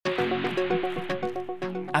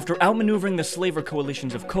After outmaneuvering the slaver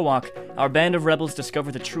coalitions of Koak, our band of rebels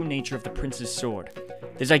discover the true nature of the prince's sword.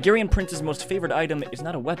 The Zygerian prince's most favored item is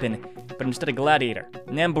not a weapon, but instead a gladiator,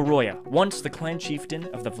 Nambaroya, once the clan chieftain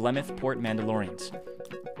of the Vlemeth Port Mandalorians.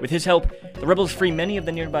 With his help, the rebels free many of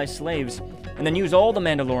the nearby slaves, and then use all the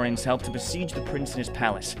Mandalorians' help to besiege the prince in his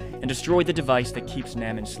palace, and destroy the device that keeps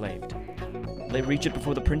Nam enslaved. Will they reach it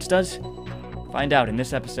before the prince does? Find out in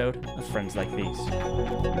this episode of Friends Like These.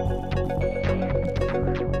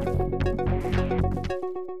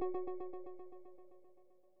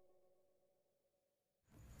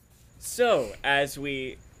 So, as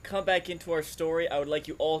we come back into our story, I would like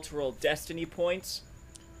you all to roll destiny points.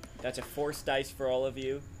 That's a force dice for all of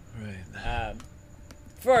you. Right.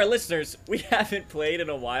 For our listeners, we haven't played in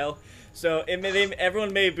a while, so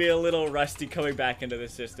everyone may be a little rusty coming back into the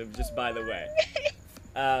system, just by the way.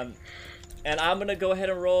 And I'm going to go ahead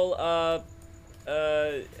and roll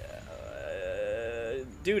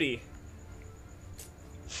duty.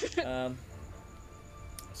 So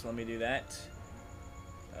let me do that.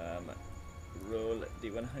 Roll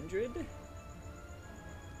D100.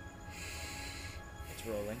 It's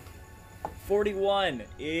rolling. 41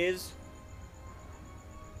 is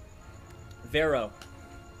Vero.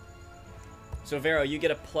 So Vero, you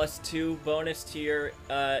get a +2 bonus to your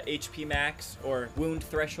HP max or wound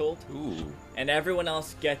threshold. Ooh. And everyone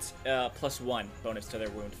else gets +1 bonus to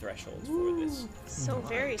their wound threshold for this. So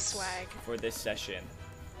very swag. For this session.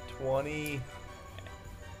 20.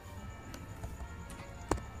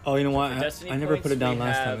 Oh, you know what? Destiny I never put it points, down we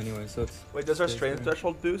last time have- anyway, so it's... Wait, does our it's strength fair.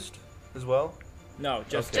 threshold boost as well? No,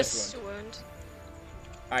 just Okay. this Just one. wound.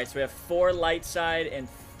 Alright, so we have 4 light side and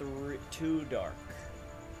 2 dark.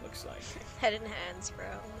 Looks like. Head and hands, bro.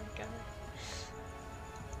 Oh my god.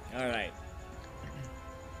 Alright.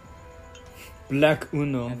 Black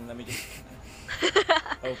Uno. And let me just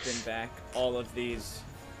open back all of these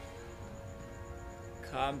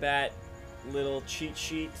combat little cheat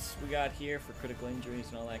sheets we got here for critical injuries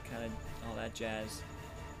and all that jazz.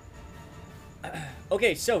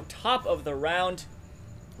 Okay, so top of the round,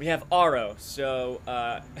 we have Aro. So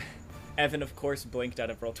Evan, of course, blinked out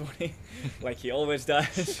of roll 20, like he always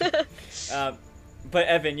does. But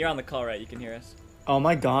Evan, you're on the call, right? You can hear us. Oh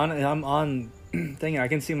my god, I'm on thing. I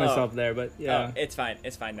can see myself there, but yeah. Oh, it's fine.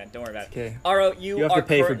 It's fine then. Don't worry about it. Okay. Aro, you have to are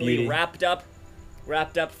pay for currently beauty. wrapped up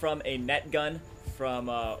from a net gun from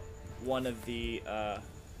one of the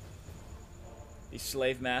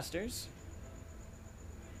slave masters,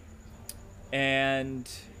 and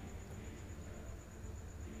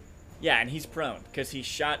yeah, and he's prone because he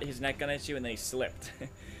shot his net gun at you and then he slipped.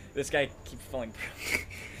 This guy keeps falling prone.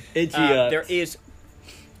 Itchy There is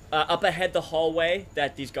up ahead the hallway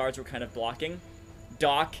that these guards were kind of blocking.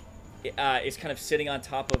 Doc is kind of sitting on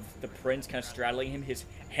top of the prince, kind of straddling him, his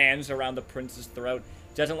hands around the prince's throat.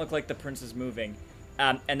 Doesn't look like the prince is moving.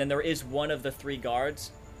 And then there is one of the 3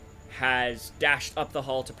 guards has dashed up the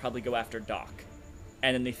hall to probably go after Doc.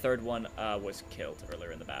 And then the third one was killed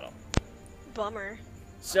earlier in the battle. Bummer.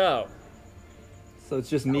 So So it's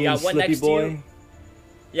just me You and got one Slippy next to Boy. you.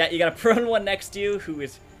 Yeah, you got a prone one next to you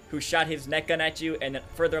who shot his net gun at you, and then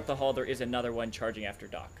further up the hall there is another one charging after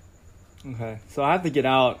Doc. Okay, so I have to get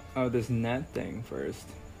out of this net thing first.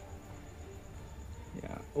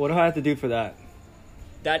 Yeah. What do I have to do for that?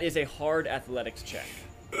 That is a hard athletics check.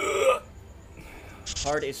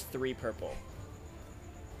 Hard is 3 purple.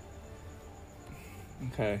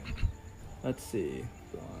 Okay. Let's see.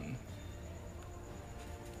 Go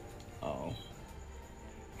on. Oh.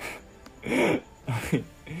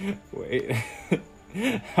 Wait.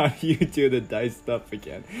 How do you do the dice stuff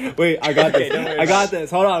again? Wait, I got Okay, this. don't worry I got about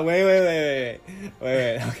this. Hold on. Wait.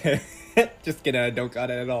 Okay. Just kidding. I don't got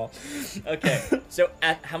it at all. Okay, so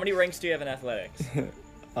how many ranks do you have in athletics?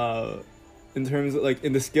 In terms of like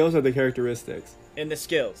in the skills or the characteristics? In the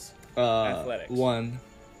skills. Athletics. 1.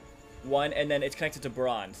 1, and then it's connected to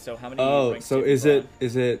bronze. So how many Oh, ranks so do you have in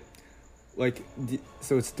is it like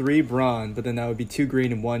so it's 3 bronze, but then that would be 2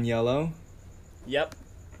 green and 1 yellow? bronze? Yep.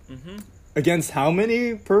 Mm-hmm. Against how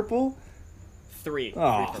many purple? 3.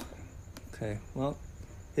 Oh. Okay. Well,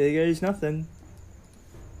 here goes nothing.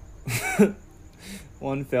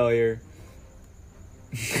 1 failure.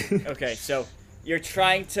 Okay, so you're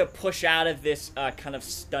trying to push out of this kind of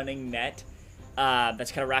stunning net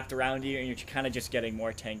that's kind of wrapped around you, and you're kind of just getting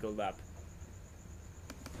more tangled up.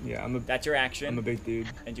 Yeah, That's your action. I'm a big dude.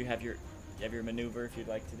 And you have your maneuver if you'd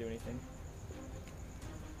like to do anything.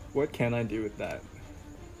 What can I do with that?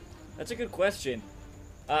 That's a good question.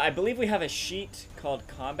 I believe we have a sheet called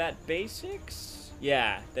Combat Basics.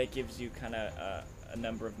 Yeah, that gives you kind of a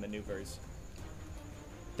number of maneuvers.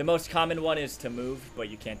 The most common one is to move, but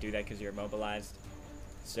you can't do that because you're immobilized.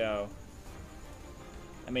 So,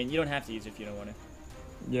 I mean, you don't have to use it if you don't want to.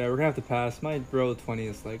 Yeah, we're gonna have to pass. My roll 20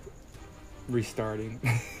 is like restarting.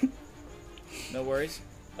 No worries.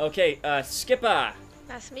 Okay, Skipper.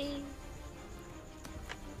 That's me.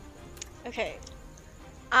 Okay.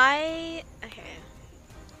 Okay.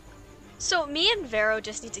 So me and Vero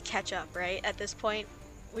just need to catch up, right? At this point,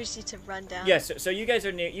 we just need to run down. Yeah, so you guys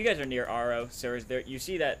are near. You guys are near Aro. So is there? You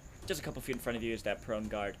see that just a couple feet in front of you is that prone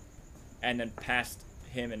guard, and then past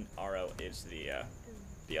him and Aro is the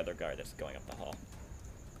other guard that's going up the hall.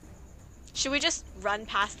 Should we just run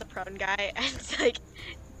past the prone guy and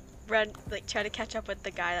try to catch up with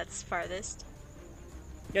the guy that's farthest?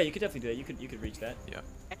 Yeah, you could definitely do that. You could reach that. Yeah.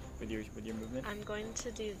 With your movement. I'm going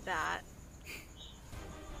to do that.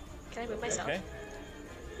 Can I move myself? Okay.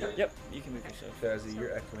 Yep, you can move yourself. Jazzy,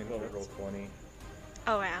 you're echoing for roll 20.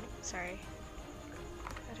 Oh, I am. Sorry.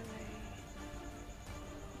 How do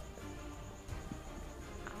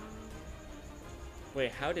I?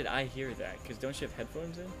 Wait, how did I hear that? Because don't you have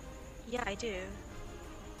headphones in? Yeah, I do.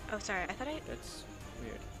 Oh, sorry. I thought That's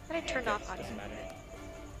weird. I turned off audio. Doesn't matter.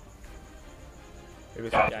 Maybe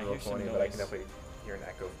it's Yeah, not I roll hear some 20, but I can noise. definitely hear an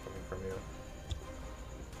echo coming from you.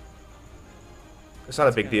 It's not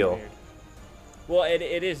a big Kinda deal. weird. Well, it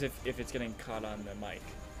is if it's getting caught on the mic.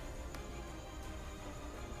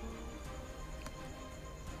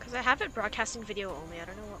 Because I have it broadcasting video only. I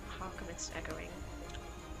don't know how come it's echoing.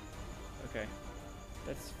 Okay.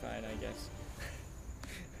 That's fine, I guess.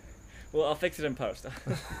 Well, I'll fix it in post.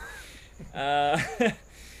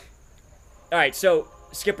 Alright, so,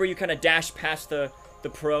 Skipper, you kind of dash past the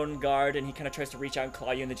prone guard, and he kind of tries to reach out and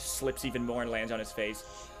claw you, and then just slips even more and lands on his face.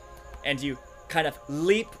 And you kind of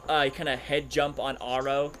leap, you kind of head jump on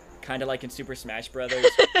Aro, kind of like in Super Smash Brothers.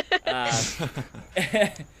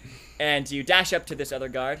 And you dash up to this other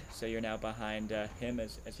guard, so you're now behind him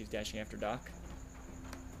as he's dashing after Doc.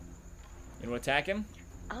 You want to attack him?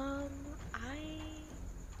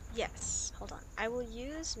 Yes. Hold on. I will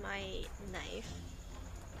use my knife.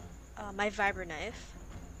 My vibra knife.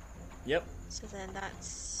 Yep. So then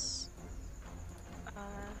that's...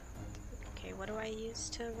 okay, what do I use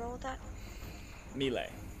to roll that? Melee.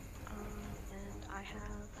 And I have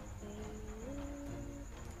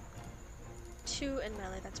a 2 in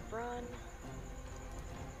melee, that's brawn.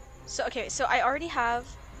 So, okay, so I already have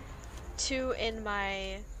 2 in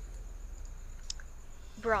my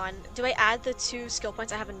brawn. Do I add the 2 skill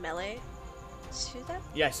points I have in melee to that?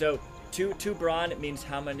 Yeah, so two brawn means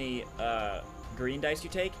how many green dice you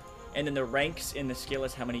take, and then the ranks in the skill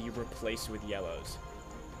is how many you replace with yellows.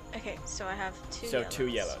 Okay, so I have 2 So yellows. 2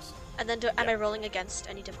 yellows. And then am Yep. I rolling against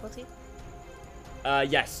any difficulty?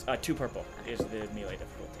 Yes, 2 purple is the melee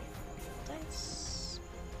difficulty. Dice.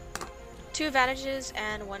 2 advantages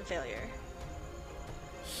and 1 failure.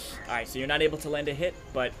 Alright, so you're not able to land a hit,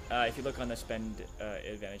 but if you look on the spend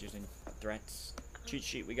advantages and threats cheat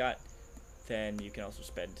sheet we got, then you can also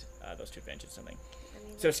spend those 2 advantages something.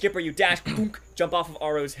 So Skipper, you dash, boonk, jump off of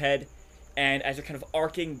Aro's head, and as you're kind of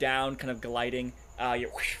arcing down, kind of gliding, your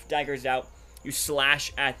daggers out, you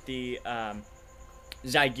slash at the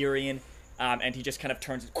Zygerian, and he just kind of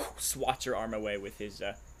turns and swats your arm away with his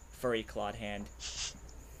furry clawed hand.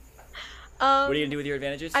 What are you gonna do with your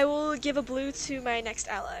advantages? I will give a blue to my next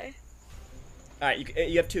ally. Alright,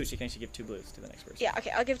 you have 2, so you can actually give 2 blues to the next person. Yeah, okay,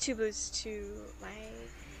 I'll give 2 blues to my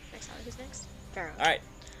next ally. Who's next? Pharaoh. Alright,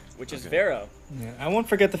 which is Okay. Vero. Yeah, I won't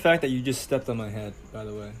forget the fact that you just stepped on my head, by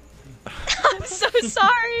the way. I'm so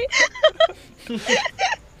sorry!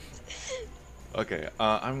 Okay,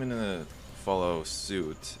 I'm gonna follow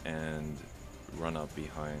suit and run up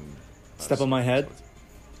behind. Step on my head?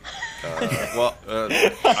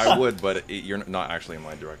 I would, but you're not actually in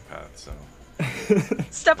my direct path, so.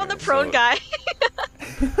 Step on the Okay, prone so- guy.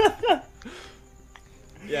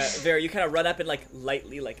 Yeah, Vero, you kind of run up and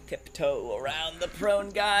lightly tiptoe around the prone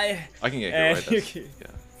guy. I can get And here, right? you That's, can-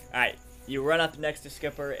 yeah. Alright, you run up next to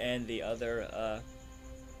Skipper and the other,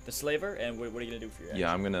 the slaver, and what are you gonna do for your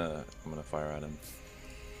Yeah, action? I'm gonna fire at him.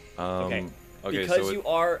 Okay. Okay, Because so you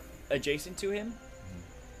are adjacent to him,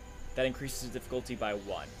 that increases the difficulty by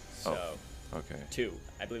 1. So, okay, 2.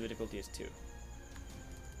 I believe the difficulty is 2.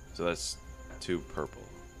 so that's 2 purple.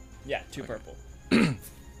 Yeah, 2 Okay. purple.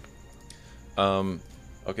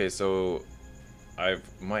 Okay, so I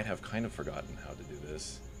might have kind of forgotten how to do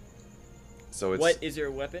this. So it's What is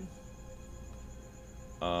your weapon?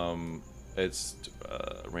 it's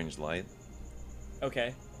ranged light.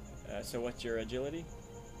 Okay. So what's your agility?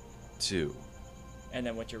 2, And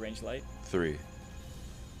then what's your range light? 3.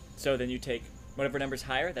 So then you take whatever number's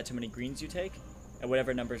higher, that's how many greens you take, and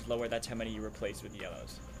whatever number's lower, that's how many you replace with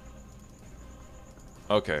yellows.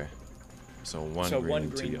 Okay. So one So green one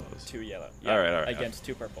and two green, yellows. 2 yellow. All right. Against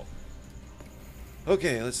 2 purple.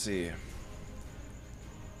 Okay, let's see.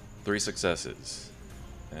 3 successes,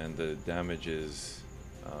 and the damage is,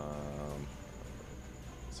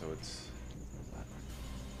 so it's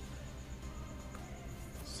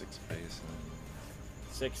 6 base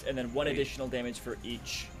and 6, and then 1 8. additional damage for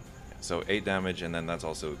each. So 8 damage, and then that's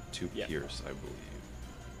also 2 Yeah. pierce, I believe.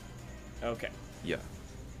 Okay. Yeah.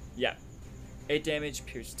 Yeah. 8 damage,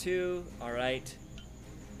 pierce 2. Alright.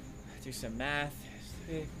 Do some math.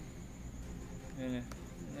 3.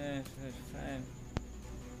 Fine.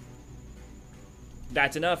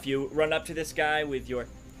 That's enough. You run up to this guy with your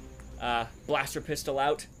blaster pistol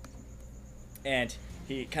out, and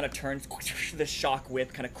he kind of turns, the shock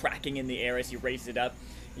whip kind of cracking in the air as he raises it up,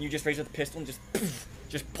 and you just raise up the pistol and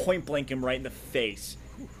just point blank him right in the face,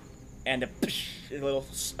 and a little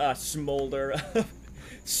smolder of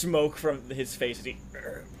smoke from his face as he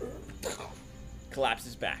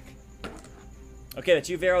collapses back. Okay, that's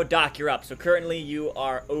you, Vero. Doc, you're up. So currently you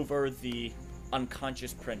are over the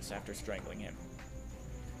unconscious prince after strangling him.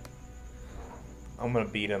 I'm gonna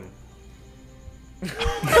beat him.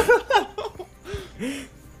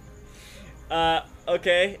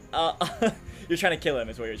 Okay. You're trying to kill him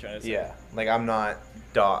is what you're trying to say. Yeah, like I'm not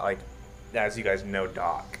Doc. Like, as you guys know,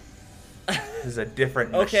 Doc. This is a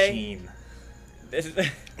different Okay. machine.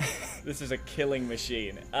 This is a killing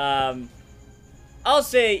machine. I'll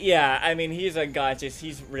say, yeah, I mean, he's unconscious.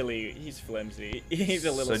 He's flimsy. He's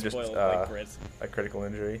a little So just, spoiled like Chris. A critical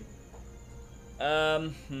injury.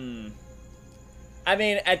 I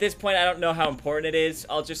mean, at this point, I don't know how important it is.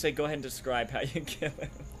 I'll just say go ahead and describe how you kill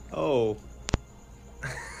him. Oh.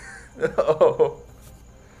 Oh.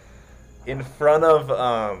 In front of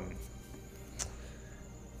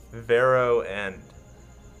Vero and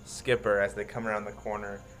Skipper as they come around the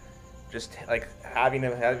corner, just like having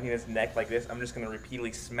his neck like this, I'm just gonna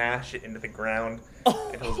repeatedly smash it into the ground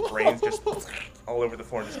until his brains just all over the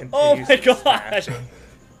floor and just Oh continues my to god! smash.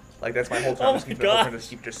 Like that's my whole time. Oh Just my keep the whole time gosh. just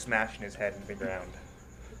keep just smashing his head into the ground.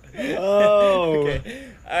 Oh. Okay.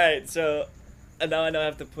 Alright, so now I know I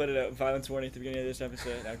have to put a violence warning at the beginning of this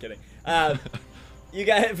episode. No, I'm kidding. You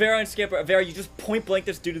got Vero and Skipper. Vero, you just point blank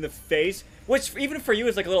this dude in the face, which even for you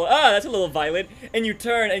is like a little, that's a little violent. And you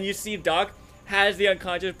turn and you see Doc has the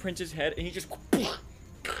unconscious prince's head, and he just, and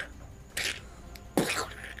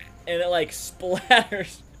it like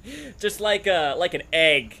splatters, just like an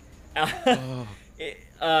egg,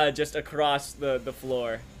 just across the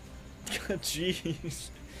floor. Jeez.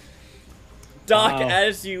 Doc, Wow.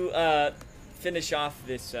 as you finish off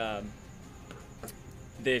this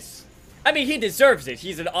I mean, he deserves it.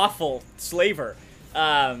 He's an awful slaver.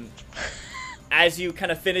 As you kind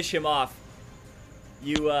of finish him off,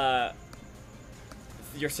 you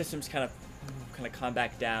your systems kind of calm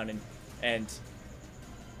back down, and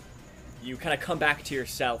you kind of come back to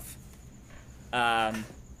yourself. That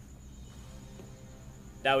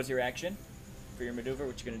was your action for your maneuver.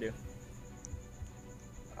 What you gonna do?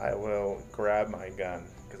 I will grab my gun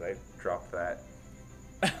because I dropped that.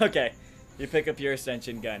 Okay, you pick up your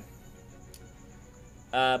ascension gun.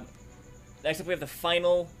 Next up we have the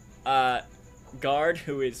final guard,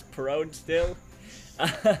 who is prone still.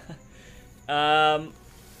 I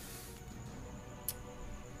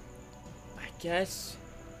guess.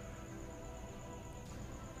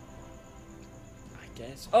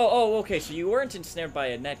 Oh, okay. So you weren't ensnared by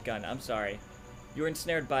a net gun. I'm sorry. You were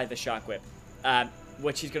ensnared by the shock whip,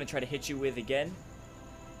 which he's gonna try to hit you with again.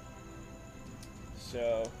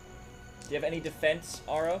 So, do you have any defense,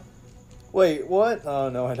 Aro? Wait, what? Oh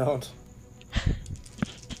no, I don't.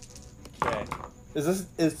 Okay.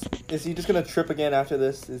 Is he just gonna trip again after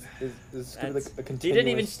this? Is gonna be like a continuous... He didn't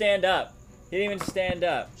even stand up. He didn't even stand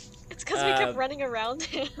up. It's because we kept running around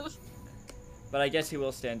him. But I guess he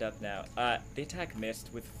will stand up now. The attack missed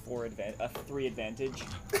with 3 advantage.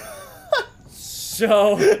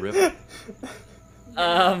 So, Rip.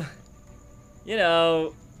 you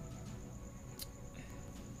know,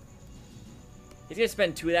 he's gonna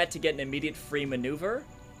spend 2 of that to get an immediate free maneuver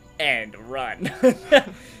and run.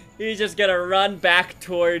 He's just gonna run back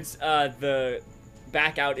towards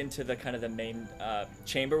back out into the kind of the main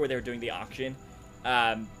chamber where they were doing the auction,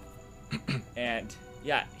 and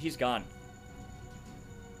yeah, he's gone.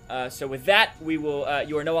 So with that, we will.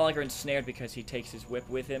 You are no longer ensnared because he takes his whip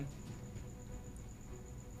with him.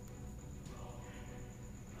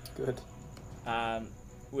 Good.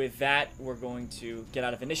 With that, we're going to get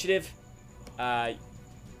out of initiative.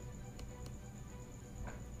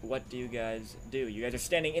 What do you guys do? You guys are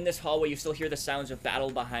standing in this hallway. You still hear the sounds of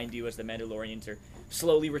battle behind you as the Mandalorians are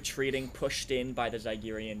slowly retreating, pushed in by the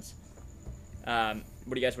Zygerians.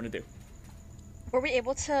 What do you guys want to do? Were we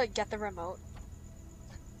able to get the remote?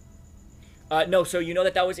 No, so you know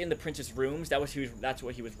that was in the prince's rooms. That's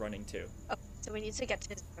what he was running to. Oh, so we need to get to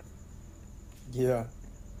his room. Yeah.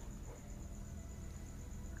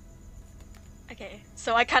 Okay,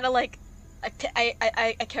 so I kind of like,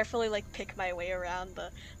 I carefully like pick my way around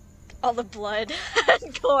all the blood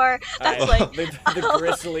and gore that's like the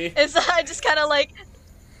grisly. And so I just kind of like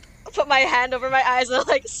put my hand over my eyes and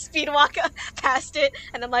like speed walk past it,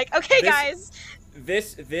 and I'm like, okay, guys.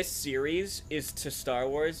 This series is to Star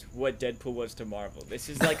Wars what Deadpool was to Marvel. This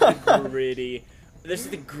is like the gritty. This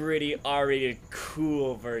is the gritty, R-rated,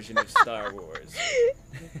 cool version of Star Wars.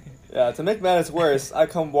 Yeah, to make matters worse, I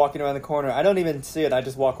come walking around the corner. I don't even see it. I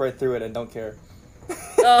just walk right through it and don't care.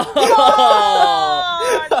 Oh,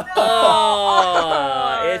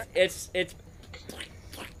 no. It's.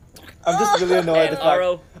 I'm just really annoyed. And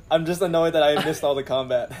Aro, I'm just annoyed that I missed all the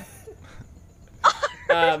combat.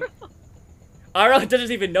 Aro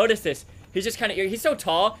doesn't even notice this. He's just kind of he's so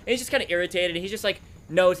tall, and he's just kind of irritated, and he just like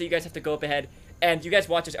knows that you guys have to go up ahead, and you guys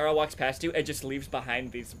watch as Aro walks past you and just leaves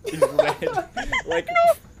behind these red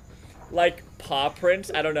like paw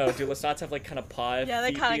prints. I don't know. Do Lasats have like kind of paw? Yeah,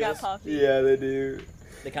 they kind of got paw feet. Yeah, they do.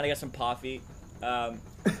 They kind of got some paw feet.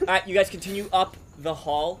 Alright, you guys continue up the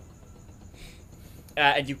hall,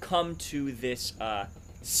 and you come to this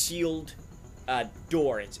sealed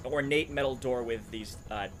door. It's an ornate metal door with these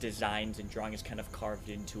designs and drawings kind of carved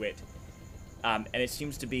into it. And it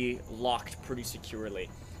seems to be locked pretty securely.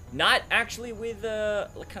 Not actually with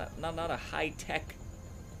not a high-tech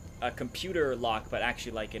computer lock, but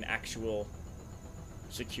actually like an actual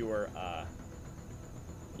secure,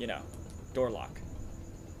 door lock.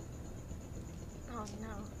 Oh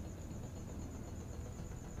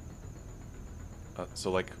no.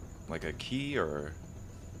 So like a key or?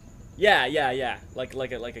 Yeah. Like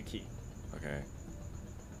a key. Okay.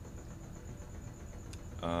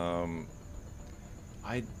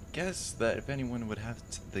 I guess that if anyone would have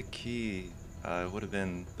the key, it would have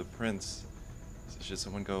been the prince. So should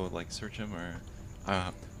someone go like search him, or?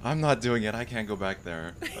 I'm not doing it. I can't go back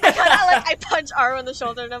there. I punch Aro in the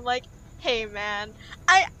shoulder and I'm like, hey man,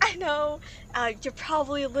 I know you're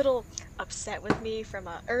probably a little upset with me from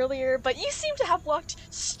earlier, but you seem to have walked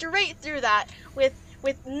straight through that with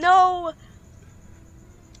no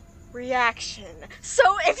reaction. So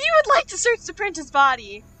if you would like to search the prince's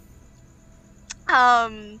body,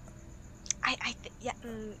 I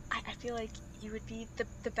feel like you would be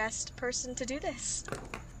the best person to do this.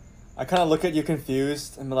 I kind of look at you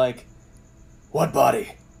confused and be like, what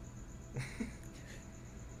body?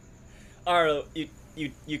 Aro,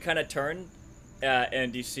 you kind of turn,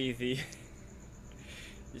 and you see the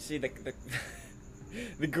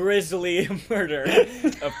the grisly murder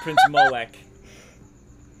of Prince Molech.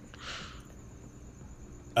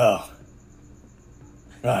 Oh.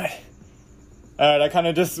 Right. Alright, I kind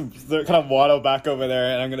of waddle back over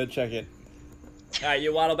there and I'm gonna check it. Alright,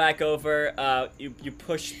 you waddle back over, you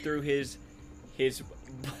push through his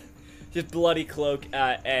bloody cloak,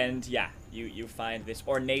 and yeah, you find this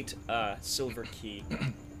ornate silver key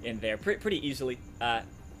in there pretty easily.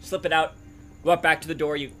 Slip it out, walk back to the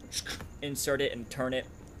door, you insert it and turn it,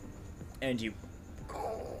 and you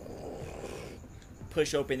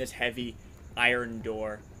push open this heavy iron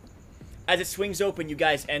door. As it swings open, you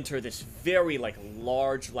guys enter this very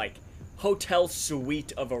large hotel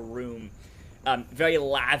suite of a room. Very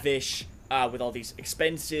lavish, with all these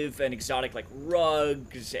expensive and exotic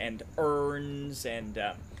rugs and urns, and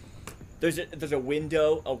there's a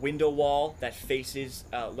window wall that faces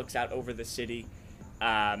looks out over the city.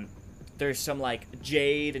 There's some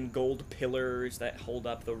jade and gold pillars that hold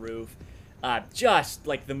up the roof. Just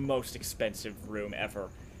the most expensive room ever.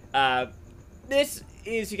 This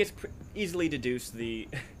is, you can easily deduce the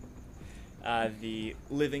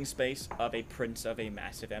living space of a prince of a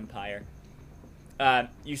massive empire.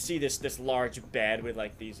 You see this large bed with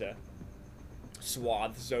these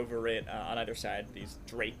swaths over it on either side, these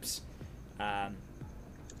drapes.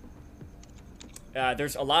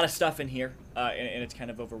 There's a lot of stuff in here, and it's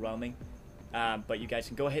kind of overwhelming. But you guys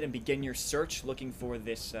can go ahead and begin your search looking for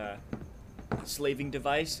this slaving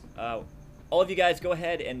device. All of you guys go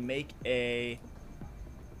ahead and make a...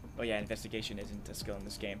 Oh yeah, investigation isn't a skill in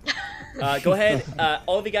this game. Go ahead,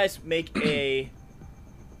 all of you guys make a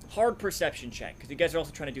hard perception check, because you guys are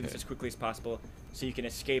also trying to do this as quickly as possible so you can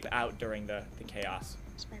escape out during the chaos.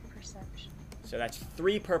 What's my perception? So that's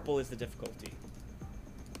 3 purple is the difficulty.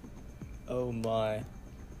 Oh my.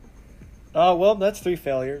 Oh, well, that's 3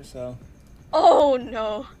 failures, so... Oh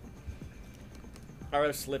no.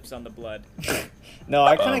 Aro slips on the blood. No,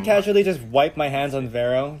 I kind of casually just wipe my hands on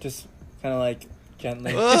Vero, just kind of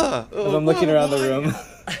gently. Ah, As I'm looking around the room.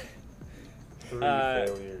 3 Uh,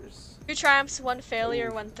 failures. 2 triumphs, 1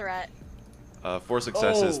 failure, 1 threat. 4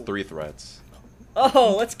 successes, Oh. 3 threats.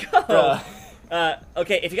 Oh, let's go. Bruh.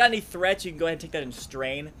 Okay, if you got any threats, you can go ahead and take that in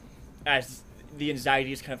strain, as the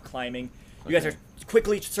anxiety is kind of climbing. You guys Okay. are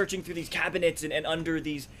quickly searching through these cabinets and under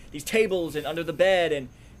these tables and under the bed,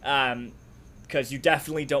 and because you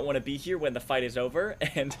definitely don't want to be here when the fight is over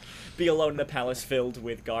and be alone in a palace filled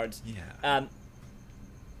with guards. Yeah.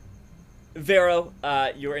 Vero,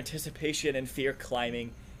 your anticipation and fear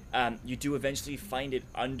climbing, you do eventually find it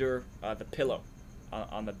under the pillow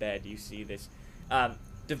on the bed. You see this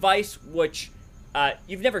device, which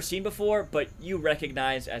you've never seen before, but you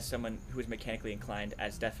recognize as someone who is mechanically inclined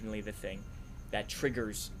as definitely the thing that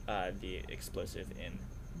triggers the explosive in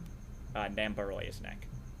Nambaroya's neck.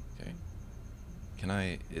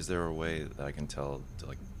 Okay. Is there a way that I can tell to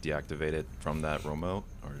like deactivate it from that remote,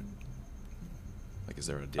 or like is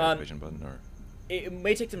there a deactivation button, or? It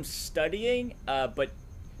may take some studying, but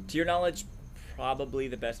to your knowledge, probably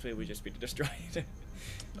the best way would just be to destroy it.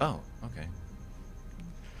 Oh, okay.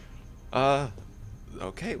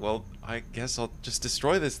 Okay, well, I guess I'll just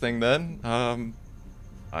destroy this thing then.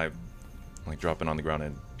 I like drop it on the ground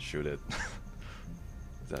and shoot it.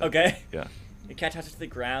 Is that- Okay. Yeah. Your cat tosses it to the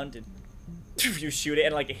ground, and you shoot it,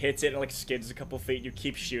 and like it hits it, and like skids a couple feet. You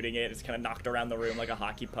keep shooting it; it's kind of knocked around the room like a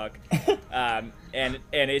hockey puck, and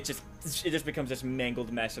it just becomes this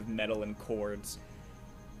mangled mess of metal and cords.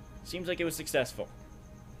 Seems like it was successful.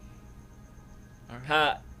 All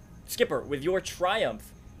right. Skipper, with your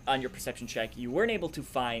triumph on your perception check, you weren't able to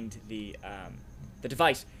find the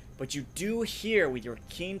device, but you do hear with your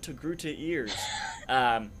keen Togruta ears.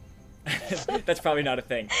 That's probably not a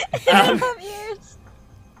thing. Ears.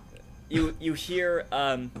 You hear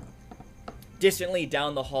distantly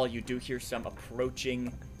down the hall. You do hear some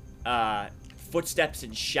approaching footsteps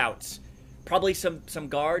and shouts. Probably some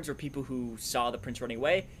guards or people who saw the prince running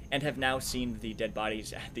away and have now seen the dead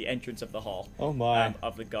bodies at the entrance of the hall. Oh my.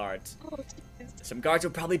 Of the guards. Oh, jeez. Some guards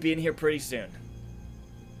will probably be in here pretty soon.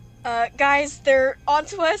 Guys, they're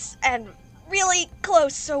onto us and really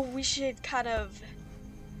close, so we should kind of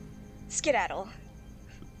skedaddle.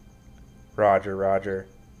 Roger, Roger.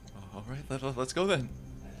 All right, let's go then.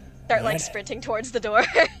 Start like Alright. sprinting towards the door.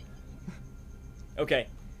 Okay,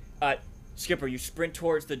 Skipper, you sprint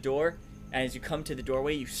towards the door, and as you come to the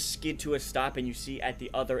doorway, you skid to a stop, and you see at the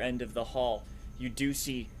other end of the hall, you do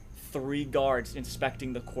see 3 guards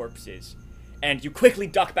inspecting the corpses. And you quickly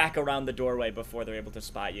duck back around the doorway before they're able to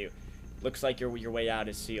spot you. Looks like your way out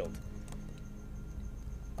is sealed.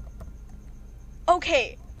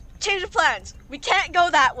 Okay, change of plans. We can't go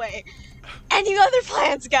that way. Any other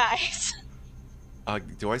plans, guys?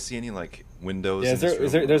 Do I see any like windows? Yeah, in this room?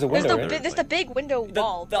 there's a There's window, the, right? there's the big window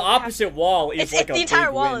wall. The but we have opposite wall is It's- like the a entire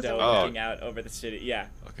big wall is a window window. looking out over the city. Yeah.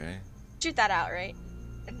 Okay. to shoot that out, right?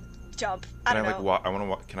 And jump. I Can don't I know. like I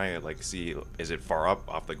want to? Can I like see? Is it far up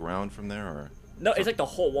off the ground from there, or? No, it's like the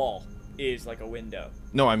whole wall is like a window.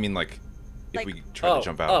 No, I mean like if Like- we try to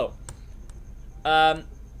jump out. I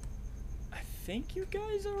think you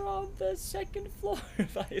guys are on the 2nd floor,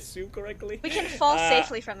 if I assume correctly. We can fall Uh,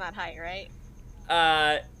 safely from that height, right?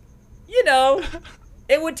 You know,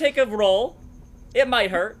 it would take a roll. It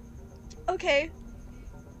might hurt. Okay.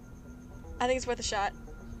 I think it's worth a shot.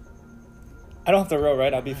 I don't have to row,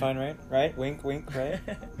 right? I'll be fine, right? Right? Wink, wink, right?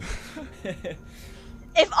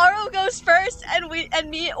 If Aro goes first and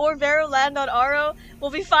me or Vero land on Aro,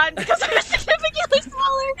 we'll be fine because we're significantly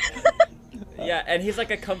smaller. Yeah, and he's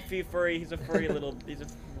like a comfy furry. He's a furry little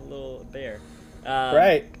bear.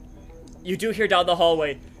 Right. You do hear down the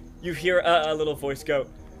hallway. You hear a little voice go,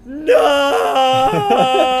 "No!"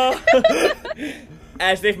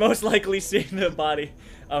 As they've most likely seen the body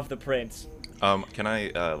of the prince. Can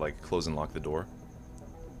I like close and lock the door?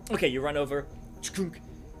 Okay, you run over,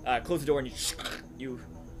 close the door, and you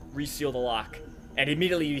reseal the lock. And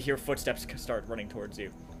immediately you hear footsteps start running towards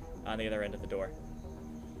you on the other end of the door.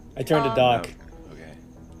 I turned to Doc. No.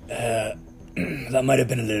 Okay. That might have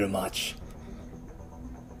been a little much.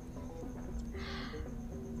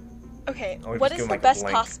 Okay, I would what just is give him, the like, a best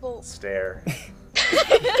blank possible? stare.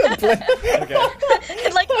 Okay.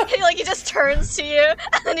 And like he just turns to you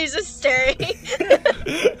and then he's just staring.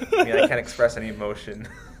 I mean, I can't express any emotion.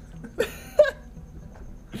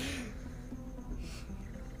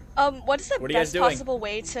 What is the What are you guys best doing? possible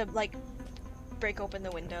way to like break open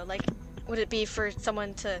the window? Like, would it be for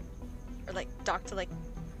someone to, or like Doc to like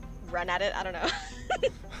run at it? I don't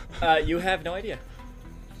know. You have no idea.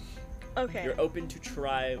 Okay. You're open to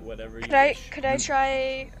try whatever you Could I wish. could I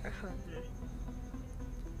try?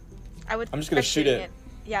 I would. I'm just gonna try shoot shooting it.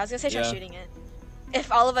 Yeah, I was gonna say try Yeah. shooting it.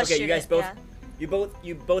 If all of us Okay, shoot you guys it, both, yeah.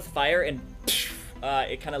 you both fire, and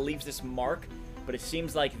it kind of leaves this mark. But it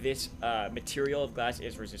seems like this material of glass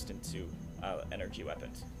is resistant to energy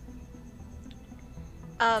weapons.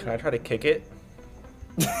 Can I try to kick it?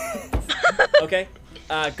 Okay,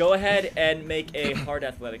 go ahead and make a hard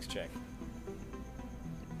athletics check.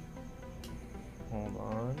 Hold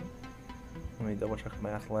on. Let me double check what my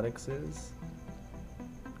athletics is.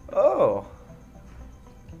 Oh.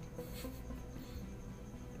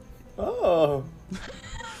 Oh.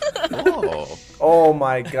 Oh. Oh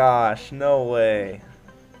my gosh, no way.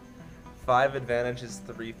 5 advantages,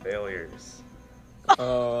 3 failures.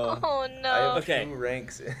 Oh. Oh I no. have Okay. 2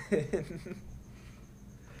 ranks in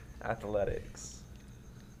athletics.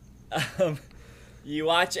 You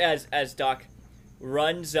watch as Doc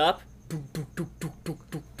runs up,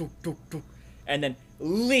 and then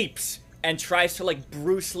leaps and tries to like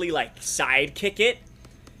Bruce Lee like sidekick it,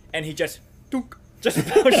 and he just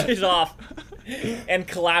bounces off and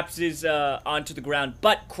collapses onto the ground.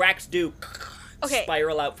 But cracks do Okay.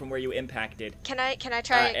 spiral out from where you impacted. Can I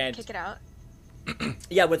try and- and kick it out?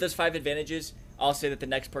 Yeah, with those 5 advantages, I'll say that the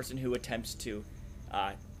next person who attempts to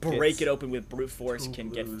break Gets it open with brute force 2 can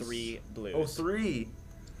get blues. 3 blues. Oh, 3.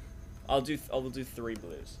 I will do 3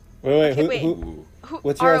 blues. Wait, Okay, wait. who? Ooh.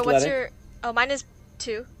 What's your Aro, what's athletic? your? Oh, mine is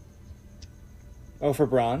 2. Oh, for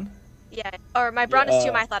Braun? Yeah. Or my brawn is 2.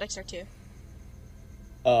 Uh, My athletics are 2.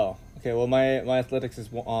 Oh, okay. Well, my athletics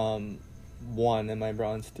is 1 and my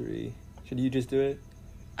Braun's 3. Should you just do it?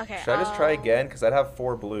 Okay. Should I just try again? Because I'd have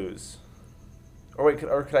 4 blues. Or wait,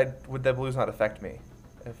 would the blues not affect me?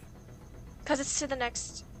 If Because it's to the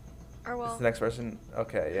next. Or well. it's the next person?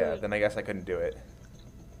 Okay, yeah, then I guess I couldn't do it.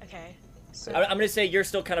 Okay. So. I'm gonna say you're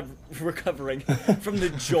still kind of recovering from the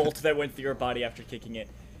jolt that went through your body after kicking it.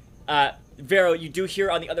 Vero, you do hear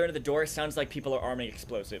on the other end of the door, it sounds like people are arming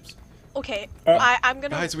explosives. Okay. Uh, I'm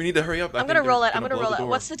gonna. Guys, we need to hurry up. I'm gonna roll it. I'm gonna roll it.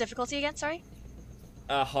 What's the difficulty again? Sorry.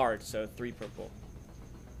 Hard, so 3 purple.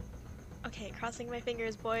 Okay, crossing my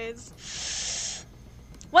fingers, boys.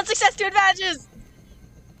 1 success, 2 advantages.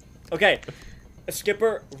 Okay, a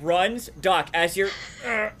skipper runs. Doc, as you're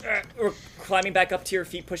climbing back up to your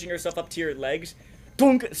feet, pushing yourself up to your legs,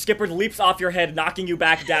 dunk, Skipper leaps off your head, knocking you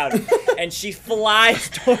back down, and she flies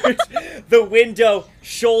towards the window,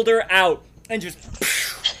 shoulder out, and just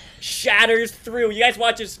shatters through. You guys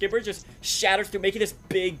watch as Skipper just shatters through, making this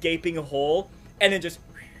big gaping hole, and then just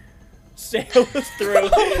sails through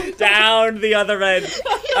down the other end.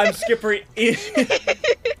 Skipper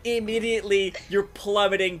immediately you're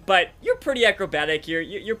plummeting, but you're pretty acrobatic.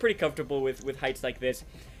 You're pretty comfortable with heights like this,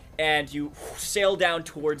 and you sail down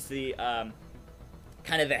towards the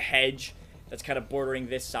kind of the hedge that's kind of bordering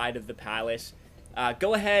this side of the palace.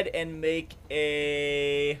 Go ahead and make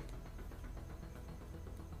an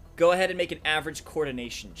average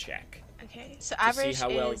coordination check. Okay, so To see average how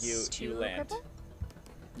well is you 2 land. purple?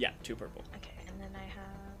 Yeah, 2 purple. Okay, and then I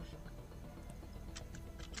have...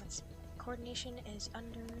 Let's... Coordination is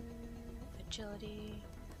under... Agility...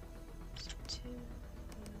 So 2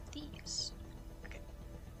 of these. Okay.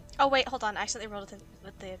 Oh wait, hold on, I accidentally rolled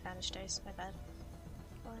with the advantage dice, my bad.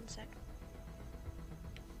 1 sec.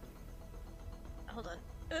 Hold on.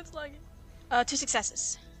 It's lagging. 2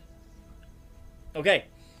 successes. Okay,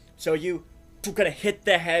 so you kind of hit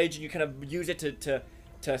the hedge, and you kind of use it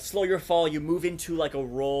to slow your fall. You move into like a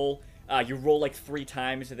roll. You roll like 3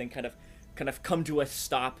 times, and then kind of come to a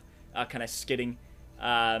stop, kind of skidding.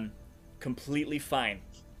 Completely fine.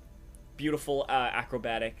 Beautiful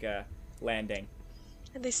acrobatic landing.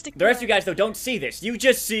 And they stick The rest of you guys though don't see this. You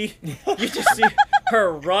just see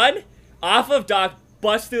her run off of Doc,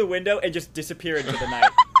 bust through the window, and just disappear into the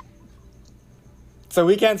night. So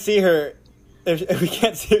we can't see her. We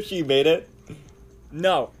can't see if she made it.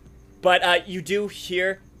 No, but you do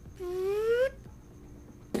hear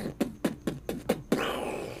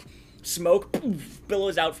smoke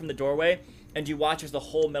billows out from the doorway, and you watch as the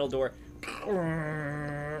whole metal door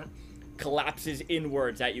collapses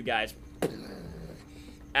inwards at you guys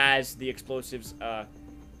as the explosives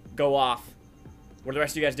go off. What are the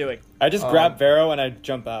rest of you guys doing? I just grab Vero and I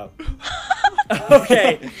jump out.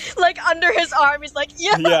 Okay, Like under his arm, he's like,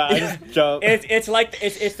 yeah! Yeah, I just jump. it's like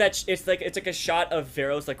a shot of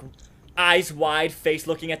Vero's like eyes wide, face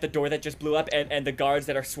looking at the door that just blew up, and the guards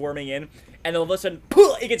that are swarming in, and then all of a sudden,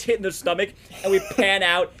 it gets hit in the stomach, and we pan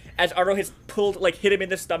out as Arno has hit him in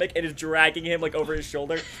the stomach and is dragging him like over his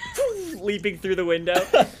shoulder, leaping through the window.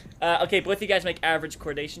 Okay, both of you guys make average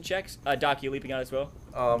coordination checks. Doc, you leaping out as well?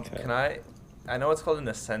 Can I know it's called an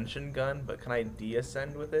ascension gun, but can I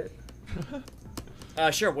de-ascend with it?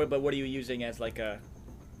 Sure. But what are you using as like an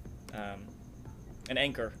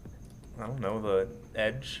anchor? I don't know, the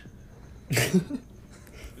edge.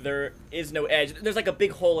 There is no edge. There's like a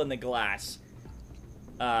big hole in the glass.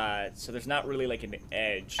 So there's not really like an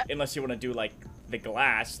edge, unless you want to do like the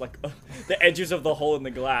glass, like the edges of the hole in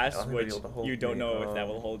the glass, I'll which be able to hold you don't me. know if that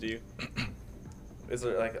will hold you. Is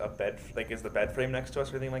there like a bed? Like, is the bed frame next to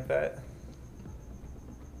us or anything like that?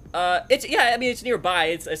 It's yeah. I mean, it's nearby.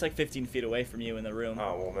 It's like 15 feet away from you in the room.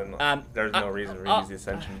 Oh well, then there's no reason to use the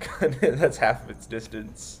ascension gun. That's half of its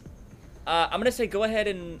distance. I'm gonna say go ahead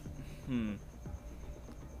and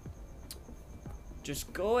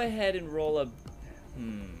just go ahead and roll a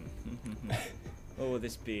what will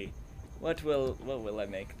this be? What will I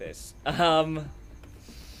make this?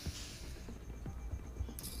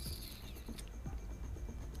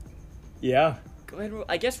 Yeah. Go ahead and roll,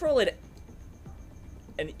 I guess roll it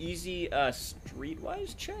an easy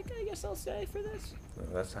streetwise check, I guess I'll say for this.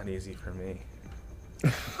 That's not easy for me.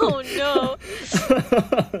 Oh no.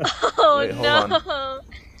 Oh Wait, hold no. on.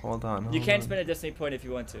 Hold on. You can spend a destiny point if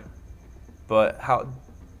you want to. But how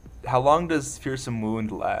long does fearsome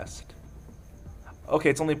wound last? Okay,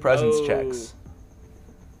 it's only presence Oh. checks.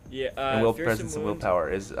 Yeah, And fearsome presence and wound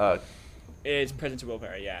willpower is is presence and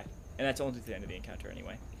willpower, yeah. And that's only to the end of the encounter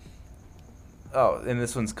anyway. oh, and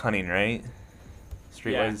this one's cunning, right?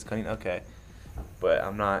 Streetwise Yeah. is cunning. Okay, but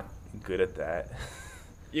I'm not good at that.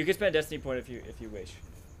 You can spend a destiny point if you wish.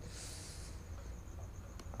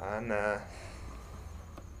 Nah.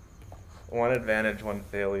 One advantage, one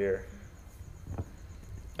failure.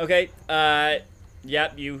 Okay,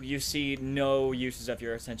 yep, you see no uses of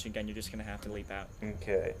your ascension gun, you're just gonna have to leap out.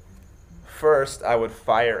 Okay. First, I would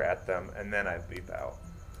fire at them, and then I'd leap out.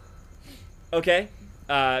 Okay,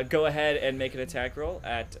 go ahead and make an attack roll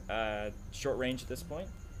at short range at this point.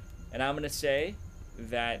 And I'm gonna say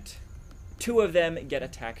that 2 of them get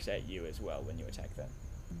attacks at you as well when you attack them.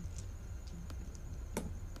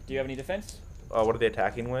 Do you have any defense? What are they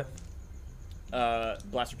attacking with?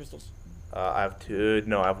 Blaster pistols. I have 2.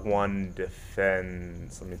 No, I have 1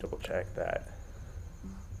 defense. Let me double check that.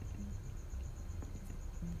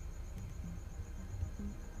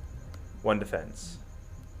 One defense.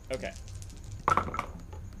 Okay.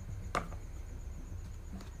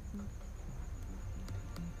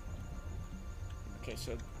 Okay,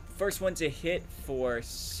 so first one's a hit for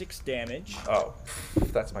 6 damage. Oh,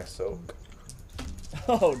 that's my soak.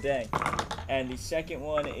 Oh, dang. And the second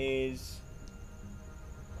one is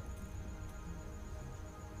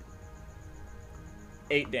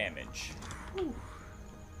 8 damage.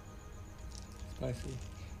 Spicy.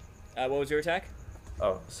 What was your attack?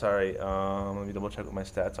 Oh, sorry. Let me double check what my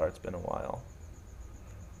stats are. It's been a while.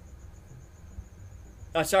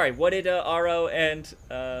 Sorry, what did Aro and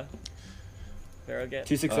Pharaoh get?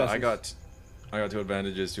 2 successes. I got 2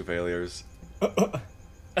 advantages, 2 failures.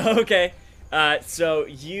 Okay. So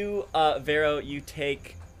you, Vero, you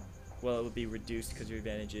take, well, it would be reduced because of your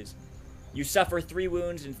advantages. You suffer 3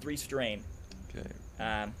 wounds and 3 strain. Okay.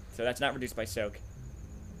 So that's not reduced by soak.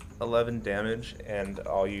 11 damage, and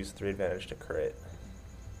I'll use 3 advantage to crit.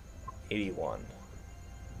 81.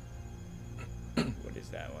 What is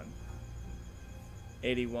that one?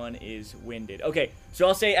 81 is winded. Okay, so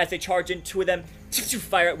I'll say as they charge in, 2 of them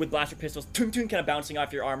fire it with blaster pistols, kind of bouncing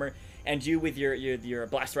off your armor, and you with your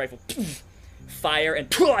blaster rifle fire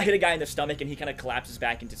and hit a guy in the stomach, and he kind of collapses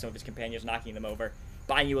back into some of his companions, knocking them over,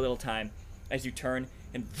 buying you a little time as you turn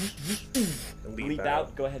and leap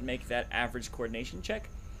out. Go ahead and make that average coordination check.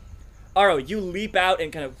 Aro, you leap out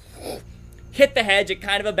and kind of hit the hedge at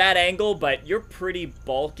kind of a bad angle, but you're pretty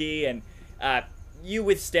bulky, and you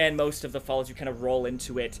withstand most of the fall as you kind of roll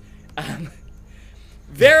into it.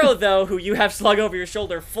 Vero, though, who you have slung over your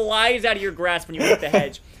shoulder, flies out of your grasp when you hit the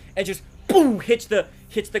hedge, and just boom, hits the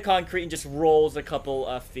concrete and just rolls a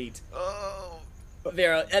couple feet. Oh.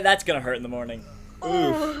 Vero, that's gonna hurt in the morning.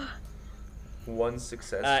 Oh. 1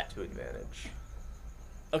 success, 2 advantage.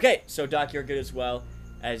 Okay, so Doc, you're good as well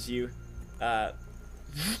as you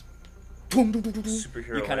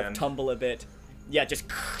Superhero you kind of land. tumble a bit. Yeah, just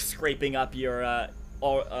scraping up your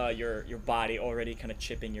body, already kind of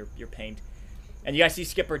chipping your paint. And you guys see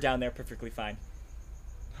Skipper down there perfectly fine.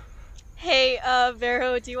 Hey,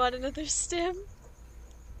 Vero, do you want another stim?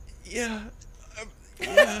 Yeah.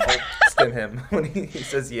 I'll stim him when he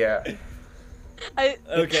says yeah.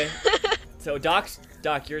 Okay. So Doc,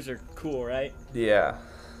 yours are cool, right? Yeah.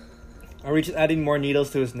 Are we just adding more needles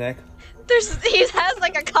to his neck? He has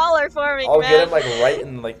like a collar forming, I'll man. get him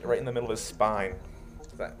right in the middle of his spine.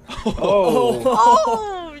 That- Oh.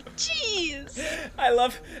 Oh, jeez. I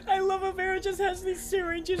love how Vera just has these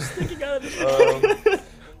syringes sticking out of his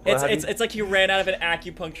well, it's like he ran out of an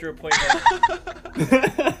acupuncture appointment.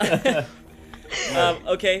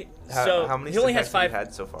 Okay, How many he only has successes have 5. you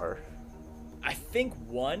had so far? I think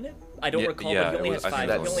 1. I don't Yeah, recall, yeah, but he only it has was- I 5.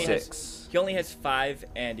 think He that only was has 6. He only has 5,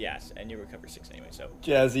 and yes, and you recover 6 anyway. So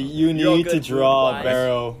Jazzy, you You're all need to good draw a food-wise.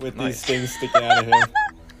 barrel with Nice. these things sticking out of him.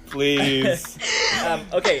 Please.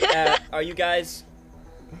 okay. Are you guys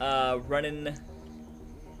running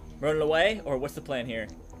away, or what's the plan here?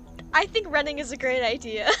 I think running is a great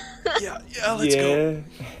idea. Yeah, let's go.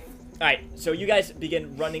 Yeah. All right. So you guys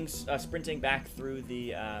begin running, sprinting back through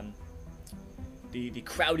the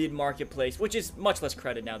crowded marketplace, which is much less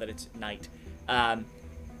crowded now that it's night.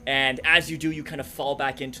 And as you do, you kind of fall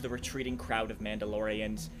back into the retreating crowd of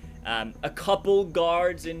Mandalorians. A couple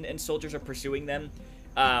guards and soldiers are pursuing them,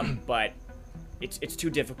 but it's too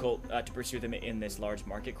difficult to pursue them in this large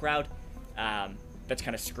market crowd. That's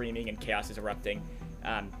kind of screaming and chaos is erupting.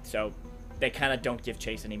 So they kind of don't give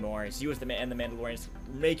chase anymore. As you and the Mandalorians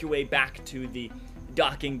make your way back to the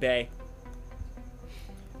docking bay.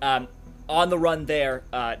 On the run there,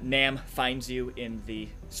 Nam finds you in the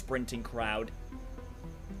sprinting crowd.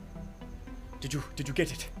 Did you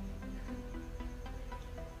get it?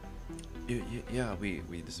 Yeah, we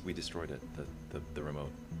destroyed it. The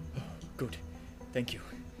remote. Good. Thank you.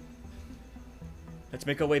 Let's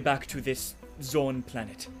make our way back to this zone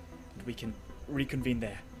planet, and we can reconvene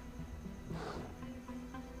there.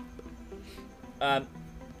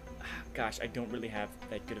 Gosh, I don't really have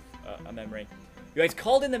that good of a memory. You guys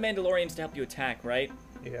called in the Mandalorians to help you attack, right?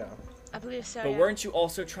 Yeah. I believe so. But yeah. weren't you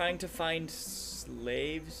also trying to find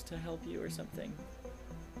slaves to help you or something?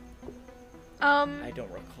 I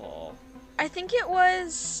don't recall. I think it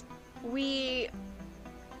was we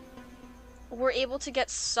were able to get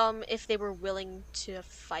some if they were willing to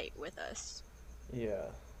fight with us, Yeah.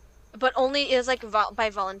 but only is like by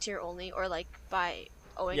volunteer only, or like by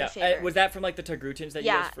owing Yeah, a favor. was that from like the Targutans that you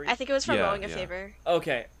yeah, guys freed? I think it was from Yeah, owing a yeah. favor.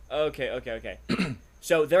 Okay.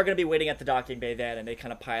 So they're going to be waiting at the docking bay then, and they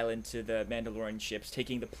kind of pile into the Mandalorian ships,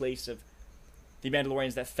 taking the place of the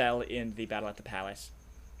Mandalorians that fell in the battle at the palace.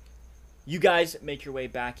 You guys make your way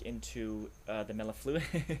back into the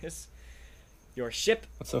Mellifluous. Your ship.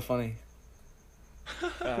 What's so funny?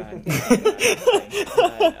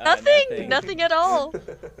 Nothing at all.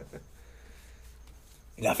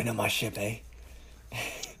 Nothing on my ship, eh?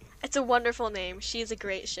 It's a wonderful name. She's a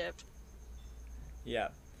great ship. Yeah.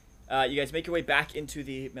 You guys make your way back into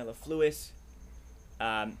the Mellifluous.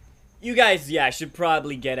 You guys, should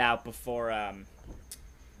probably get out before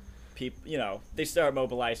they start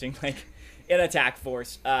mobilizing like an attack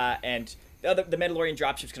force. And the Mandalorian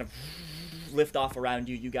dropships kind of lift off around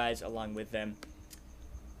you. You guys along with them.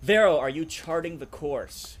 Vero, are you charting the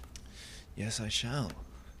course? Yes, I shall.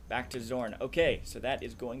 Back to Zorn. Okay, so that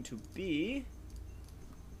is going to be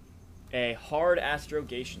a hard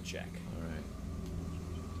astrogation check. All right.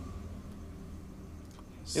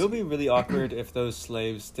 It would be really awkward if those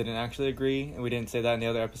slaves didn't actually agree, and we didn't say that in the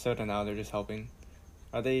other episode, and now they're just helping.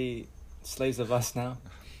 Are they slaves of us now?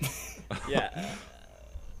 Yeah.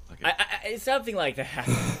 Okay. It's something like that.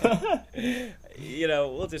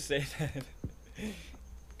 We'll just say that.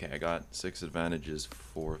 Okay, I got 6 advantages,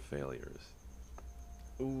 4 failures.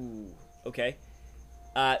 Ooh, okay.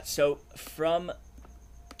 So from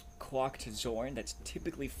Quock to Zorn, that's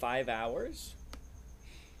typically 5 hours.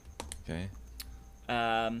 Okay.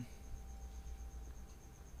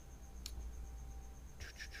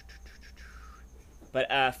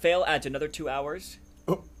 But fail adds another 2 hours,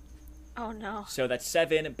 Oh no. so that's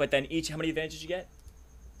 7. But then how many advantages you get?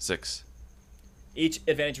 6. Each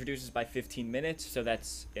advantage reduces by 15 minutes, so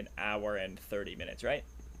that's an hour and 30 minutes, right?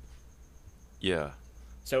 Yeah.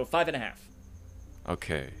 So 5.5.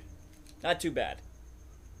 Okay. Not too bad.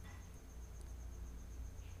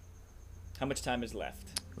 How much time is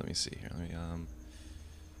left? Let me see here. Let me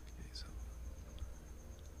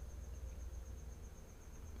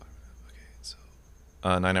okay,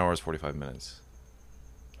 so 9 hours 45 minutes.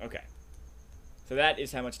 Okay. So that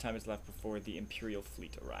is how much time is left before the Imperial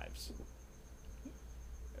fleet arrives.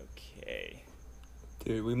 Okay.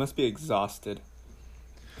 Dude, we must be exhausted.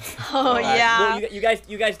 Oh yeah. Well, you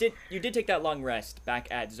guys did take that long rest back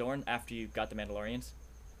at Zorn after you got the Mandalorians.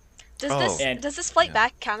 Does Oh. does this flight Yeah.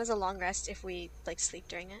 back count as a long rest if we like sleep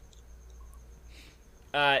during it?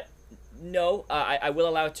 No. I will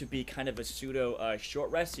allow it to be kind of a pseudo short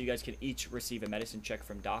rest, so you guys can each receive a medicine check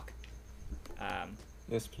from Doc.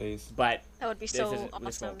 Yes, please. But That would be this so won't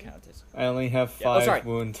awesome. count as I only have Yeah, 5 sorry.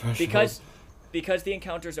 wound thresholds. because the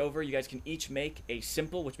encounter's over. You guys can each make a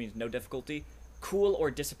simple, which means no difficulty, cool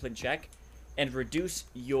or discipline check, and reduce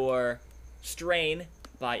your strain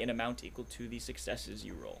by an amount equal to the successes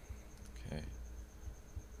you roll. Okay.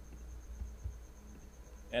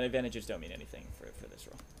 And advantages don't mean anything for this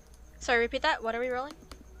roll. Sorry, repeat that. What are we rolling?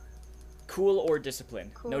 Cool or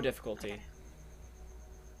discipline. Cool. No difficulty. Okay.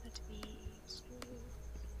 Let me...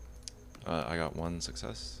 I got 1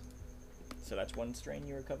 success. So that's 1 strain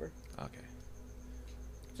you recover. Okay.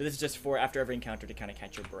 So this is just for after every encounter to kind of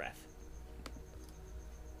catch your breath.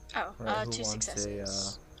 Oh, Right, who 2 wants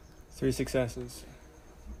successes. 3 successes.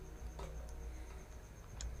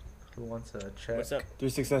 Who wants a check? What's up? 3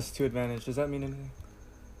 successes, 2 advantage. Does that mean anything?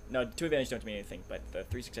 No, 2 advantage don't mean anything, but the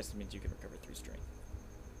 3 successes means you can recover 3 strain.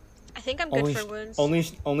 I think I'm good Only, for wounds.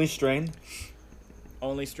 only strain?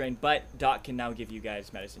 Only strain, but Doc can now give you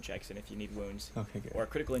guys medicine checks, and if you need wounds Okay, good. or a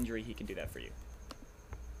critical injury, he can do that for you.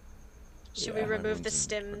 Should Yeah, we my remove the wounds are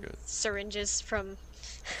stim good. syringes from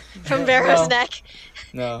Vero's No. neck?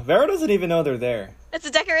 No, Vero doesn't even know they're there. It's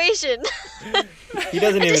a decoration. He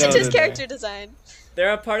doesn't even Addition know to his they're character design.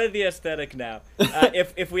 They're a part of the aesthetic now.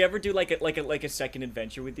 If we ever do like a second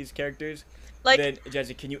adventure with these characters, Like then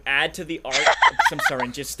Jesse, can you add to the art some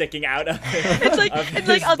syringes sticking out of it's like of it's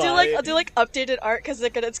like his I'll body? do like updated art because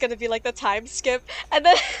it's gonna be like the time skip, and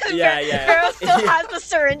then Yeah. Vero still has the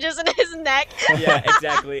syringes in his neck. Yeah,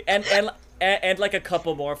 exactly. And like a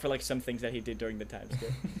couple more for like some things that he did during the time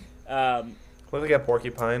skip. Look like a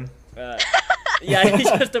porcupine. Yeah, he's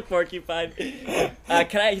just a porcupine.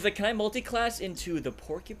 He's like, can I multi-class into the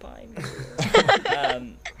porcupine?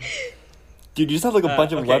 Dude, you just have like a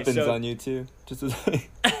bunch of okay, weapons so- on you too. Just as, Dude,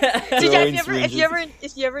 yeah, throwing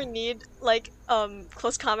if you ever need like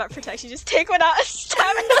close combat protection, just take one out and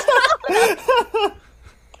stab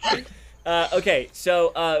it. Okay,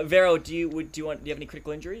 so Vero, do you have any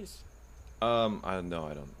critical injuries? No, I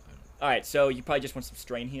don't. All right, so you probably just want some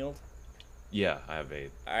strain healed. Yeah, I have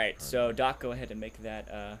 8. All right, so Doc, go ahead and make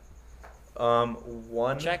that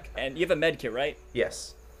 1 check, and you have a med kit, right?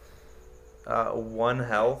 Yes. 1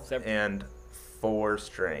 health Seven. and 4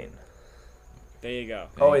 strain. There you go.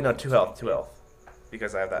 Oh wait, no, 2 health, 2 health.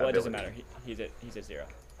 Because I have that. Well, it doesn't ability. matter. He's at 0.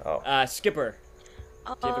 Oh. Skipper,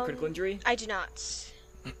 do you have a critical injury? I do not.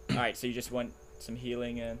 All right, so you just want some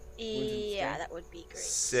healing and wounds and Yeah, stuff? that would be great.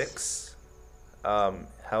 6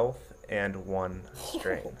 health and 1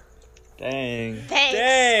 strain. dang. Thanks.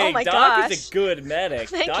 Dang, Oh my Doc gosh. is a good medic.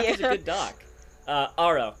 Thank Doc is a you. good doc.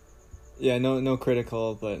 Aro. Yeah, no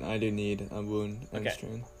critical, but I do need a wound and Okay.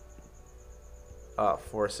 strain.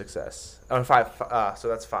 4 success. Oh, 5. So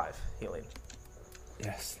that's 5 healing.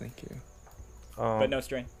 Yes, thank you. But no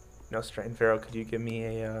strain. No strain. Vero, could you give me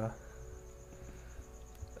a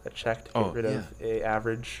check to get Oh, rid of a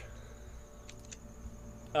average?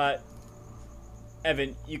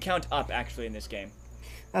 Evan, you count up actually in this game.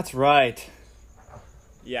 That's right.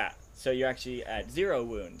 Yeah, so you're actually at 0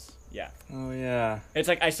 wounds. Yeah. Oh yeah. It's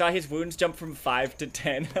like I saw his wounds jump from 5 to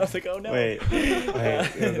 10. I was like, oh no. Wait.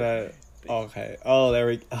 Is that okay? Oh, there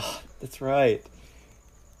we. Oh, that's right.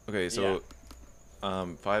 Okay, so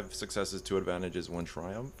 5 successes, 2 advantages, 1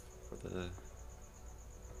 triumph for the.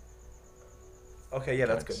 Okay, yeah,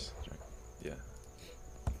 that's good. checks. Yeah.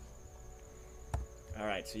 All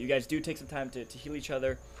right, so you guys do take some time to heal each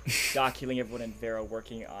other. Doc healing everyone and Vero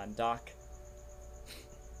working on Doc.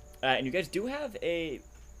 And you guys do have a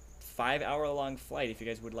 5-hour-long flight if you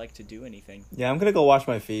guys would like to do anything. Yeah, I'm gonna go wash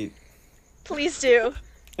my feet. Please do.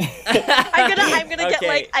 I'm gonna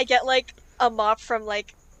Okay. get like a mop from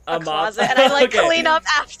like a mop? closet, and I like Okay. clean up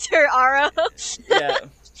after Aro. Yeah.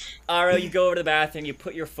 Aro, you go over to the bathroom, you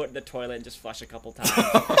put your foot in the toilet and just flush a couple times.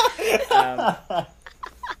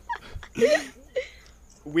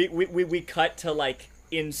 We cut to like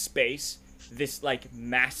in space, this like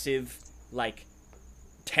massive like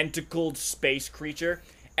tentacled space creature,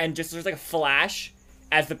 and just there's like a flash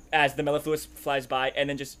as the mellifluous flies by, and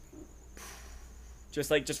then just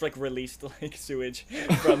released like sewage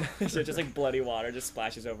from so just like bloody water just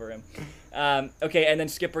splashes over him. Okay, and then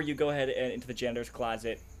Skipper, you go ahead and into the janitor's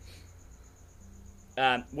closet,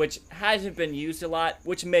 which hasn't been used a lot,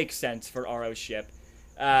 which makes sense for Aro's ship.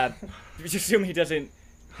 Just assume he doesn't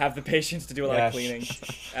have the patience to do a lot of cleaning.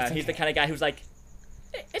 He's the kind of guy who's like,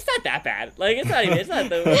 it's not that bad. Like it's not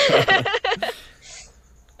the.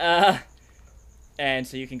 And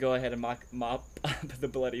so you can go ahead and mop up the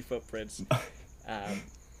bloody footprints.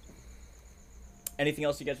 Anything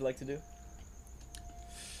else you guys would like to do?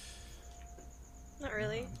 Not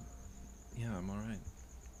really. Yeah, I'm alright.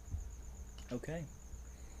 Okay.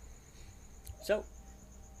 So,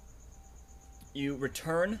 you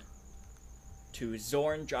return to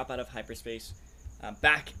Zorn, drop out of hyperspace,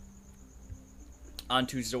 back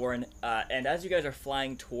onto Zorn, and as you guys are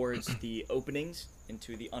flying towards the openings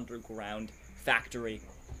into the underground factory,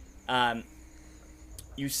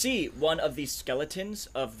 you see one of these skeletons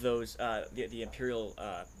of those, the Imperial,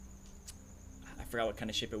 I forgot what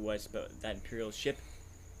kind of ship it was, but that Imperial ship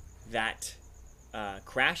that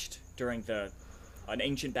crashed during an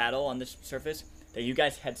ancient battle on this surface that you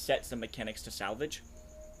guys had set some mechanics to salvage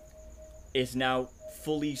is now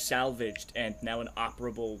fully salvaged and now an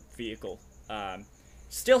operable vehicle.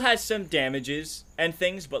 Still has some damages and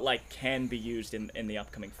things, but like can be used in the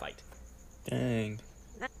upcoming fight. Dang.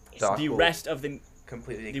 Doc The will rest of the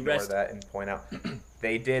completely the ignore rest- that and point out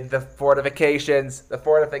they did the fortifications. The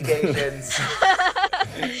fortifications.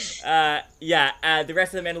 the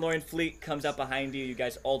rest of the Mandalorian fleet comes up behind you. You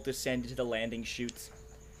guys all descend into the landing chutes.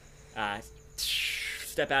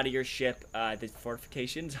 Step out of your ship. The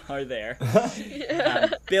fortifications are there.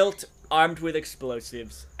 Built, armed with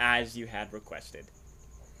explosives, as you had requested.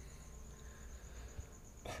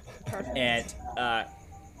 And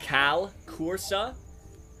Cal Kursa,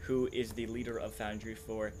 who is the leader of Foundry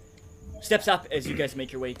 4, steps up as you guys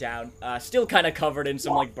make your way down. Still kind of covered in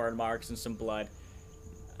some like burn marks and some blood.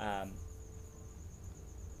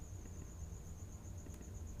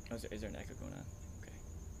 Is there an echo going on? Okay.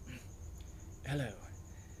 Hello.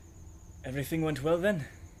 Everything went well then?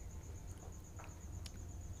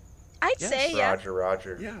 I'd say, yeah.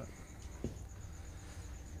 Roger. Yeah.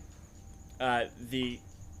 The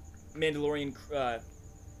Mandalorian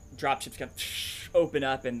dropships kind of open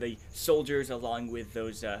up, and the soldiers, along with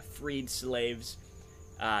those freed slaves,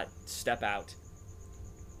 step out.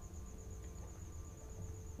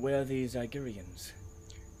 Where are these Igurians?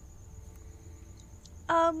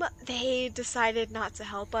 They decided not to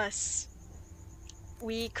help us.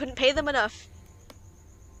 We couldn't pay them enough.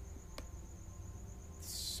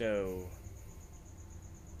 So,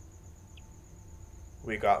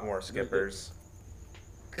 We got more skippers.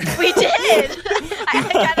 We did!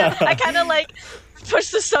 I kind of like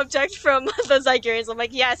pushed the subject from the Zygerians. I'm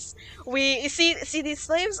like, yes, we see these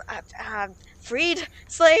slaves, freed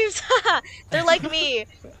slaves. They're like me.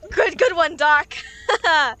 Good one, Doc.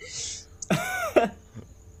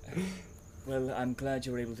 well, I'm glad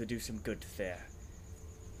you were able to do some good there.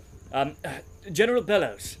 General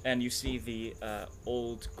Bellows, and you see the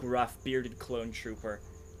old, gruff, bearded clone trooper,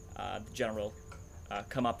 the general,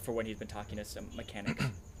 come up for when he's been talking to some mechanics.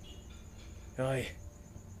 Oi,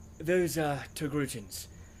 those Togrutans,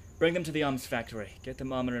 bring them to the arms factory. Get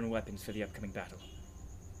them armor and weapons for the upcoming battle.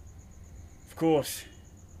 Of course.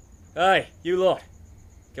 Aye, you lot,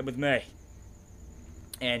 come with me.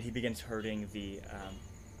 And he begins herding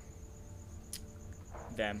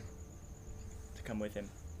them to come with him.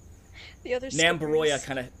 The other Nambaroya skippers.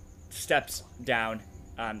 kind of steps down.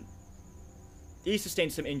 He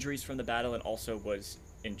sustained some injuries from the battle and also was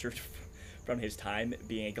injured from his time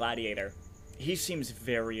being a gladiator. He seems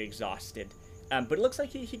very exhausted, but it looks like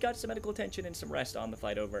he got some medical attention and some rest on the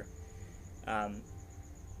flight over. And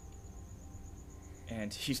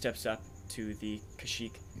he steps up to the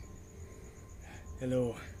Kashyyyk.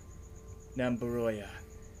 Hello, Nambaroya.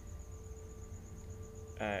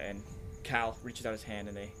 And Cal reaches out his hand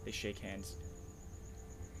and they shake hands.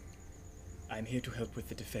 I'm here to help with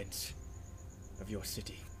the defense of your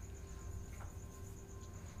city.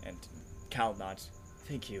 And Cal nods.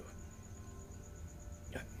 Thank you.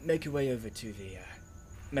 Make your way over to the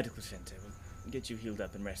medical center. We'll get you healed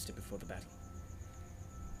up and rested before the battle.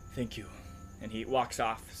 Thank you. And he walks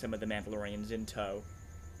off, some of the Mandalorians in tow.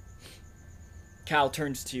 Cal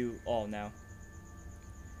turns to you all now.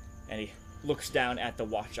 And he looks down at the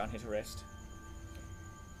watch on his wrist.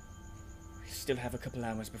 We still have a couple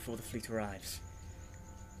hours before the fleet arrives.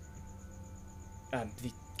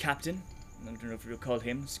 The captain, I don't know if you recall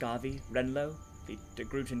him, Scavi Renlo, the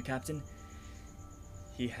Togrutan captain.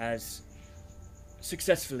 He has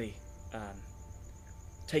successfully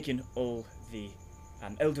taken all the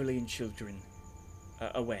elderly and children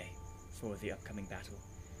away for the upcoming battle.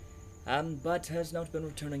 But has not been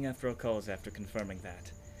returning after our calls after confirming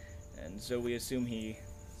that. And so we assume he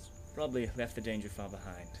probably left the danger far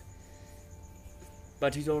behind.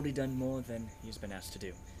 But he's already done more than he's been asked to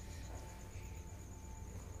do.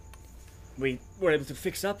 We were able to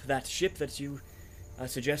fix up that ship that you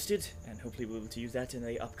suggested, and hopefully we'll be able to use that in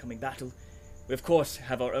the upcoming battle. We, of course,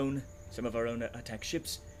 have some of our own attack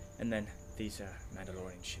ships, and then these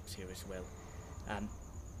Mandalorian ships here as well.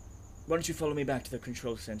 Why don't you follow me back to the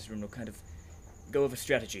control center and we'll kind of go over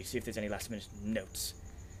strategy, see if there's any last-minute notes.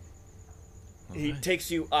 He takes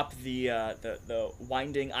you up the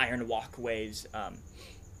winding iron walkways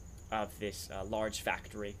of this large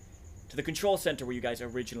factory to the control center where you guys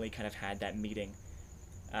originally kind of had that meeting.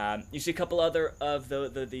 You see a couple other of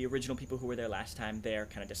the original people who were there last time there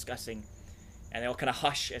kind of discussing, and they all kind of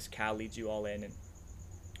hush as Cal leads you all in and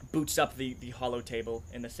boots up the hollow table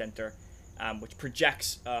in the center. which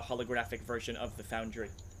projects a holographic version of the foundry.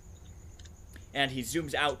 And he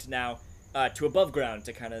zooms out now to above ground,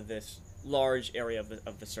 to kind of this large area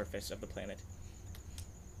of the surface of the planet.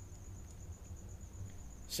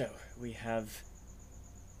 So, we have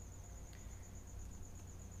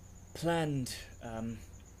planned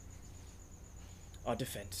our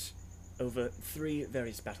defense over 3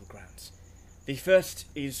 various battlegrounds. The first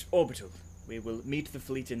is orbital. We will meet the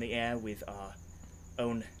fleet in the air with our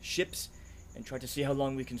own ships and try to see how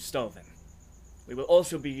long we can stall them. We will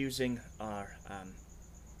also be using our,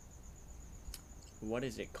 what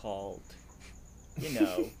is it called? You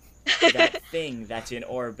know, that thing that's in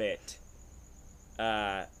orbit.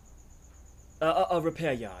 A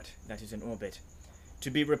repair yard that is in orbit,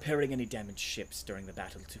 to be repairing any damaged ships during the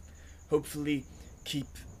battle, to hopefully keep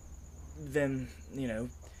them, you know,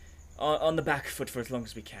 on the back foot for as long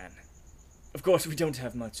as we can. Of course, we don't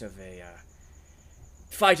have much of a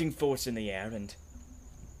fighting force in the air, and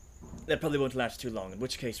that probably won't last too long, in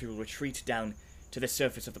which case we will retreat down to the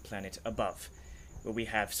surface of the planet above, where we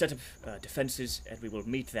have set up defenses, and we will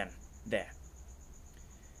meet them there.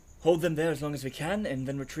 Hold them there as long as we can, and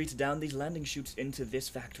then retreat down these landing chutes into this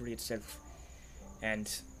factory itself.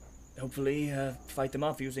 And hopefully fight them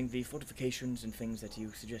off using the fortifications and things that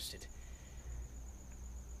you suggested.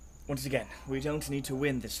 Once again, we don't need to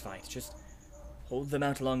win this fight, just hold them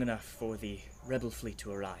out long enough for the rebel fleet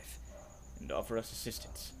to arrive and offer us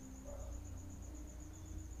assistance.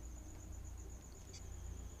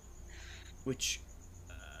 Which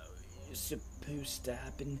is supposed to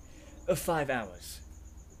happen 5 hours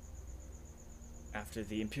after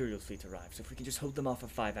the Imperial fleet arrives. So if we can just hold them off for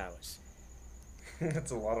 5 hours.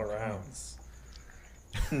 That's a lot of rounds.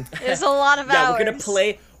 There's a lot of Yeah,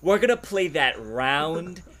 hours. we're gonna play that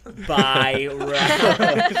round by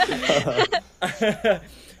round.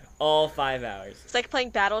 All 5 hours. It's like playing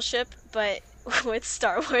Battleship, but with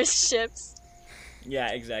Star Wars ships.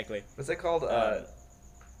 Yeah, exactly. What's it called?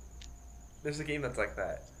 There's a game that's like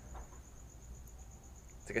that.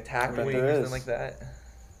 It's like Attack bet Wing there or is. something like that.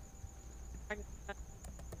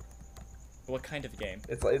 What kind of game?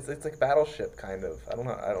 It's like Battleship kind of.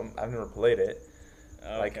 I've never played it.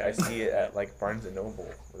 Like Okay. I see it at like Barnes and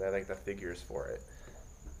Noble. Where they have like the figures for it.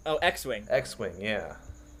 Oh, X-Wing. X-Wing, yeah.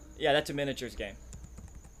 Yeah, that's a miniatures game.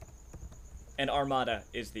 And Armada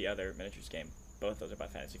is the other miniatures game. Both those are by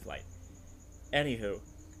Fantasy Flight. Anywho,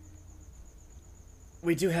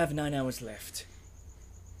 we do have 9 hours left.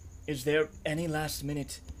 Is there any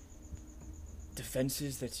last-minute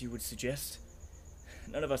defenses that you would suggest?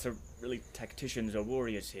 None of us are really tacticians or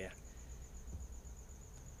warriors here.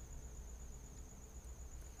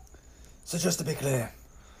 So just to be clear,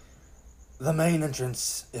 the main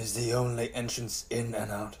entrance is the only entrance in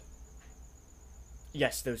and out.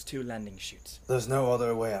 Yes, those 2 landing chutes. There's no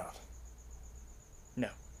other way out. No.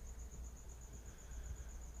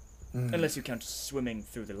 Unless you count swimming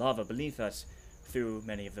through the lava beneath us, through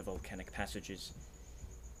many of the volcanic passages.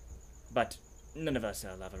 But none of us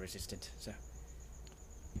are lava resistant, so...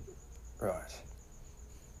 Right.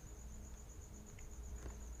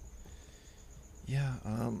 Yeah,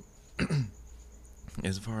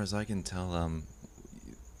 as far as I can tell,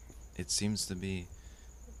 it seems to be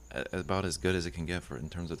about as good as it can get for in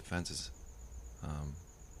terms of defenses.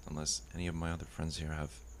 Unless any of my other friends here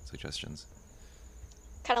have suggestions.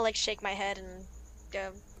 Kind of like shake my head and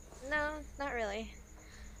go, no, not really.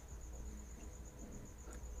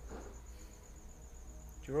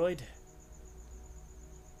 Droid?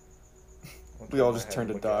 We all just turned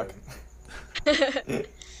to Doc.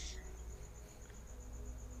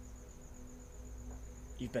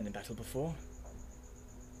 You've been in battle before?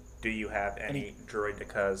 Do you have any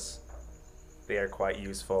droidicas? They are quite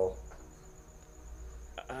useful.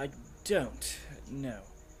 I don't, no.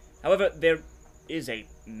 However, there is a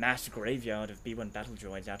mass graveyard of B1 battle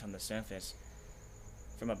droids out on the surface.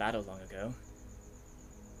 From a battle long ago.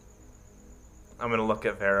 I'm gonna look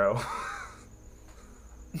at Vero.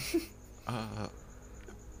 I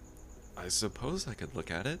suppose I could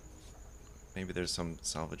look at it. Maybe there's some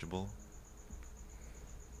salvageable.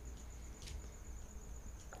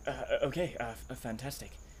 Okay,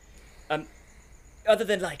 fantastic. Other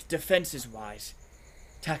than, like, defenses-wise,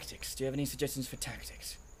 tactics, do you have any suggestions for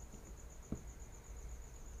tactics?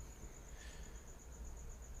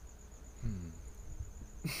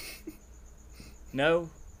 No?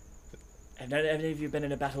 Have any of you been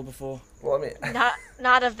in a battle before? Well, I mean,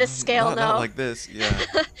 Not of this scale, no. Not like this, yeah.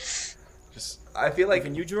 Just I feel like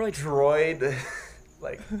Even you, droid? droid,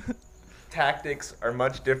 like, tactics are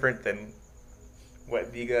much different than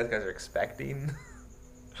what you guys are expecting.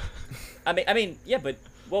 I mean, yeah, but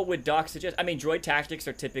what would Doc suggest? I mean, droid tactics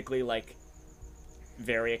are typically, like,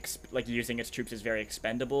 like using its troops is very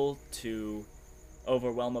expendable to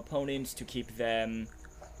overwhelm opponents, to keep them,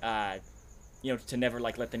 to never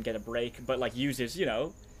like let them get a break, but like uses,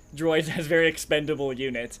 droids as very expendable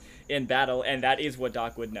units in battle, and that is what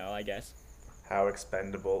Doc would know, I guess. How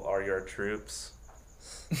expendable are your troops?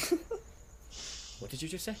 What did you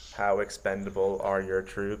just say? How expendable are your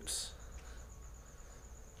troops?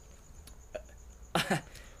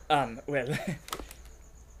 Well,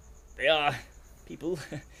 they are people.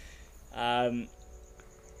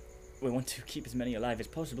 We want to keep as many alive as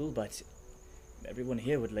possible, but everyone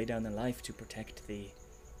here would lay down their life to protect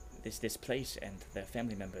this place and their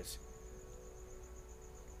family members.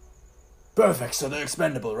 Perfect, so they're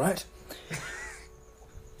expendable, right?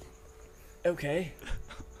 Okay.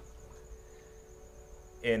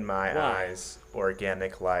 In my Why? eyes,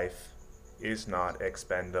 organic life is not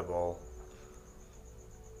expendable.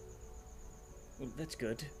 Well, that's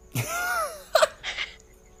good.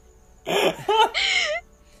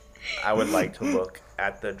 I would like to look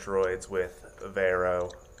at the droids with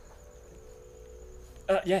Vero.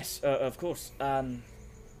 Yes, of course. I'll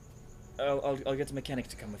get the mechanic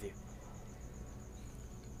to come with you.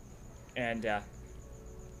 And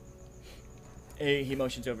he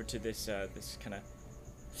motions over to this kind of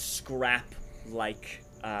scrap-like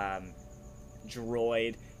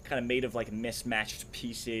droid, kind of made of like mismatched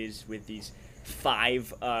pieces with these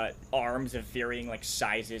 5 arms of varying like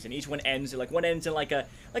sizes, and each one ends in like a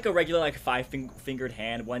regular like 5-fingered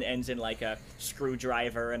hand, one ends in like a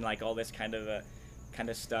screwdriver and like all this kind of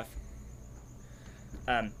stuff.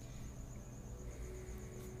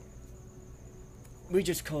 We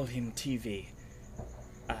just call him TV.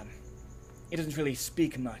 He doesn't really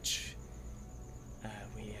speak much.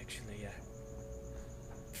 We actually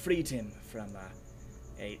freed him from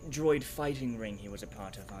a droid fighting ring he was a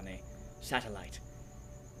part of on a satellite.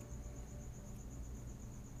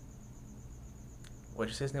 What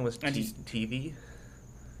did you say his name was? And he's- TV?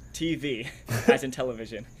 TV, as in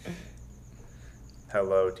television.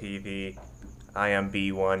 Hello, TV. I am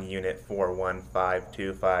B1 Unit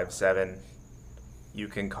 415257. You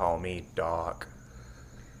can call me Doc.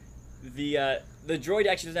 The droid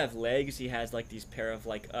actually doesn't have legs. He has like these pair of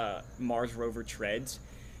like Mars rover treads,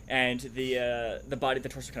 and the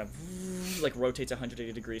torso kind of like rotates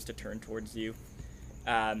 180 degrees to turn towards you.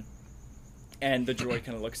 And the droid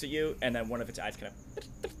kind of looks at you, and then one of its eyes kind of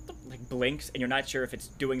like blinks, and you're not sure if it's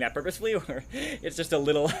doing that purposefully or it's just a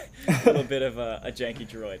little bit of a janky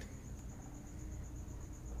droid.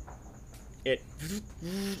 It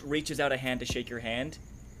reaches out a hand to shake your hand,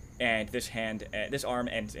 and this arm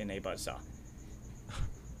ends in a buzzsaw.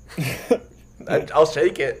 I'll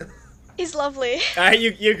shake it. He's lovely.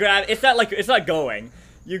 You grab. It's not going.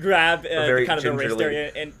 You grab Very kind of the wrist gingerly.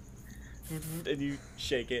 area and you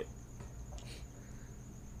shake it.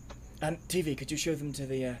 TV, could you show them to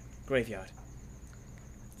the graveyard?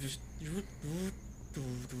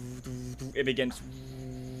 It begins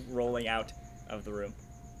rolling out of the room,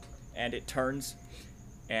 and it turns,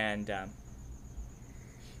 and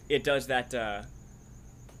it does that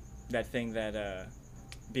thing that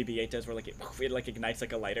BB-8 does, where it like ignites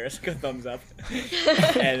like a lighter. It's like a thumbs up,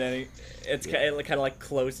 and then it kind of like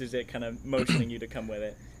closes it, kind of motioning you to come with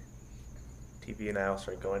it. TV and I'll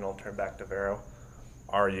start going. I'll turn back to Vero.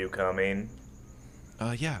 Are you coming?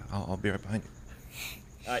 Yeah, I'll be right behind you.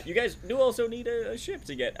 You guys do also need a ship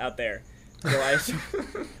to get out there. So I assume,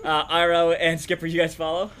 Iro and Skipper, you guys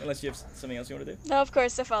follow, unless you have something else you want to do. No, of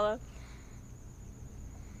course I follow.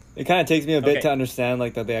 It kind of takes me a bit Okay. to understand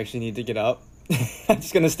like that they actually need to get up. I'm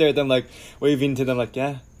just gonna stare at them like waving to them like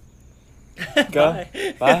yeah, go,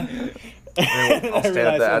 bye. I'll stand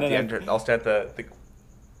at the, I entrance. I'll stand at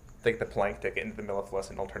take the plank ticket into the middle of the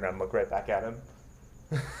lesson. I'll turn around and look right back at him.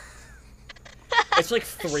 It's like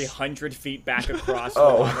 300 feet back across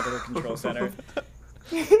Oh. the Monitor Control Center.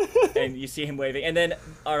 And you see him waving. And then,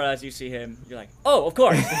 as you see him, you're like, oh, of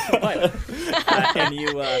course, pilot. And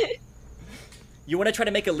you want to try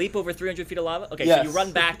to make a leap over 300 feet of lava? Okay, so Yes. you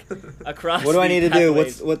run back across What do I the need to do?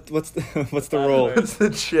 pathways. What's the role? What's the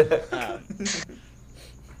check?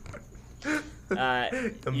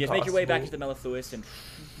 You make your way back to Impossible. the mellifluous and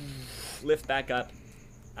lift back up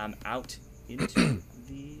out into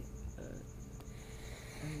the...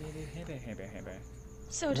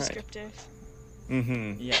 So Right. descriptive.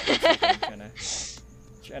 Mm-hmm. Yeah, looks like I'm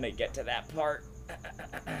trying to get to that part.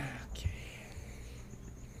 Okay.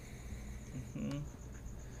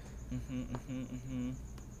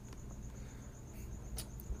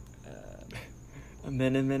 A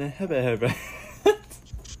minute, hebe.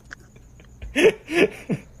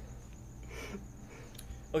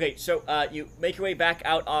 Okay, so you make your way back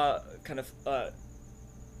out,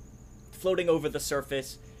 floating over the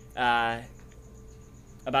surface.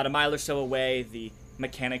 About a mile or so away, the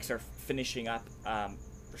mechanics are finishing up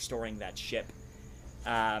restoring that ship.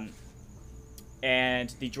 And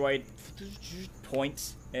the droid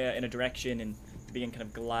points in a direction and begin kind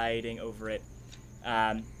of gliding over it.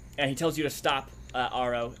 And he tells you to stop,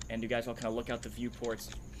 Aro, and you guys all kind of look out the viewports.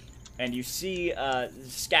 And you see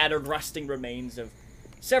scattered, rusting remains of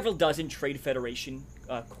several dozen Trade Federation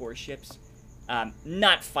core ships.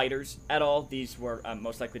 Not fighters at all. These were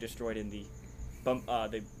most likely destroyed in the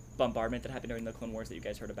bombardment that happened during the Clone Wars that you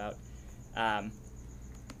guys heard about. And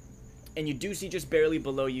you do see just barely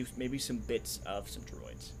below you maybe some bits of some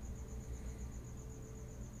droids.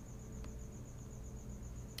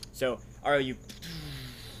 So, Aro, you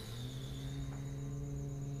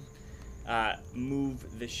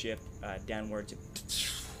move the ship downwards.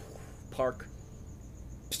 Park.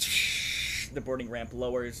 The boarding ramp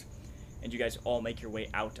lowers, and you guys all make your way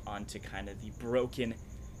out onto kind of the broken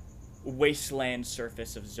wasteland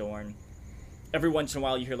surface of Zorn. Every once in a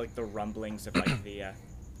while you hear like the rumblings of like the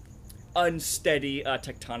unsteady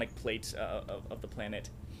tectonic plates of the planet.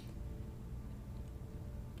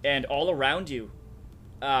 And all around you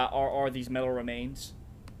are these metal remains.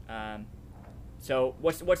 So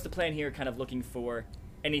what's the plan here, kind of looking for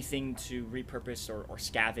anything to repurpose or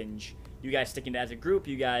scavenge? You guys sticking as a group?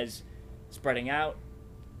 You guys spreading out?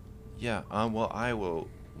 Yeah, well, I will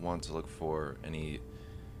want to look for any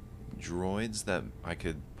droids that I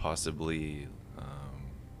could possibly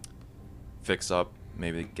fix up,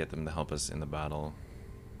 maybe get them to help us in the battle.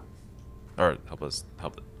 Or help us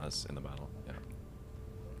in the battle, yeah.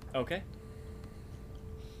 Okay.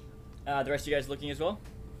 The rest of you guys looking as well?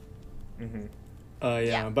 Mm-hmm.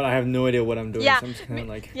 Yeah, but I have no idea what I'm doing, Yeah, so I'm just kind of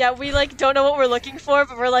like... Yeah, we like don't know what we're looking for,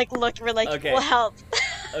 but we're like, Okay. we'll help.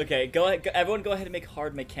 Okay, go ahead. Everyone go ahead and make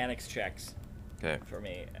hard mechanics checks Okay. for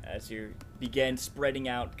me as you begin spreading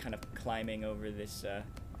out, kind of climbing over this the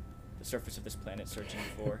surface of this planet, searching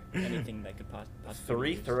for anything that could possibly 3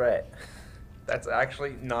 be used. threat. That's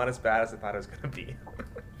actually not as bad as I thought it was gonna be.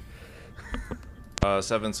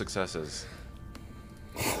 7 successes.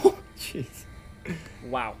 Jeez.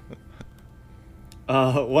 Wow.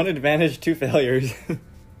 1 advantage, 2 failures.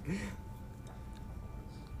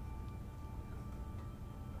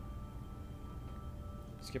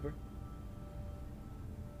 Skipper?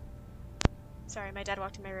 Sorry, my dad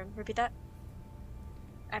walked in my room. Repeat that.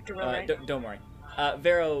 I have to roll, right? Don't worry.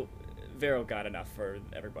 Vero got enough for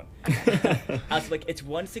everyone. I was like, it's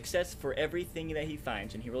 1 success for everything that he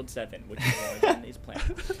finds, and he rolled 7, which is more than his plan.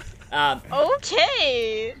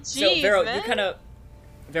 Okay. Jeez, So Vero, man. you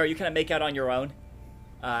kind of make out on your own,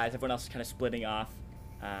 as everyone else is kind of splitting off,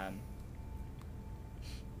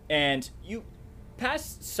 and you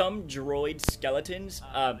pass some droid skeletons,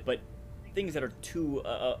 but things that are too,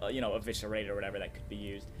 eviscerated or whatever that could be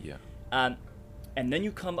used. Yeah. And then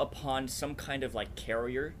you come upon some kind of like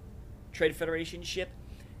carrier Trade Federation ship,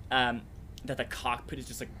 that the cockpit is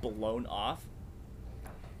just like blown off.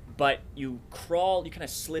 But you kind of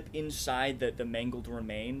slip inside the mangled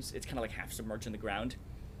remains. It's kind of like half submerged in the ground.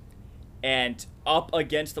 And up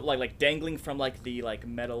against the, like dangling from like the like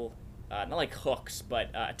metal, not like hooks, but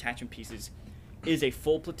attachment pieces, is a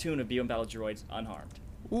full platoon of BM battle droids unharmed.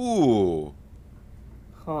 Ooh.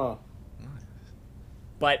 Huh.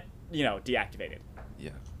 But, deactivated.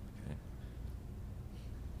 Yeah. Okay.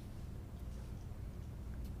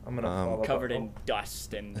 I'm gonna follow Covered up. in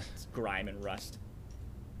dust and grime and rust.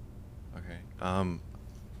 Okay.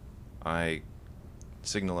 I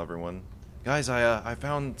signal everyone. Guys, I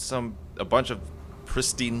found a bunch of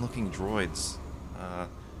pristine-looking droids.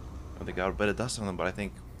 They got a bit of dust on them, but I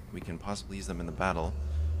think we can possibly use them in the battle.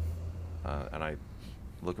 And I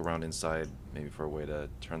look around inside, maybe for a way to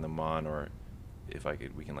turn them on, or if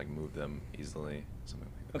we can like move them easily, something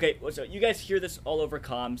like that. Okay, well, so you guys hear this all over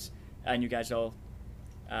comms, and you guys all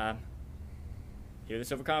hear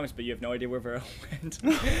this over comms, but you have no idea where Vera went.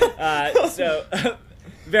 So,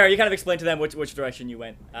 Vera, you kind of explain to them which direction you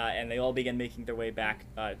went, and they all begin making their way back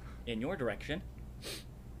in your direction.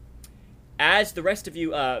 As the rest of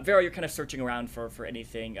you, Vera, you're kind of searching around for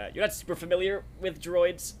anything. You're not super familiar with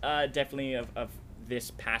droids, definitely of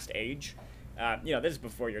this past age. This is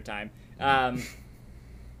before your time.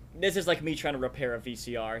 This is like me trying to repair a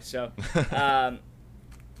VCR, so...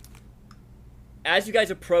 as you guys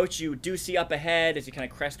approach, you do see up ahead, as you kind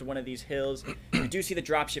of crest one of these hills, you do see the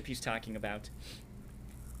dropship he's talking about.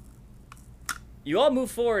 You all move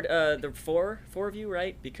forward, the four of you,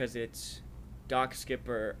 right? Because it's Doc,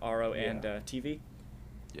 Skipper, Aro, and TV.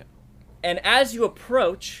 Yeah. And as you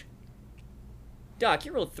approach, Doc,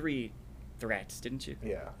 you rolled 3 threats, didn't you?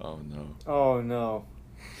 Yeah. Oh no. Oh, no.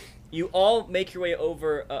 you all make your way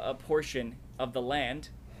over a portion of the land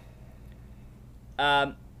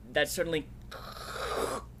that suddenly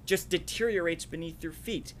just deteriorates beneath your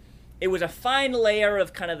feet. It was a fine layer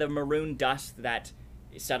of kind of the maroon dust that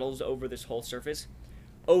settles over this whole surface,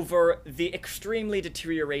 over the extremely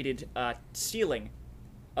deteriorated ceiling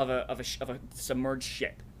of a submerged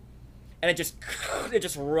ship, and it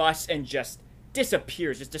just rusts and just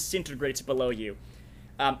disappears, just disintegrates below you.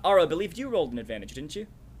 Ara, I believe you rolled an advantage, didn't you?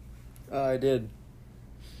 I did.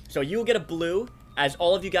 So you'll get a blue, as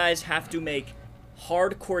all of you guys have to make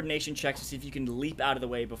hard coordination checks to see if you can leap out of the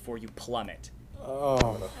way before you plummet. Oh.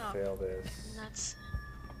 I'm gonna fail this. Nuts.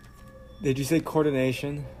 Did you say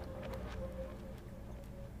coordination?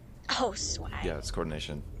 Oh, swag. Yeah, it's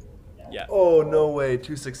coordination. Yeah. Oh, no way.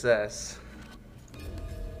 2 success.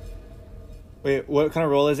 Wait, what kind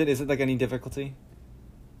of roll is it? Is it like any difficulty?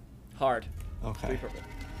 Hard. 3 Okay. purple.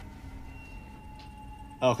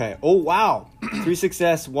 Okay. Oh, wow. 3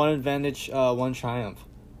 success, 1 advantage, 1 triumph.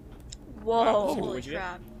 Whoa, Wow, holy what'd you get?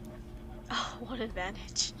 crap. Oh, one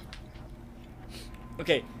advantage.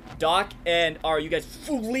 Okay, Doc and R, you guys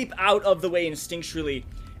leap out of the way instinctually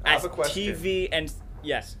I as have a question. TV and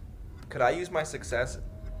yes. Could I use my success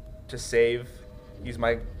to save, use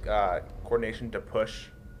my coordination to push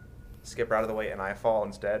Skipper out of the way and I fall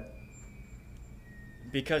instead?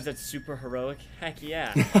 Because that's super heroic. Heck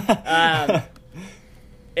yeah.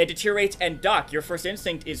 It deteriorates, and Doc, your first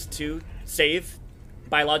instinct is to save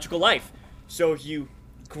biological life. So you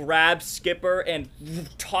grab Skipper and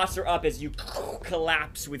toss her up as you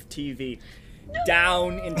collapse with TV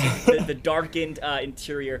down into the darkened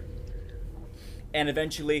interior. And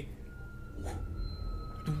eventually,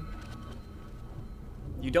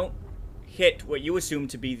 you don't hit what you assume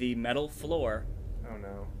to be the metal floor Oh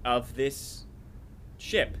no. of this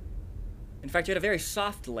ship. In fact, you had a very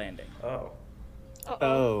soft landing. Oh. Uh-oh.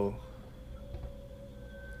 Oh.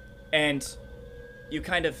 And you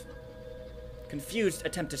kind of confused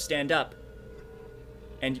attempt to stand up,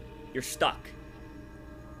 and you're stuck.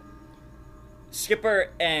 Skipper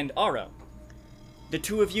and Aro, the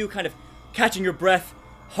two of you kind of catching your breath,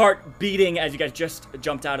 heart beating as you guys just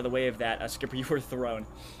jumped out of the way of that. Skipper, you were thrown.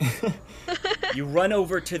 You run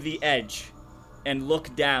over to the edge and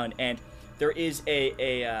look down, and there is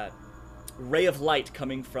a ray of light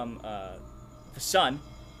coming from the sun,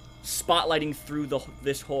 spotlighting through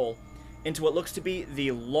this hole into what looks to be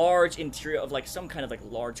the large interior of like some kind of like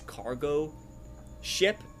large cargo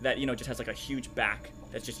ship that, you know, just has like a huge back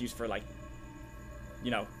that's just used for like,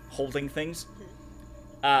 you know, holding things.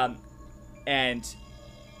 And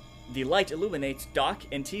the light illuminates Doc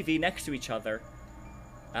and TV next to each other,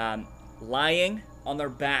 lying on their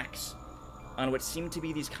backs on what seem to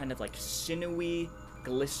be these kind of like sinewy,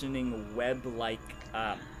 glistening web-like,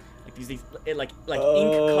 like these like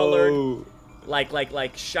ink-colored,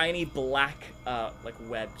 like shiny black like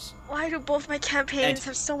webs. Why do both my campaigns And-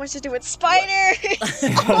 have so much to do with spiders?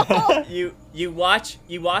 You watch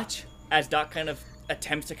as Doc kind of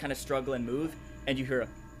attempts to kind of struggle and move, and you hear a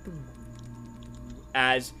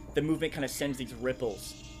as the movement kind of sends these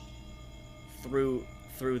ripples through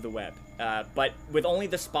the web. But with only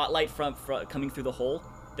the spotlight from coming through the hole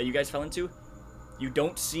that you guys fell into, you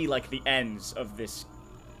don't see like the ends of this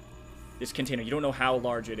container. You don't know how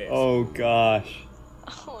large it is. Oh, gosh.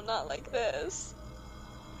 Oh, not like this.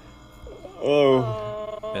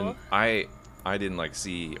 Oh. Oh. And I didn't like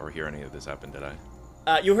see or hear any of this happen, did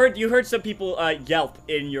I? You heard some people yelp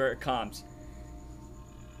in your comms.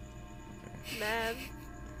 Man.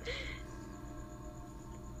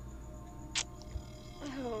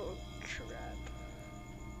 Oh, crap.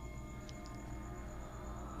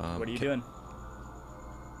 What are you Can- doing?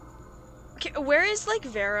 Okay, where is, like,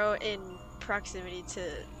 Vero in proximity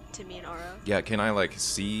to me and Aro? Yeah, can I like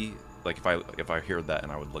see like if I heard that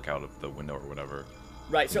and I would look out of the window or whatever?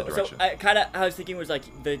 Right, in the so direction. I was thinking was like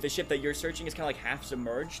the ship that you're searching is kind of like half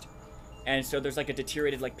submerged, and so there's like a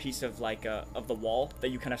deteriorated like piece of like of the wall that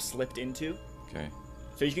you kind of slipped into, Okay.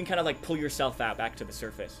 so you can kind of like pull yourself out back to the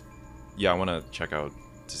surface. Yeah, I want to check out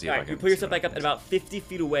to see if I Alright, can. you pull yourself see back up, and about 50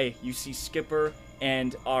 feet away, you see Skipper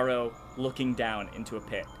and Aro looking down into a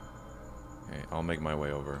pit. Okay, I'll make my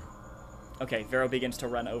way over. Okay, Vero begins to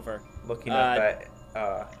run over. Looking up at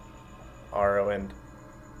Aro and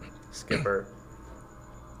Skipper,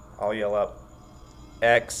 I'll yell up,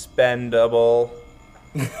 "Expendable!"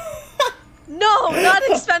 No, not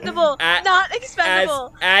expendable! A- Not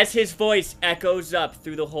expendable! As his voice echoes up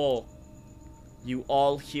through the hole, you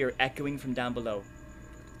all hear echoing from down below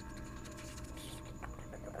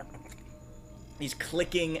these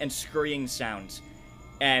clicking and scurrying sounds,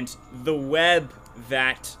 and the web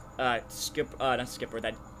that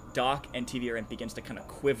that Doc and TVA begins to kind of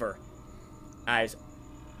quiver as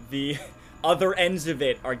the other ends of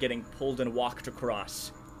it are getting pulled and walked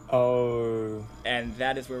across. Oh. And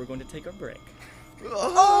that is where we're going to take our break.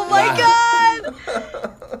 Oh my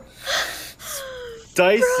god!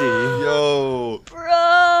 Dicey. Yo.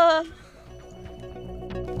 Bruh!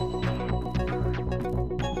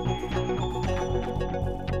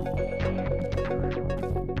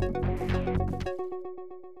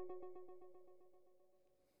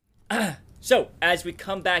 So, as we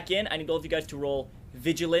come back in, I need all of you guys to roll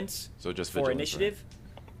vigilance So just for vigilance, initiative.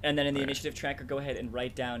 And then in the Right. initiative tracker, go ahead and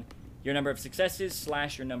write down your number of successes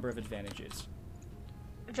 / your number of advantages.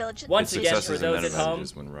 Village. Once again, for Successes and those at home,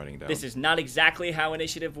 advantages when writing down. this is not exactly how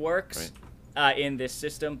initiative works in this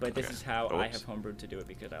system, but this Okay. is how I Oops. have homebrewed to do it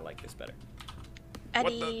because I like this better.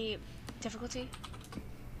 Any difficulty?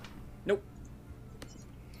 Nope.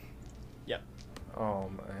 Yep. Oh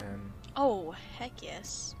man. Oh, heck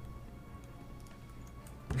yes.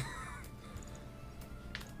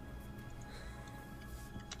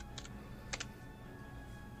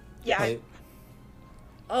 Yeah. Hey,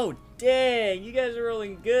 Oh, dang! You guys are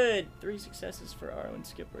rolling good. 3 successes for Arlo and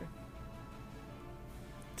Skipper.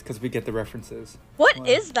 it's because we get the references. What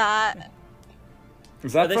is that?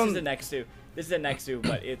 Is Oh, that this from? is a Nexu. This is a Nexu,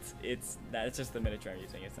 but it's just the miniature I'm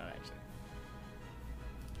using. It's not actually.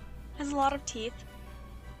 Has a lot of teeth.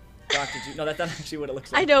 Doc, did you? No, that's not actually what it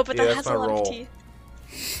looks like. I know, but Yeah, that that's has a my lot roll. of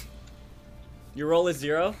teeth. Your roll is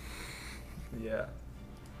 0. Yeah.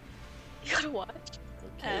 You gotta watch.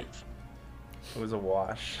 Okay. F. It was a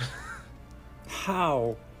wash.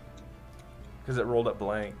 How? Because it rolled up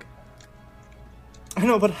blank. I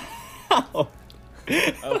know, but how?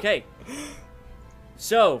 Okay.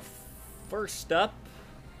 So, first up,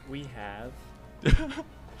 we have the creature.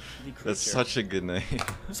 That's such a good name.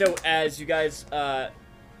 So, as you guys,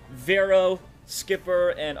 Vero,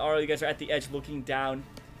 Skipper, and Arlo, you guys are at the edge looking down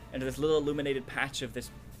into this little illuminated patch of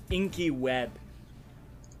this inky web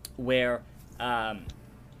where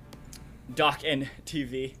Doc and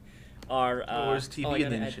TV are. Where's TV I in gotta the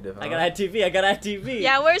add- initiative, I huh? gotta add TV. I gotta add TV.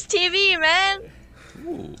 Yeah, where's TV, man?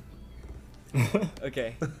 Ooh.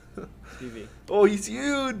 Okay. TV. Oh, he's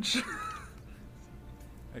huge.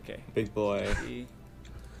 Okay. Big boy. TV.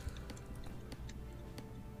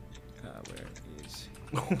 Where is?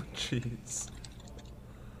 Oh, jeez.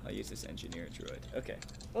 I'll use this engineer droid. Okay.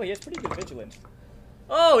 Oh, he has pretty good vigilance.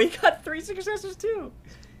 Oh, he got 3 successes too.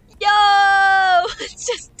 Yo! It's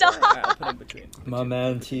just Alright, I'll Doc! put him between. My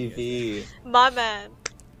man TV. My man.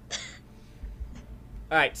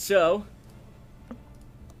 Alright, so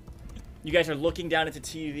you guys are looking down at the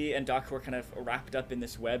TV and Doc, who are kind of wrapped up in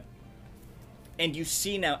this web. And you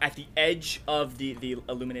see now at the edge of the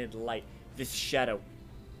illuminated light, this shadow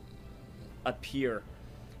appear.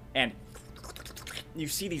 And you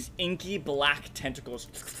see these inky black tentacles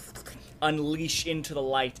unleash into the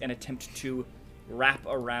light and attempt to wrap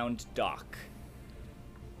around Doc.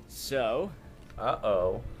 So,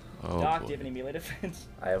 Uh-oh. Oh, Doc, boy. do you have any melee defense?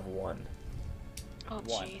 I have 1. Oh,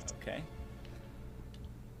 1. jeez. Okay.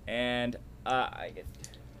 And I get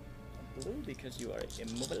blue because you are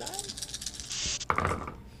immobilized.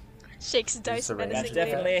 Shakes dice the range? That's menacingly.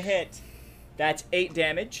 definitely a hit. That's 8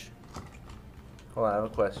 damage. Hold on, I have a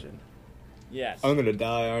question. Yes. I'm gonna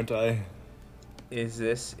die, aren't I? Is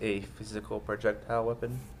this a physical projectile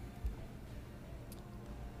weapon?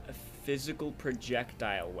 A physical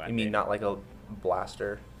projectile weapon. You mean not like a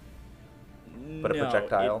blaster, but a No,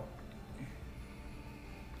 projectile?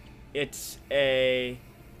 It's a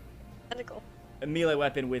Tentacle. melee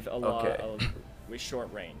weapon with a lot Okay. of with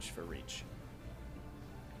short range for reach.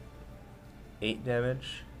 8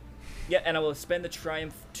 damage? Yeah, and I will spend the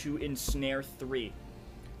triumph to ensnare 3.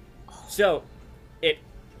 So, it's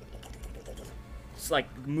like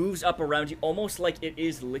moves up around you, almost like it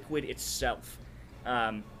is liquid itself.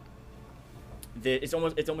 It's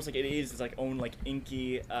almost like it is its like own like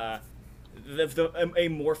inky, the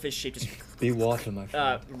amorphous shape just Be water, my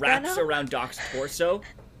friend. wraps Venom? around Doc's torso,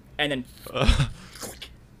 and then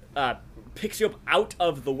picks you up out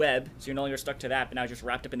of the web, so you're no longer stuck to that, but now just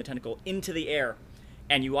wrapped up in the tentacle into the air,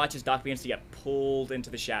 and you watch as Doc begins to get pulled into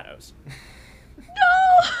the shadows. No!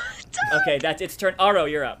 Doc! Okay, that's its turn. Aro,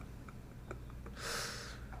 you're up.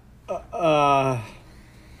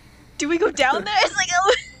 Do we go down there? It's like,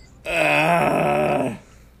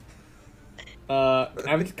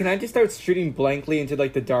 Can I just start shooting blankly into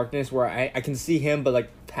like the darkness where I can see him, but like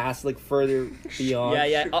past like further beyond?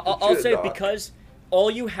 Yeah. I'll Shoot say it, Doc. because all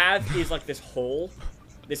you have is like this hole,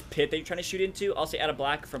 this pit that you're trying to shoot into. I'll say add a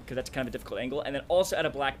black because that's kind of a difficult angle, and then also add a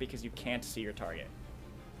black because you can't see your target.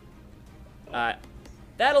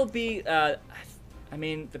 That'll be I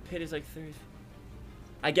mean, the pit is like 30.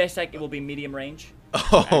 I guess that it will be medium range.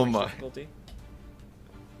 Oh average my. difficulty.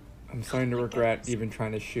 I'm starting to regret even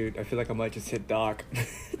trying to shoot. I feel like I might just hit Doc.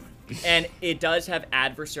 And it does have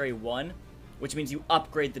adversary 1, which means you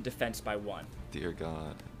upgrade the defense by 1. Dear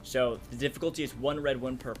God. So the difficulty is 1 red,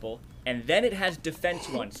 1 purple, and then it has defense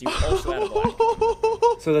 1, so you also add a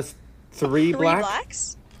black. So that's 3 Three black?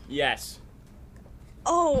 blacks? Yes.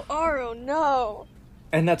 Oh, Aro, no.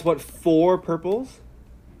 And that's what, 4 purples?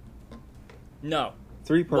 No.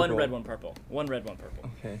 3 purple. 1 red, 1 purple. 1 red, 1 purple.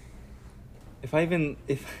 Okay. If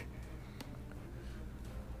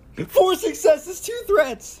 4 successes, 2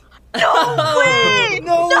 threats! No way!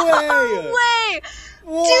 No way! way!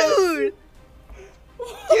 What? Dude!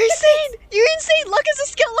 You're insane! You're insane! Luck is a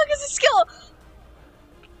skill! Luck is a skill!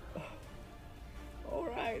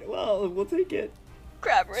 Alright, well, we'll take it.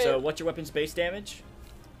 Crap, right? So what's your weapon's base damage?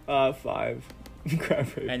 5.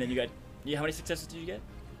 Crap, And then you got... how many successes did you get?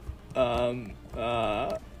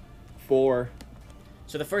 4.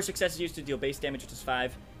 So the first success is used to deal base damage, which is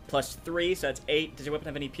 5, plus 3, so that's 8. Does your weapon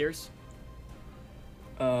have any pierce?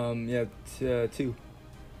 Yeah, 2.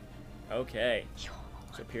 Okay.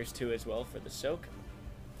 So pierce 2 as well for the soak.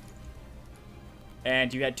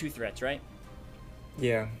 And you had 2 threats, right?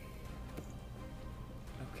 Yeah.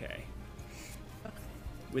 Okay.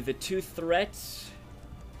 With the 2 threats,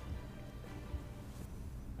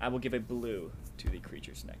 I will give a blue to the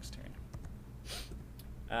creature's next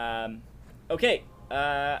turn. Okay.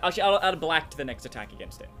 Actually, I'll add a black to the next attack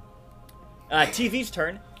against it. TV's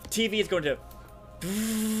turn. TV is going to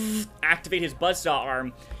activate his buzzsaw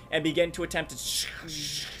arm and begin to attempt to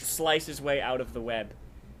slice his way out of the web.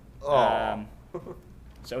 Oh.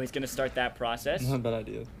 So he's going to start that process. Not a bad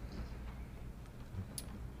idea.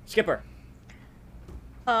 Skipper.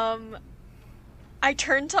 I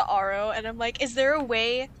turn to Aro and I'm like, is there a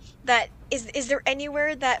way that is there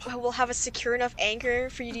anywhere that will have a secure enough anchor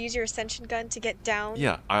for you to use your ascension gun to get down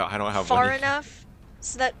Yeah, I don't have far any. enough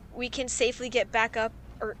so that we can safely get back up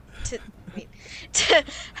or to wait, to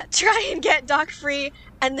try and get Doc free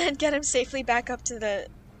and then get him safely back up to the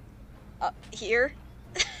here?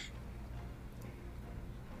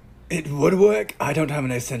 It would work. I don't have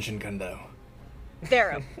an ascension gun though.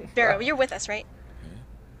 Barrow, you're with us, right?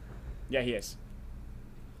 Yeah, he is.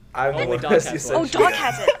 I've Only always Doc has essentially- Oh, Doc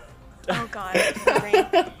has it. Oh god. Brain.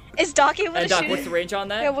 Is Doc able to And Doc, shoot what's it? the range on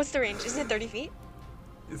that? Yeah, what's the range? Isn't it 30 feet?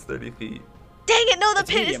 It's 30 feet. Dang it, no, the It's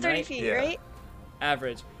pit medium, is 30 right? feet, Yeah. right?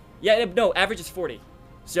 Average. Yeah, no, average is 40.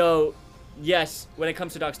 So, yes, when it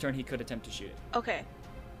comes to Doc's turn, he could attempt to shoot it. Okay.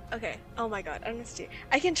 Okay. Oh my god, I'm gonna steer.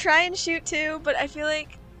 I can try and shoot too, but I feel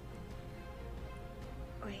like...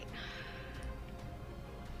 Wait.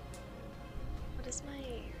 What is my...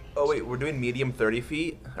 Oh wait, we're doing medium 30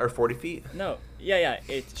 feet or 40 feet. No, yeah,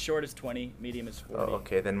 it's short is 20, medium is 40. Oh,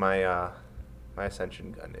 okay. Then my my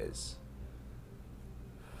ascension gun is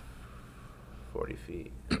 40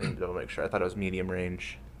 feet. Let me double make sure. I thought it was medium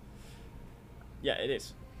range. Yeah, it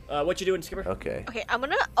is. What you doing, Skipper? Okay. Okay, I'm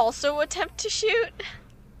gonna also attempt to shoot.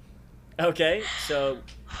 Okay, so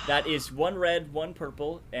that is 1 red, 1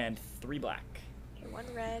 purple, and 3 black. Okay, 1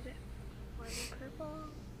 red, 1 purple.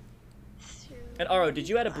 2... And Aro, did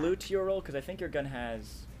you add a blue to your roll? Because I think your gun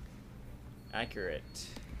has accurate.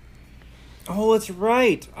 Oh, that's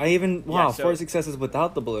right. I even Yeah, wow, so- 4 successes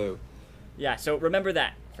without the blue. Yeah, so remember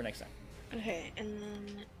that for next time. Okay, and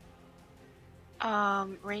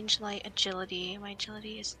then... range light agility. My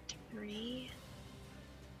agility is 3.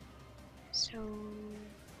 So...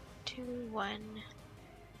 2, 1.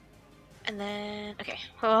 And then... Okay.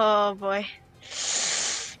 Oh, boy.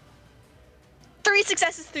 3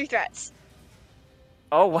 successes, 3 threats.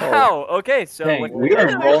 Oh, wow. Okay, so Dang, we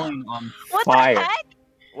are rolling on What fire. the heck?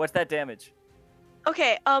 what's that damage?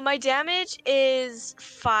 Okay, my damage is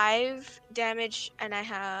 5 damage, and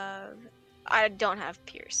I don't have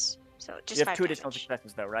pierce. So just You 5 have 2 additional damage.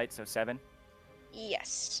 successes, though, right? So 7?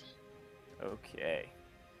 Yes. Okay.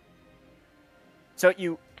 So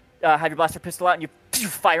you have your blaster pistol out and you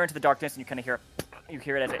fire into the darkness and you kind of hear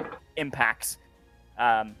it as it impacts.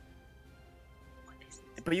 But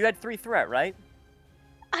you had 3 threat, right?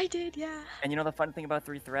 I did, yeah. And you know the fun thing about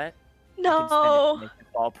 3 threat? You can spend it to No. make it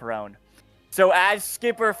fall prone. So as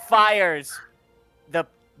Skipper fires, the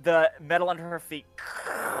metal under her feet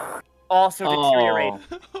also deteriorates,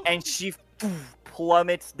 and she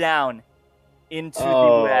plummets down into the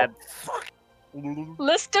Oh. web.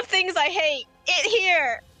 List of things I hate. It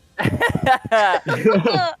here.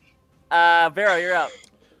 Vero, you're up.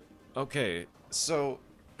 Okay, so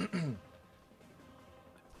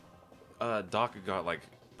Doc got like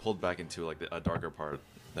pulled back into like a darker part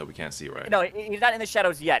that we can't see, right? No, he's not in the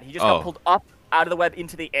shadows yet. He just got Oh. pulled up out of the web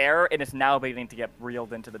into the air, and is now beginning to get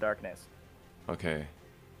reeled into the darkness. Okay.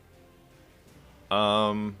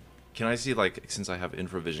 Can I see, like, since I have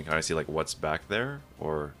infravision, can I see, like, what's back there?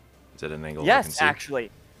 Or is it an angle I can Yes, see?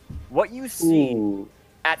 actually. What you see Ooh.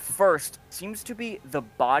 at first seems to be the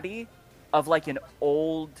body of, like, an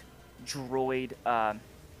old droid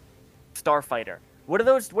starfighter. What are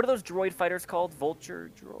those droid fighters called? Vulture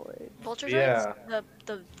droid? Vulture Yeah.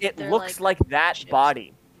 droids? It they're looks like that ships.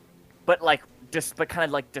 body, but like but kind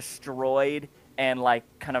of like destroyed and like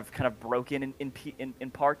kind of broken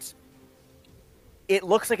in parts. It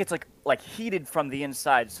looks like it's like heated from the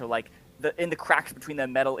inside. So like in the cracks between the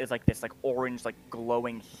metal is like this like orange like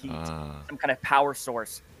glowing heat, some kind of power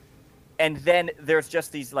source, and then there's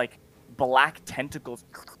just these like black tentacles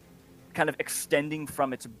kind of extending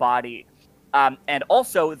from its body. And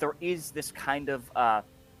also, there is this kind of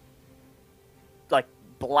like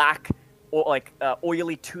black or like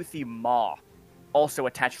oily, toothy maw also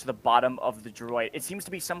attached to the bottom of the droid. It seems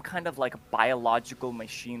to be some kind of like biological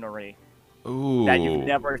machinery Ooh. that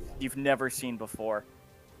you've never seen before.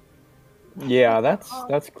 Yeah, that's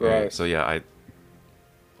Okay, gross. so yeah,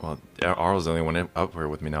 well, Aro's the only one up here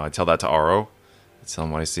with me now. I tell that to Aro. I tell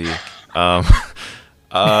him what I see.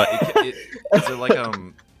 Is there like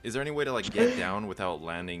is there any way to like get down without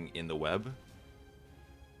landing in the web?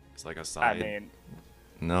 It's like a I side. mean,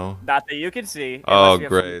 No. not that you can see. Oh, unless you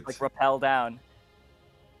have some, great. like rappel down.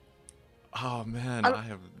 Oh man, I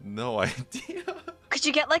have no idea. Could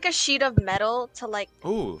you get like a sheet of metal to like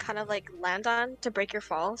Ooh. kind of like land on to break your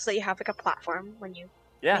fall, so that you have like a platform when you?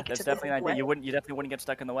 Yeah, Make it that's to the definitely an idea. web. You definitely wouldn't get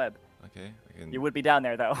stuck in the web. Okay, I can. You would be down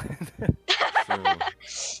there though. True.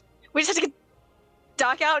 We just have to get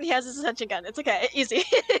Doc out, and he has his ascension gun. It's okay, easy.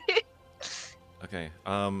 Okay.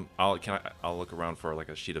 I'll look around for like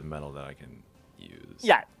a sheet of metal that I can use.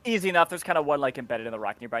 Yeah, easy enough. There's kind of one like embedded in the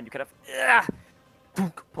rock nearby, and you kind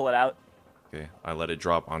of pull it out. Okay. I let it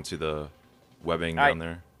drop onto the webbing All right. down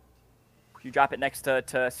there, You drop it next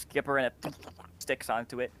to Skipper, and it sticks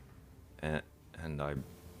onto it. and I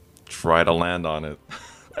try to land on it.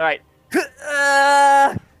 All right.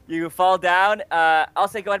 You fall down. I'll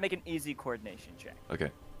say go ahead and make an easy coordination check.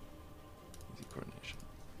 Okay. Easy coordination.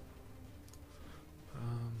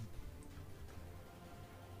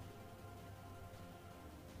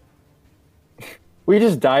 We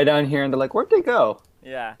just die down here and they're like, where'd they go?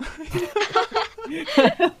 Yeah.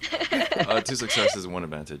 2 successes, 1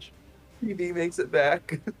 advantage. PD makes it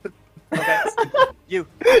back. Okay. You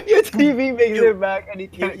Your TV makes You- it back and he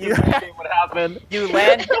can't you- communicate what happened. you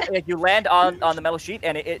land on the metal sheet,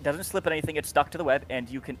 and it doesn't slip at anything. It's stuck to the web, and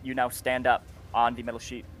you now stand up on the metal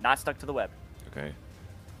sheet, not stuck to the web. Okay.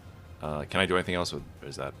 Can I do anything else with? Or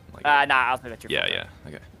is that like? Nah, I'll say that you're. Yeah, fine.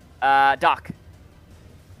 yeah. Okay. Doc.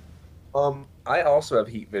 I also have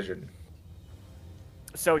heat vision.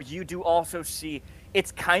 So you do also see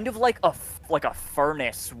it's kind of like a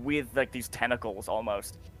furnace with like these tentacles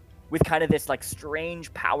almost, with kind of this like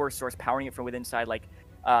strange power source powering it from within inside. Like,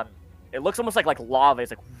 it looks almost like lava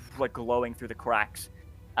is like glowing through the cracks.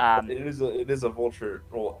 It is a vulture.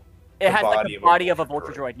 Well, It the has like body the of a body of a vulture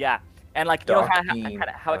vulture droid. droid, yeah. And like you know Dark how beam, it kind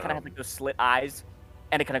of has like those slit eyes,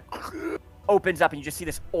 and it kind of opens up, and you just see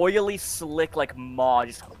this oily, slick like maw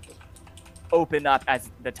just open up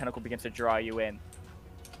as the tentacle begins to draw you in.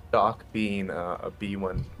 Doc being a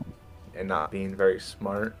B1 and not being very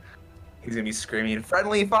smart, he's gonna be screaming,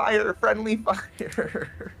 "Friendly fire! Friendly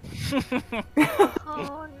fire!"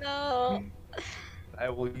 Oh no. I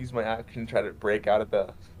will use my action to try to break out of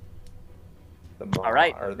the maw. All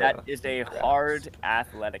right, or that the is a grasp. hard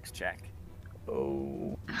athletics check.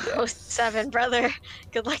 Oh. Oh, 7, brother.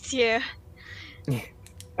 Good luck to you.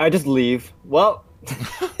 I just leave. Well,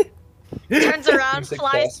 Turns around, Success,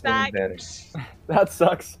 flies one back. advantage. that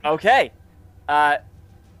sucks. Okay,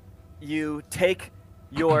 you take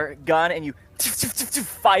your gun and you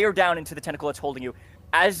fire down into the tentacle that's holding you.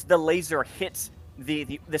 As the laser hits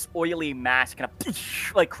this oily mass, kind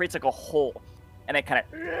of like creates like a hole, and it kind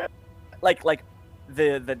of like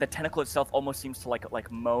the tentacle itself almost seems to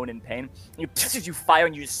like moan in pain. You fire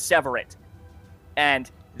and you just sever it, and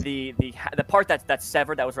the part that's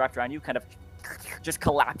severed that was wrapped around you kind of just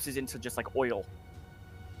collapses into just like oil,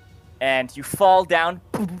 and you fall down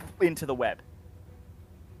into the web.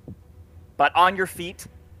 But on your feet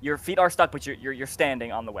are stuck, but you're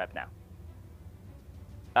standing on the web now.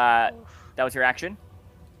 That was your action.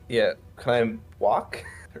 Yeah, can I walk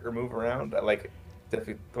or move around at like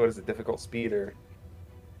what is it, difficult speed or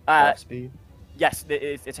half speed? Yes,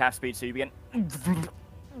 it's half speed, so you begin,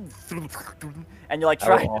 and you like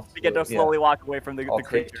try to begin to slowly walk away from the I'll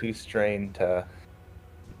take creature. 2 strain to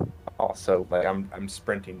also like I'm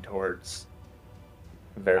sprinting towards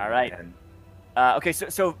Very All right. man. Okay,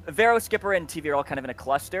 so Vero, Skipper, and TV are all kind of in a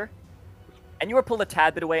cluster, and you were pulled a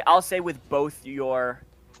tad bit away. I'll say with both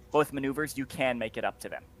maneuvers, you can make it up to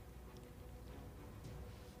them.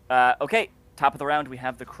 Okay, top of the round, we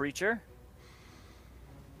have the creature,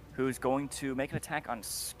 who's going to make an attack on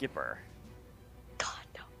Skipper. God,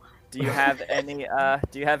 no. Do you have any?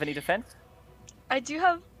 Do you have any defense? I do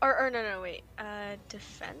have, or no, wait.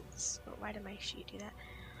 Defense? Why did my sheet do that?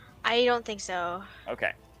 I don't think so.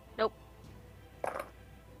 Okay. Nope.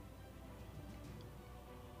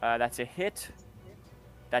 That's a hit.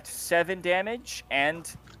 That's 7 damage and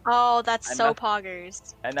Oh, that's so Enough.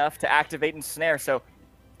 poggers. enough to activate ensnare. So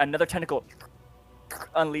another tentacle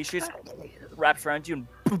unleashes, wraps around you,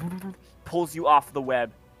 and pulls you off the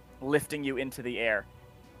web, lifting you into the air.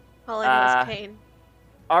 All I know Uh, is pain.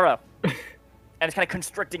 Ara. And it's kind of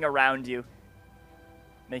constricting around you,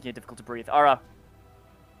 making it difficult to breathe. Ara.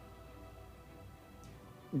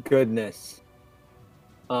 Goodness.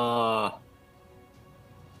 I'm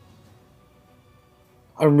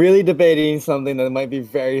really debating something that might be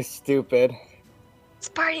very stupid. It's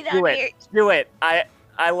party Do down here. it. Do it.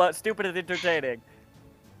 I love stupid and entertaining.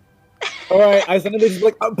 Alright, I suddenly just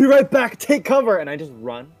like, I'll be right back, take cover! And I just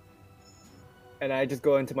run. And I just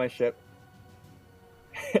go into my ship.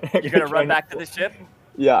 You're gonna run back to the ship?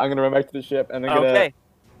 Yeah, I'm gonna run back to the ship and I'm gonna... Okay.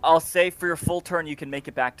 I'll say for your full turn you can make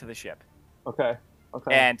it back to the ship. Okay.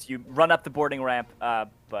 Okay. And you run up the boarding ramp,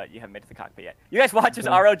 but you haven't made it to the cockpit yet. You guys watch as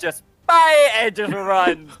Okay. Aro just bye and just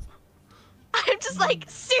runs. I'm just like,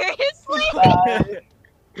 seriously? Bye.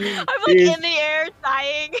 I'm like Jeez. in the air,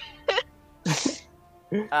 dying.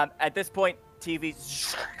 At this point, TV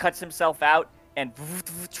cuts himself out and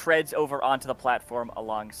treads over onto the platform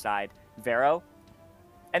alongside Vero,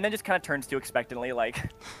 and then just kind of turns to you expectantly, like,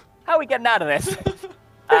 "How are we getting out of this?"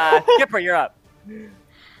 Skipper, you're up.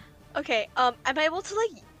 Okay, am I able to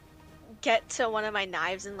like get to one of my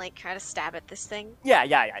knives and like try to stab at this thing?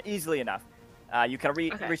 Yeah, easily enough. You kind of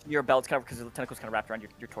Okay. reach into your belt, kind of because the tentacles kind of wrapped around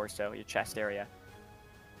your torso, your chest area.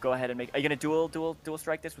 Go ahead and make. Are you gonna dual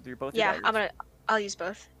strike this with your both? your Yeah, daggers? I'll use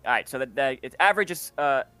both. All right, so that it's average is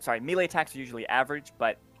melee attacks are usually average,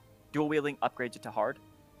 but dual wielding upgrades it to hard.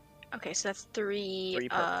 Okay, so that's three, Three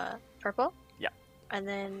purple. purple? Yeah. And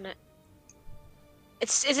then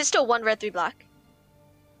is it still 1 red, 3 black?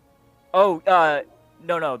 Oh,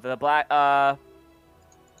 no, the black,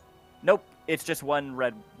 nope, it's just 1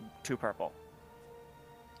 red, 2 purple.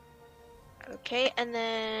 Okay, and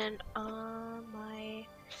then my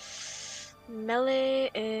melee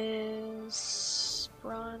is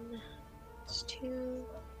brawn. It's 2.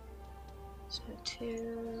 So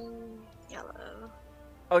 2 yellow.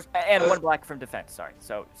 Oh, and 1 black from defense. Sorry.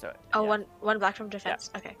 So. Oh, yeah. one black from defense.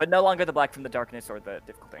 Okay. But no longer the black from the darkness or the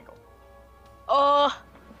difficult angle. Oh,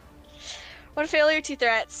 what a failure! 2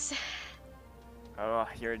 threats. Oh,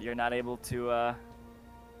 you're not able to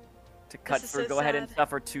cut is through. so Go ahead and sad.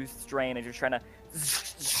 suffer 2 strain as you're trying to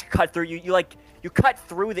cut through. You cut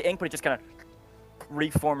through the ink, but it just kind of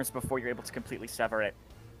reforms before you're able to completely sever it.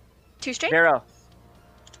 2 straight. Vero.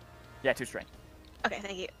 Yeah, 2 strain. Okay,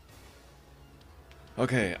 thank you.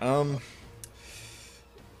 Okay,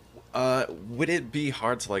 would it be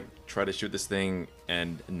hard to like try to shoot this thing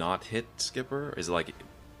and not hit Skipper? Is it like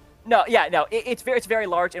No, it's very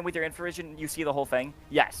large, and with your infravision, you see the whole thing.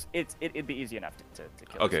 Yes, it'd be easy enough to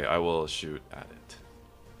kill. okay? I will shoot at it.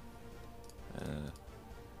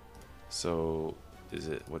 So is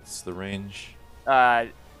it? What's the range?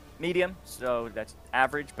 Medium, so that's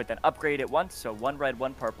average, but then upgrade it once, so 1 red,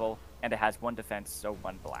 1 purple, and it has 1 defense, so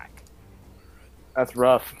 1 black. That's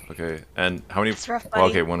rough. Okay, and how many? That's rough, Oh,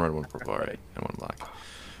 buddy. okay, 1 red, 1 purple. All right, and 1 black.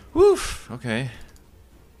 Woof. Okay.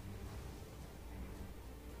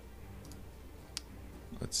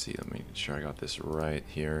 Let's see. Let me make sure I got this right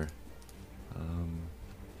here.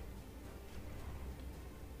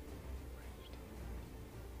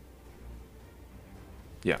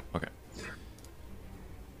 Yeah. Okay.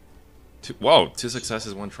 Whoa! 2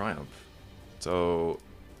 successes, 1 triumph. So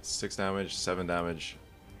 6 damage, 7 damage.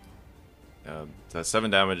 That's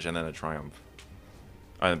 7 damage and then a triumph.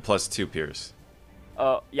 And plus 2 pierce.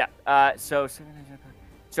 Oh, yeah. So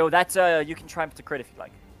that's you can triumph to crit if you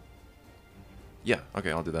like. Yeah.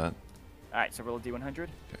 Okay, I'll do that. All right, so roll a d100.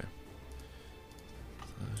 Okay.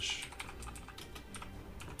 Flash.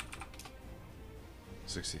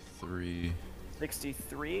 63.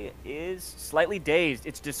 63 is slightly dazed.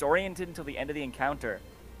 It's disoriented until the end of the encounter,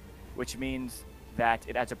 which means that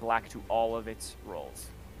it adds a black to all of its rolls.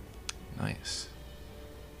 Nice.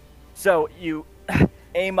 So you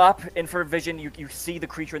aim up, and for vision, you see the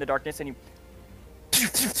creature in the darkness, and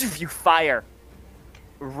you fire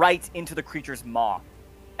right into the creature's maw,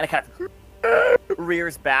 and it kind of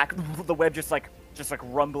rears back. The web just like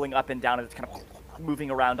rumbling up and down as it's kind of moving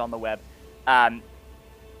around on the web.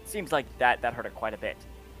 Seems like that hurt it quite a bit.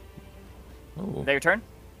 Oh. Is that your turn?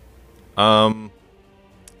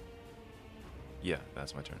 Yeah,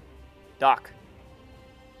 that's my turn. Doc.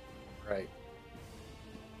 Right.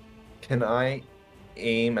 Can I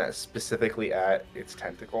aim specifically at its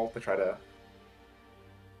tentacle to try to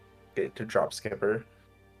get it to drop Skipper?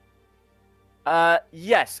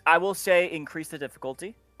 Yes, I will say increase the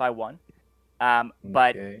difficulty by 1.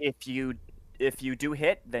 But Okay. if you do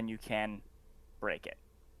hit, then you can break it.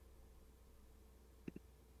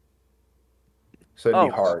 So it'd Oh.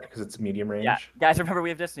 be hard because it's medium range. Yeah, guys, remember we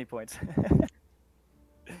have destiny points.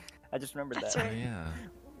 I just remembered That's that. right. Yeah.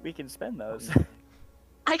 We can spend those.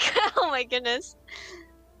 Oh my goodness.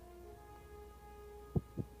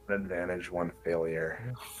 One advantage, 1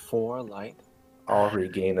 failure. 4 light. I'll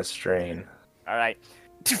regain a strain. All right.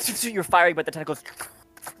 You're firing, but the tentacles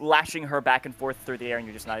lashing her back and forth through the air, and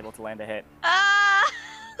you're just not able to land a hit. Ah!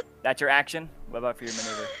 That's your action. What about for your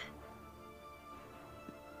maneuver?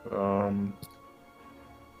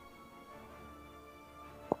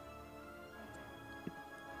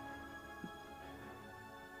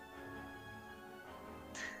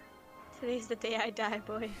 Today's the day I die,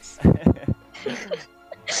 boys.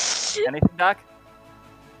 Anything, Doc?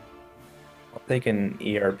 I'll take an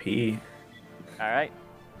ERP. All right.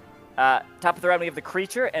 Top of the round, we have the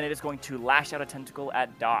creature, and it is going to lash out a tentacle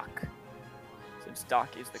at Doc, since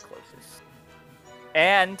Doc is the closest.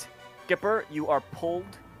 And Skipper, you are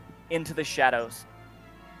pulled into the shadows,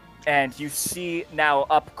 and you see now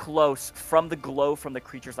up close from the glow from the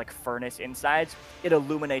creature's like furnace insides, it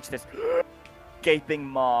illuminates this gaping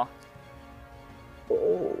maw.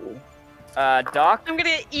 Oh. Doc, I'm gonna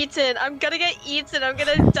get eaten. I'm gonna get eaten. I'm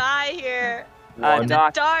gonna die here.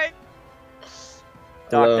 Doc, Dark.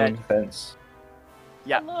 Doc, Alone. Defense.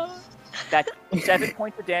 yeah, Hello. that's 7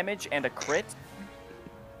 points of damage and a crit.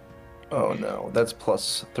 Oh no, that's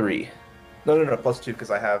 +3. No, +2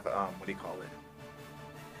 because I have what do you call it?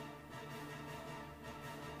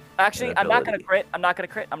 Actually, An I'm not gonna ability.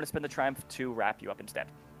 crit. I'm gonna spend the triumph to wrap you up instead.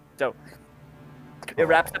 So it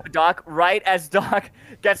wraps up Doc right as Doc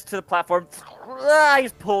gets to the platform.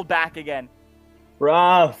 He's pulled back again.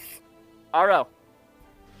 Rough. Aro.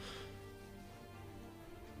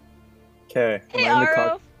 Okay. Hey,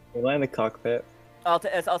 Aro. We'll land in the cockpit. I'll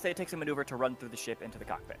say it takes a maneuver to run through the ship into the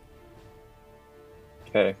cockpit.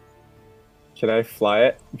 Okay. Should I fly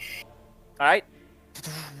it? All right.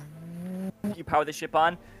 You power the ship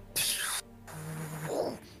on.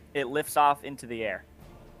 It lifts off into the air.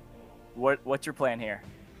 What's your plan here?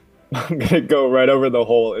 I'm gonna go right over the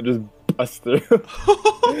hole and just bust through.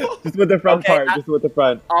 Just with the front Okay, part. Just with the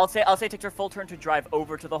front. I'll say it takes your full turn to drive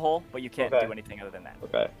over to the hole, but you can't Okay. do anything other than that.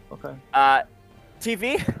 Okay. Okay.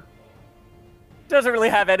 TV doesn't really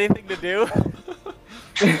have anything to do.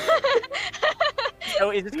 So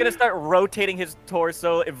he's just gonna start rotating his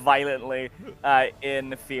torso violently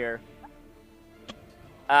in fear.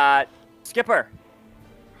 Skipper,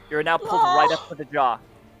 you're now pulled right up to the jaw.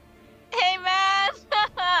 Hey, man.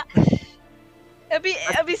 it'd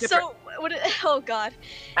be so. Would it, oh God.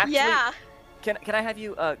 Actually, Yeah. Can I have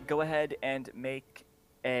you go ahead and make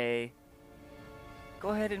an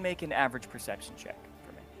average perception check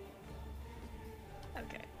for me?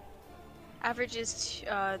 Okay. Average is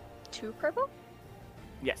 2 purple.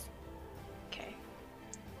 Yes. Okay.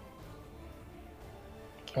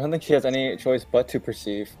 I don't think she has any choice but to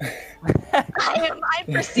perceive. I'm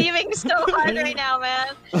perceiving so hard right now,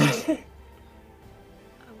 man. I'm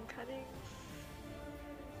cutting.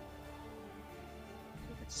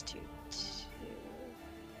 It's 2.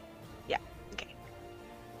 Yeah. Okay.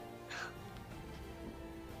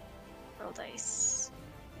 Roll dice.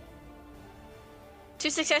 2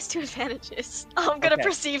 success, 2 advantages. I'm gonna Okay.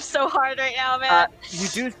 perceive so hard right now, man. You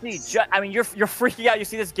do see. I mean, you're freaking out. You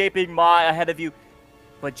see this gaping maw ahead of you,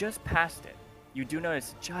 but just past it, you do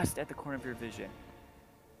notice just at the corner of your vision,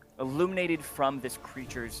 illuminated from this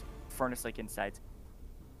creature's furnace-like insides,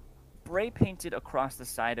 spray painted across the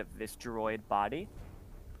side of this droid body,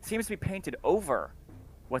 seems to be painted over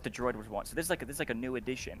what the droid was once. So this is like a new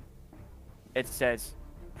addition. It says,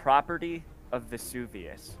 "Property of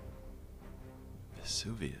Vesuvius."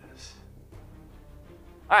 Vesuvius.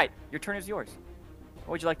 All right, your turn is yours. What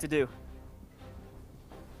would you like to do?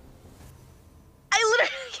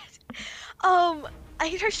 I I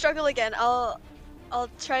hear her struggle again. I'll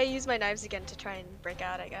try to use my knives again to try and break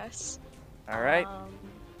out, I guess. All right.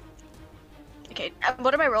 Okay,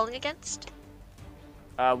 what am I rolling against?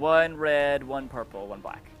 1 red, 1 purple, 1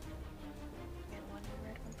 black. Okay, 1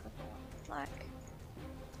 red, 1 purple, 1 black.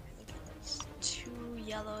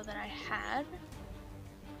 yellow that I had.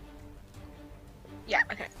 Yeah,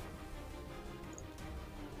 okay.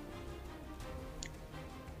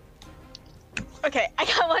 Okay, I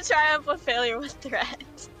got one triumph, one failure, one threat.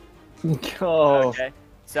 Oh. Okay.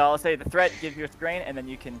 So I'll say the threat gives you a strain, and then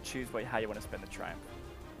you can choose how you want to spend the triumph.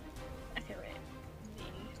 Okay, wait.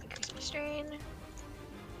 The increase my strain.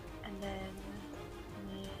 And then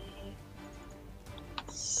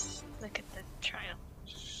look at the triumph.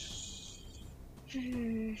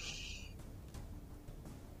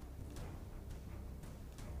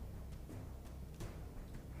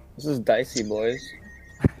 This is dicey, boys.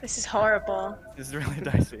 This is horrible. This is really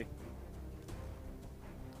dicey.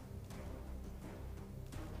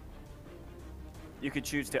 You could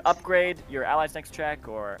choose to upgrade your allies next check,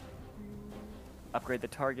 or upgrade the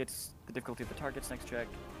difficulty of the target's next check.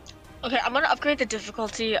 Okay, I'm gonna upgrade the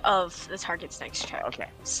difficulty of the target's next check. Okay.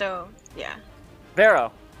 So, yeah.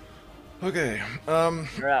 Vero, Okay.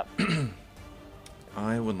 you're up.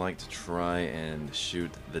 I would like to try and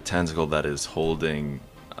shoot the tentacle that is holding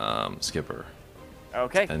Skipper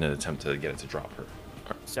Okay. in an attempt to get it to drop her.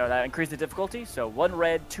 So that increased the difficulty. So 1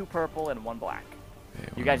 red, 2 purple, and 1 black. Okay,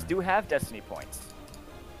 You guys do have destiny points.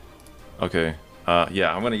 Okay.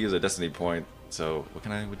 Yeah, I'm gonna use a destiny point. So what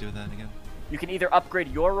can I do with that again? You can either upgrade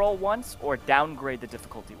your roll once or downgrade the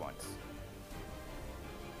difficulty once.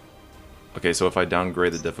 Okay, so if I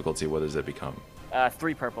downgrade the difficulty, what does it become?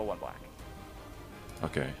 3 purple, 1 black.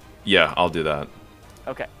 Okay. Yeah, I'll do that.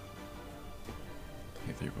 Okay.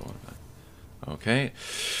 Okay, 3 roll that. Okay.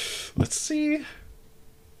 Let's see.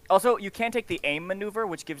 Also, you can take the aim maneuver,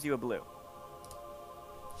 which gives you a blue.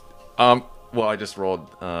 Well, I just rolled,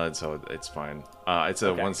 so it's fine. It's a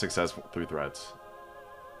Okay. 1 success, 3 threats.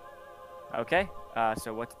 Okay.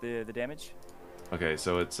 So what's the damage? Okay,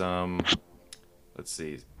 so it's let's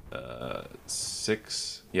see,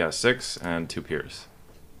 6. Yeah, 6 and 2 pierce.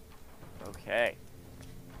 Okay.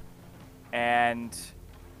 And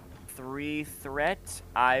 3 threat.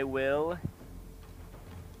 I will.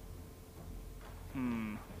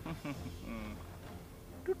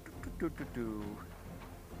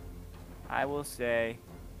 I will say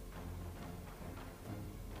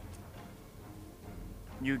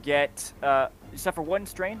you get you suffer 1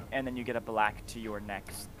 strain, and then you get a black to your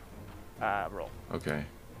next roll. Okay.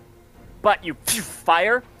 But you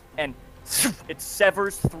fire, and it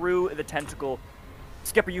severs through the tentacle.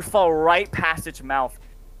 Skipper, you fall right past its mouth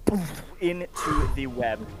into the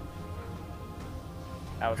web.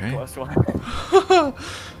 That was a Okay. close one.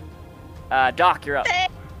 Doc, you're up.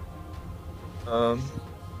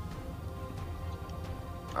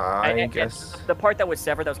 I And guess. the part that was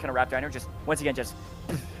severed, that was kind of wrapped around her, just once again, just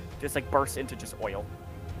like bursts into just oil.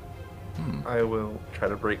 I will try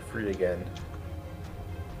to break free again.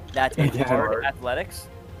 That's a Yeah. hard athletics.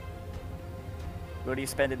 Where do you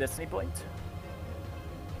spend a destiny point?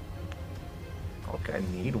 Okay, I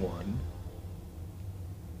need one.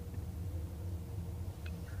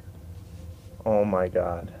 Oh my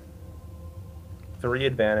god. 3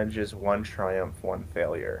 advantages, 1 triumph, 1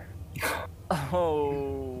 failure.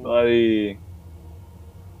 Oh. Buddy.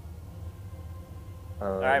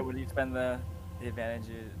 All right, what do you spend the advantage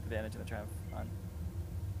and the triumph on?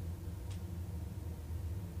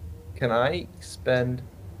 Can I spend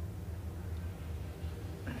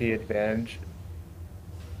the advantage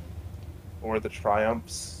or the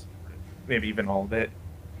triumphs, maybe even all of it,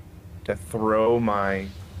 to throw my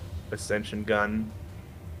ascension gun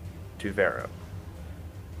to Vero?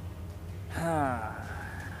 I'll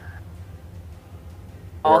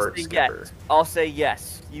Or say Skipper. yes. I'll say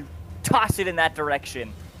yes. You toss it in that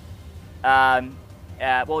direction. Well,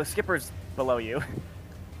 the Skipper's below you.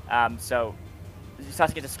 So, are you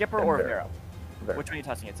tossing it to Skipper And or Vero. Vero? Vero. Which one are you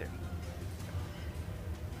tossing it to?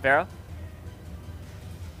 Vero?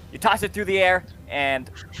 You toss it through the air, and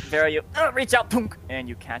Vero, you reach out, punk, and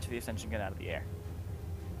you catch the ascension gun out of the air.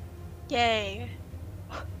 Yay.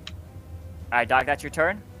 All right, Doc, that's your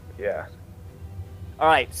turn. Yeah. All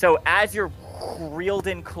right, so as you're reeled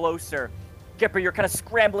in closer, Skipper, you're kind of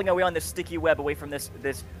scrambling away on this sticky web away from this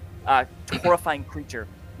horrifying creature.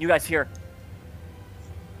 You guys hear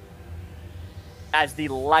as the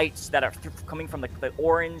lights that are coming from the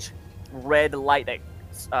orange, red light that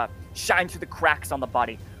shines through the cracks on the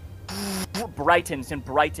body brightens and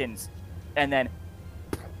brightens, and then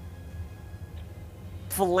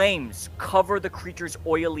flames cover the creature's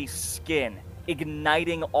oily skin,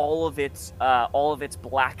 igniting all of its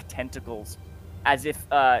black tentacles, as if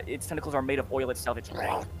its tentacles are made of oil itself. It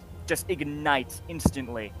just ignites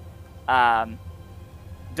instantly.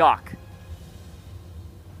 Doc,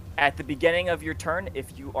 at the beginning of your turn,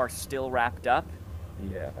 if you are still wrapped up,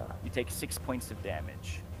 Yeah. You take 6 points of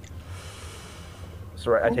damage.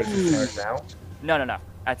 So I take 6 damage now. No.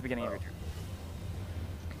 At the beginning of your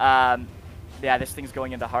turn. Yeah, this thing's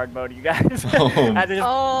going into hard mode, you guys. Oh. As it just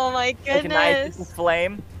Oh my ignites the goodness.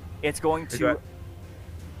 flame, it's going to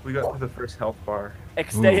We got to the first health bar.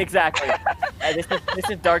 exactly. This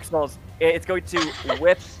is Dark Souls. It's going to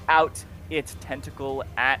whip out its tentacle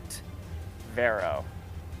at Vero.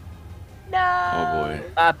 No. Oh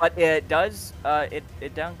boy. But it does it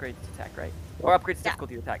downgrades its attack, right? Or upgrades Yeah.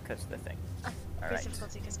 difficulty of attack because of the thing. All Increase right.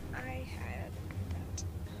 difficulty because I had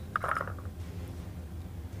that.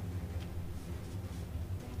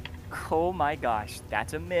 Oh my gosh,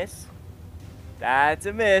 that's a miss. That's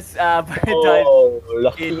a miss. But it Oh, does.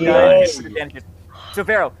 lucky It me. does hit advantages. So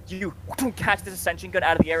Vero, you catch this ascension gun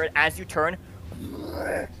out of the air, and as you turn,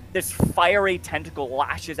 this fiery tentacle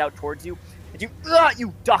lashes out towards you, and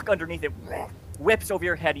you duck underneath it, whips over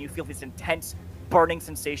your head, and you feel this intense burning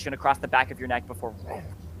sensation across the back of your neck before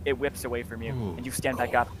it whips away from you, Ooh. and you stand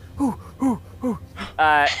back up.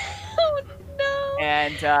 Uh, Oh no.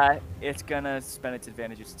 and it's gonna spend its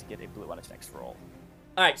advantages to get a blue on its next roll.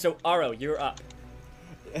 All right, so Aro, you're up.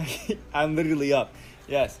 I'm literally up.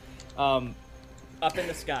 Yes. Up in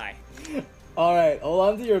the sky. All right, hold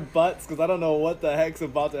on to your butts, because I don't know what the heck's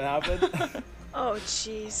about to happen. Oh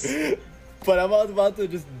jeez. But I'm about to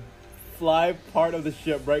just fly part of the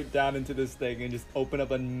ship right down into this thing and just open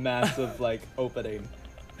up a massive, like, opening.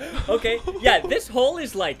 Okay, yeah, this hole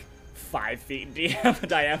is like 5 feet in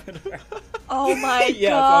diameter. Oh my Yeah,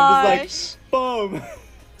 gosh. so I'm just like, boom!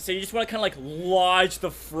 So you just want to kind of like lodge the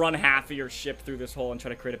front half of your ship through this hole and try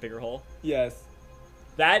to create a bigger hole? Yes.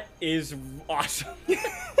 That is awesome.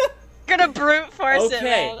 Gonna brute force it, Okay.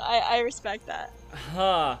 man. I respect that.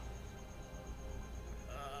 Huh.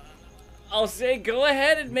 I'll say go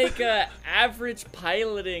ahead and make a average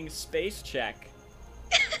piloting space check.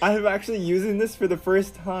 I'm actually using this for the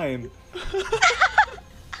first time.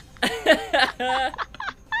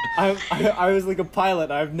 I was like a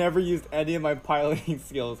pilot. I've never used any of my piloting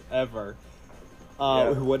skills ever. Yeah,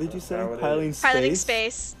 What did you say? that's how it Piloting is. space? Piloting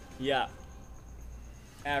space. Yeah.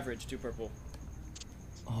 Average, 2 purple.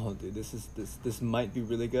 Oh, dude, this might be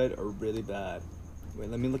really good or really bad. Wait,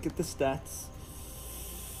 let me look at the stats.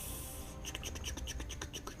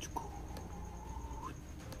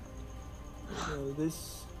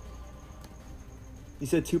 This. You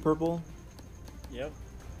said 2 purple, Yep.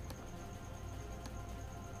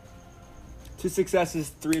 2 successes,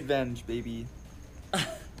 3 advantage, baby.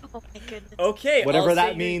 Oh my goodness. Okay. Whatever I'll say that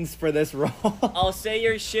your- means for this roll. I'll say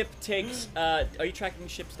your ship takes. Are you tracking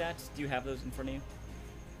ship stats? Do you have those in front of you?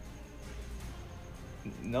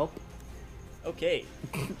 Nope. Okay.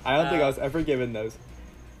 I don't think I Uh, was ever given those.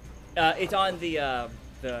 It's on the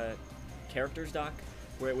characters doc,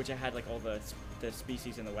 which I had like all the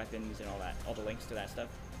species and the weapons and all that, all the links to that stuff,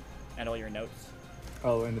 and all your notes.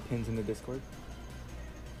 Oh, and the pins in the Discord.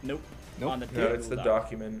 Nope. Nope. On the No, it's the doc.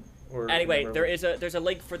 document. Or Anyway, whatever. there's a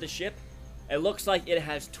link for the ship. It looks like it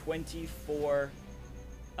has 24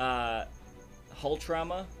 hull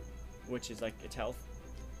trauma, which is like its health,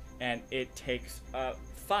 and it takes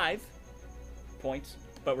 5 points,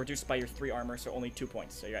 but reduced by your 3 armor, so only 2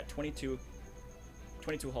 points. So you're at 22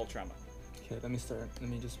 hull trauma. Okay, let me start. Let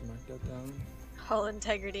me just mark that down. Hull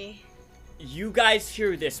integrity. You guys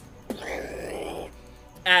hear this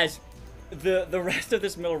as the rest of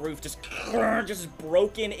this middle roof just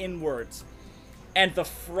broken inwards, and the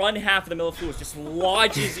front half of the middle fluid just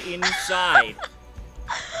lodges inside,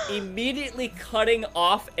 immediately cutting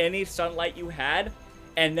off any sunlight you had,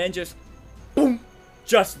 and then just boom,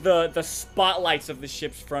 just the spotlights of the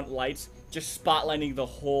ship's front lights just spotlighting the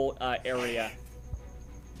whole area.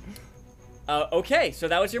 Okay, so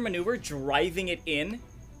that was your maneuver, driving it in.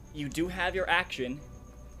 You do have your action.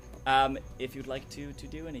 If you'd like to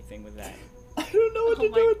do anything with that. I don't know what Oh to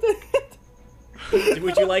my- do with it.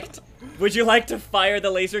 Would you like to fire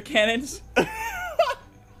the laser cannons? I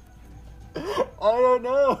don't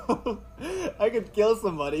know. I could kill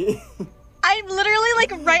somebody. I'm literally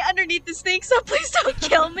like right underneath this thing, so please don't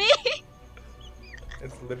kill me.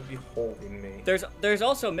 It's literally holding me. There's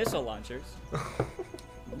also missile launchers.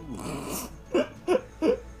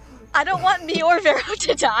 I don't want me or Vero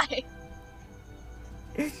to die.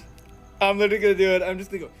 I'm literally gonna do it. I'm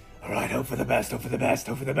just gonna go. All right, hope for the best. Hope for the best.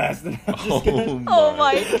 Hope for the best. And I'm just gonna, Oh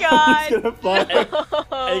my I'm just god. gonna fly.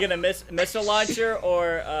 Are you gonna missile launcher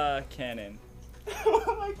or cannon?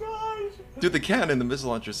 Oh my gosh. Dude, the cannon, the missile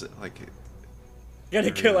launchers, like, You're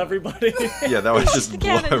gonna kill everybody. yeah, that would Use just the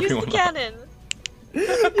blow cannon. Use the everyone up. cannon.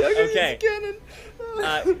 Okay. Cannon.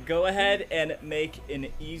 Go ahead and make an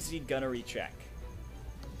easy gunnery check.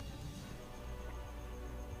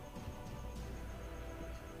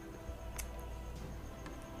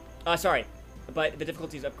 Sorry, but the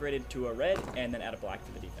difficulty is upgraded to a red, and then add a black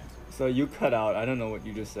for the defense. So you cut out. I don't know what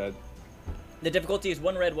you just said. The difficulty is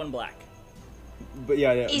 1 red, 1 black. But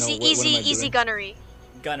yeah, yeah. Easy, no, what am I easy doing? gunnery.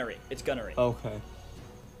 Gunnery. It's gunnery. Okay.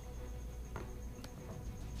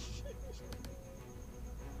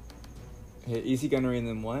 Okay, easy gunnery and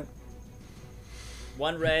then what?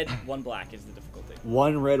 1 red, 1 black is the difficulty.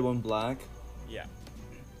 1 red, 1 black. Yeah.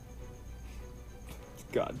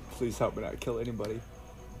 God, please help me not kill anybody.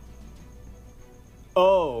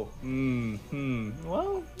 Oh.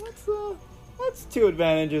 Well, that's 2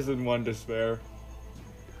 advantages and 1 despair.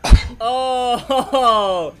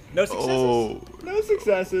 Oh! No successes. Oh. No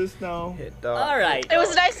successes, no. Hit dog. All right. It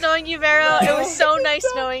was nice knowing you, Vero. It was so nice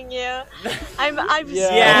knowing you. I'm Yeah.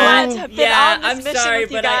 glad to have been Yeah, on this I'm mission sorry,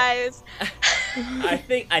 with you but guys.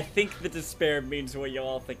 I think the despair means what you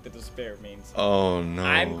all think the despair means. Oh no.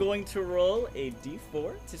 I'm going to roll a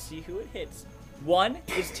d4 to see who it hits. 1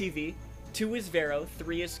 is TV, 2 is Vero,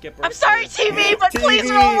 3 is Skipper. I'm sorry, 4 is- TV, but please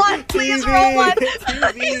TV, roll 1. Please roll 1.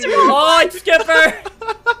 TV. Please roll 1. Oh, it's Skipper!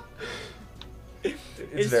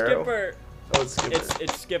 It's Vero. Skipper. Oh, it's Skipper.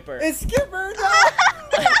 It's Skipper. It's Skipper.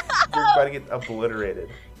 You're about to get obliterated.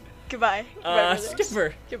 Goodbye. Goodbye, brothers.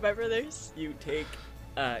 Skipper. Goodbye, brothers. You take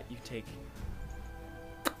 10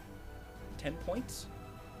 points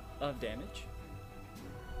of damage.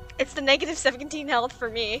 It's the negative 17 health for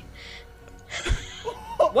me.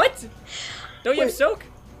 What? Don't you have soak?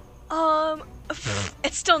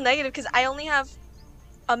 It's still negative because I only have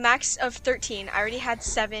a max of 13. I already had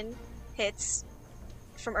 7 hits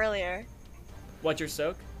from earlier. What's your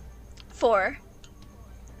soak? 4.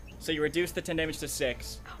 So you reduce the 10 damage to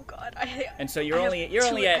 6, Oh god, and so you're I have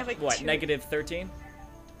only I at have like what? 2. Negative 13?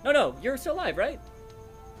 No, you're still alive, right?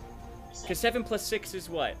 Because 7 plus 6 is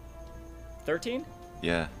what? 13?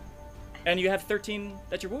 Yeah. And you have 13.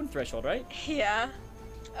 That's your wound threshold, right? Yeah.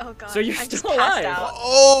 Oh god. So you're I'm just still passed alive. out.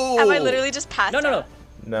 Oh. Am I literally just passed No. out?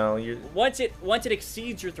 No, you're. Once it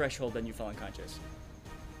exceeds your threshold, then you fall unconscious.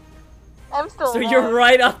 I'm still So alive. you're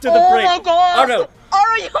right up to the Oh brink. my god! Aro,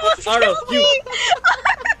 Aro, you almost Aro, killed me!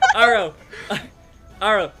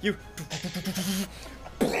 Aro, you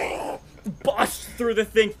bust through the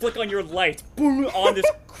thing, flick on your light, boom, on this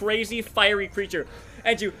crazy fiery creature,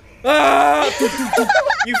 and you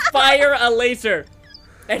you fire a laser,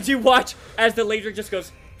 and you watch as the laser just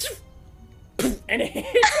goes and it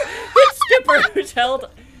hits Skipper, who's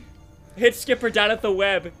hits Skipper down at the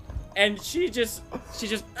web, and she just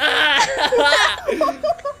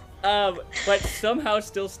but somehow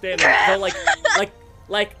still standing. So like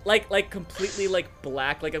completely like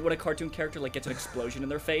black, like when a cartoon character like gets an explosion in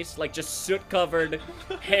their face, like just soot covered,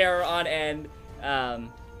 hair on end.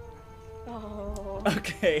 Oh.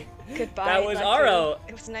 Okay. Goodbye. That was Lucky. Aro.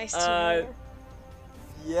 It was nice to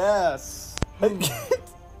meet you. Yes.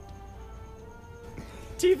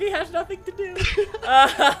 TV has nothing to do.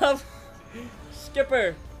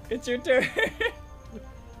 Skipper, it's your turn.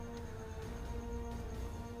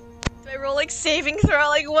 Do I roll like saving throw?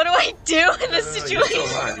 Like, what do I do in this No,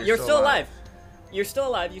 situation? You're still alive. You're still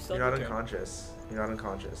alive. You still You're have not your turn. unconscious. You're not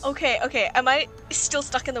unconscious. Okay. Am I still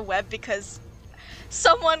stuck in the web because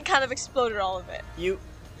someone kind of exploded all of it?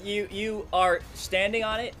 You are standing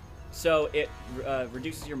on it, so it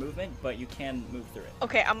reduces your movement, but you can move through it.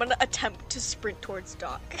 Okay, I'm gonna attempt to sprint towards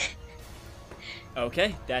Doc.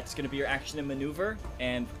 Okay, that's gonna be your action and maneuver,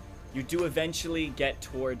 and you do eventually get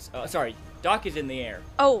towards. Sorry, Doc is in the air.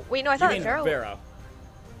 Oh wait, no, I You thought mean Vero. Vero.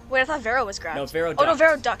 Wait, I thought Vero was grabbed. No, Vero Oh no, ducked.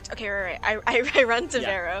 Vero ducked. Okay, right. I run to Yeah.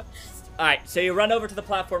 Vero. All right, so you run over to the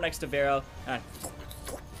platform next to Vero, kind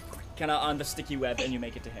of on the sticky web, and you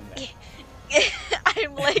make it to him there.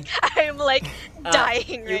 I'm like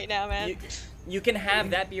dying You- right now, man. You can have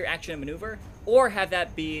that be your action and maneuver, or have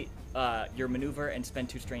that be your maneuver and spend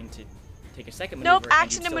 2 strain to take a second maneuver. Nope,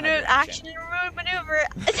 action and you'd still have maneuver. your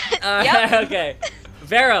Action and maneuver. Yep. Yep. Okay,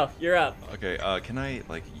 Vero, you're up. Okay. Can I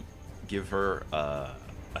like give her a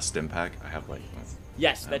stim pack? I have like.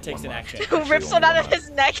 Yes, I that have takes one an left. action. Who Actually, rips one only out of one his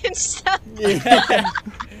neck and stuff?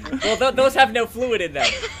 Well, those have no fluid in them.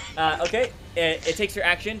 Okay, it takes your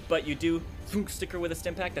action, but you do stick her with a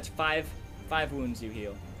stim pack. That's 5 wounds you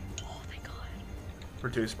heal. Oh my god.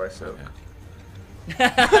 Reduced by soak.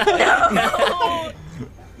 No.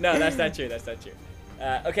 No, that's not true. That's not true.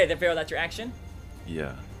 Okay, then Vero, that's your action.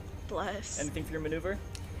 Yeah. Bless. Anything for your maneuver?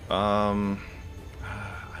 I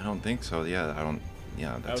don't think so. Yeah, I don't.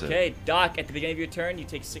 Yeah, that's Okay, it. Doc, at the beginning of your turn, you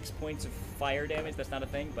take 6 points of fire damage. That's not a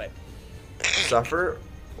thing, but Suffer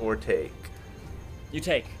or take. you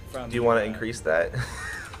take from. Do you want to increase that?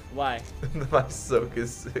 Why? My soak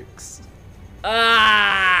is 6.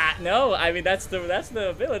 No. I mean that's the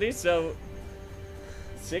ability. So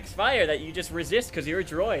 6 fire that you just resist because you're a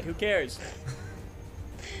droid. Who cares?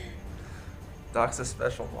 Doc's a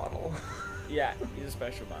special model. Yeah, he's a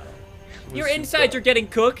special model. We Your should insides go. are getting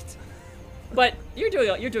cooked, but you're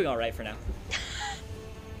doing all right for now.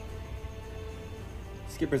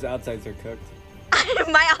 Skipper's outsides are cooked.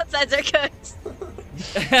 My outsides are cooked.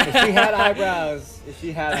 If she had eyebrows, if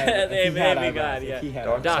he had They may be eyebrows, gone, if yeah. he had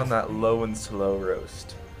Doc's Doc. on that low and slow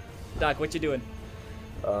roast. Doc, what you doing?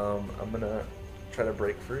 I'm gonna try to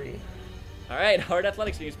break free. All right, hard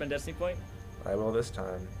athletics. You can spend destiny point. I will this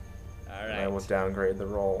time. All And I will right. downgrade the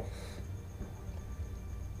roll.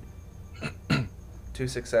 2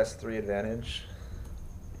 success, 3 advantage.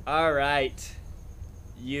 All right.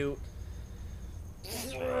 You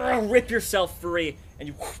rip yourself free and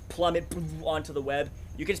you plummet onto the web.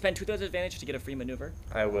 You can spend 2,000 advantage to get a free maneuver.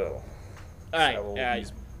 I will. All right. I will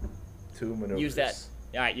use 2 maneuvers. Use that.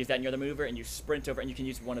 All right, use that in your other maneuver, and you sprint over, and you can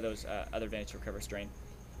use one of those other advantage to recover strain.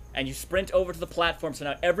 And you sprint over to the platform, so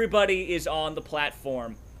now everybody is on the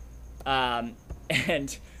platform. And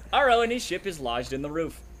Aro and his ship is lodged in the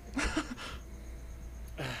roof.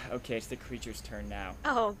 Okay, it's the creature's turn now.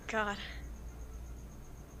 Oh god.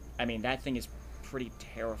 I mean, that thing is pretty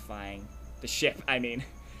terrifying. The ship, I mean,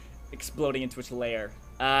 exploding into its lair.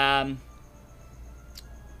 Yeah,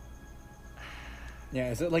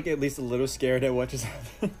 is it like at least a little scared at what just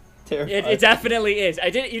happened? Terrified. It definitely is.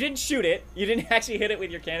 You didn't shoot it. You didn't actually hit it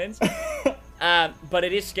with your cannons. But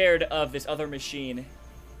it is scared of this other machine.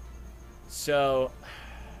 So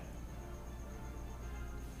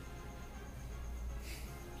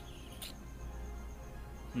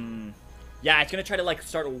yeah, it's gonna try to like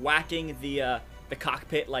start whacking the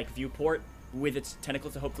cockpit like viewport with its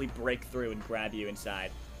tentacles to hopefully break through and grab you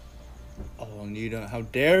inside. Oh, Nita, how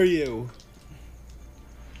dare you?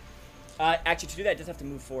 Actually, to do that, it does have to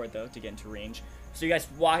move forward though to get into range. So you guys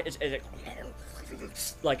watch as it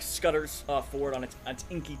like scutters forward on its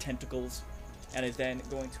inky tentacles, and is then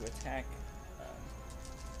going to attack.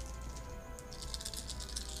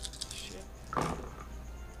 Shit.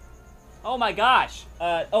 Oh my gosh!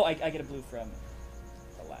 I get a blue from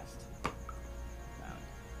the last round.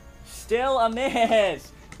 Still a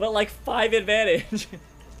miss, but like 5 advantage.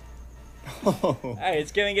 Oh. Alright,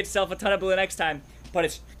 it's giving itself a ton of blue next time, but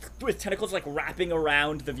it's with tentacles like wrapping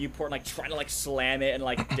around the viewport, and, like trying to like slam it and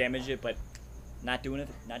like damage it, but not doing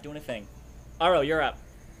a thing. Aro, you're up.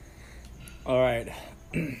 All right.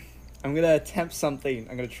 I'm gonna attempt something.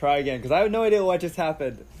 I'm gonna try again because I have no idea what just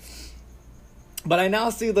happened. But I now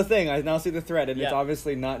see the thing. I now see the threat, and it's Yeah.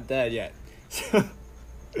 obviously not dead yet. So,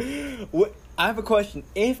 I have a question.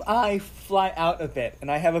 If I fly out a bit and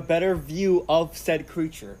I have a better view of said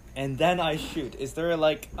creature, and then I shoot, is there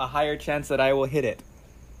like a higher chance that I will hit it?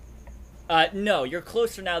 No, you're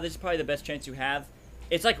closer now. This is probably the best chance you have.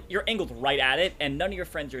 It's like you're angled right at it, and none of your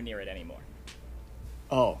friends are near it anymore.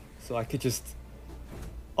 Oh, so I could just...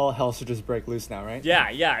 all hell should just break loose now, right? Yeah.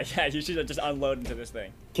 You should just unload into this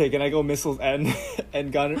thing. Okay, can I go missiles and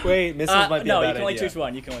and gun? Wait, missiles might be no, a bad you can only idea. choose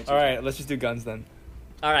one. You can only choose All right, one. let's just do guns then.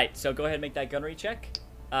 All right, so go ahead and make that gunnery check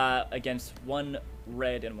against 1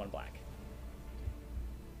 red and 1 black.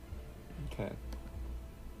 Okay.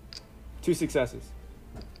 2 successes.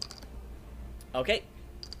 Okay.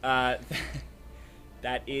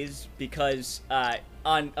 That is because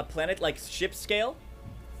on a planet like ship scale,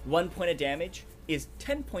 1 point of damage is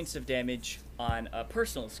 10 points of damage on a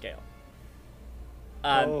personal scale.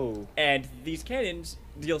 Oh. And these cannons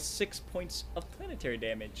deal 6 points of planetary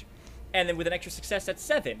damage. And then with an extra success, that's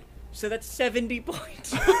 7. So that's 70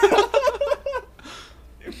 points.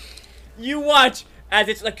 You watch as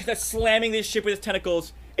it's like slamming this ship with its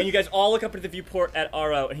tentacles, and you guys all look up into the viewport at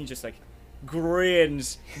Aro, and he just like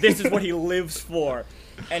grins. This is what he lives for.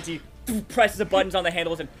 And he presses the buttons on the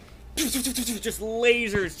handles and just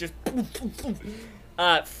lasers just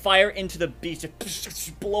fire into the beast,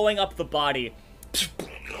 just blowing up the body.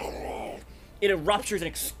 It ruptures and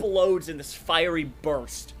explodes in this fiery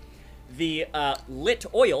burst. The lit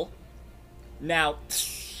oil now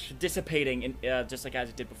dissipating in, just like as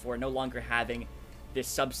it did before, no longer having this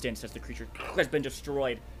substance as the creature has been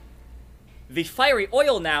destroyed. The fiery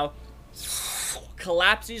oil now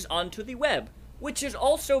collapses onto the web, which is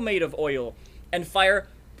also made of oil, and fire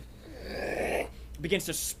begins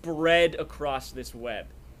to spread across this web.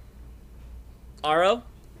 Aro,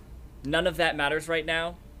 none of that matters right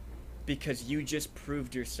now because you just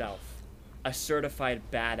proved yourself a certified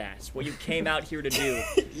badass. What you came out here to do.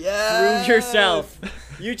 Yeah. Prove yourself.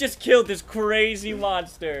 You just killed this crazy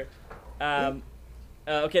monster. Okay,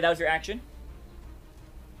 that was your action.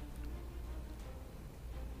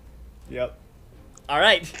 Yep. All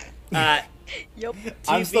right. Yup.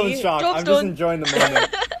 I'm still in TV? shock. Job's I'm just done. enjoying the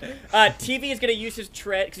moment. TV is gonna use his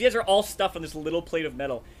tread because you guys are all stuffed on this little plate of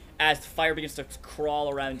metal. As the fire begins to crawl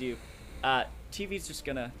around you, TV's just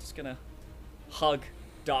gonna hug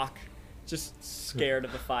Doc, just scared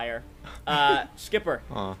of the fire. Skipper.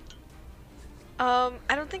 Aw.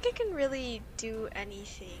 I don't think I can really do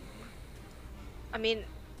anything. I mean,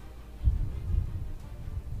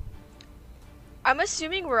 I'm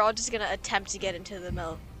assuming we're all just gonna attempt to get into the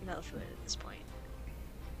metal fluid at this point.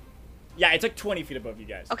 Yeah, it's like 20 feet above you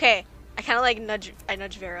guys. Okay, I kind of like nudge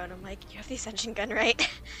Vero and I'm like, you have the ascension gun, right?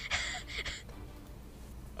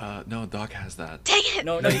 No, Doc has that. Dang it!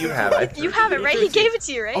 No, No, you have it. You have it, right? He gave it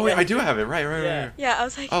to you, right? Oh, yeah, I do have it. Right. Yeah. Yeah, I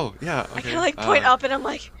was like, Oh, yeah. Okay. I kind of like point up and I'm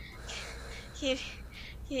like, you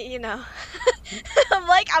know, I'm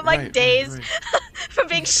like Right, dazed right. from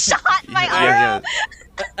being shot by Yeah,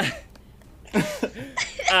 arrow.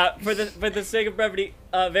 yeah. For the sake of brevity,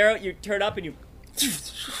 Vero, you turn up and you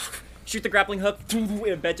shoot the grappling hook. It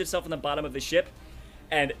embeds itself in the bottom of the ship,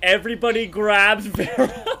 and everybody grabs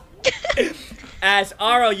Vero. As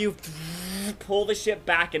Aro, you pull the ship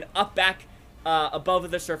back and up back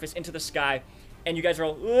above the surface into the sky, and you guys are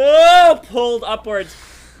all pulled upwards.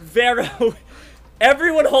 Vero,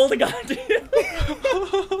 everyone holding on to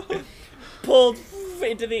you, pulled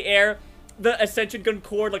into the air. The ascension gun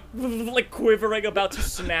cord like quivering, about to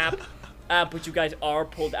snap. But you guys are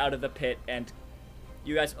pulled out of the pit, and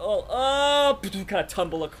you guys kind of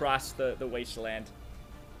tumble across the wasteland.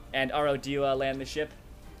 And Aro, do you land the ship?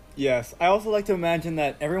 Yes. I also like to imagine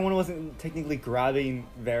that everyone wasn't technically grabbing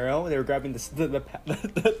Vero. They were grabbing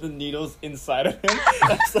the needles inside of him.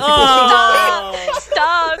 That's like, Oh!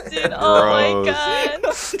 Stop, dude! Oh my Gross.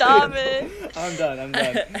 god! Stop it! I'm done.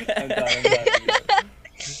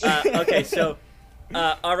 Okay, so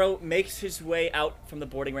Aro makes his way out from the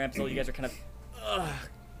boarding ramp, so you guys are kind of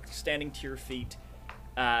standing to your feet.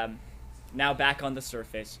 Now back on the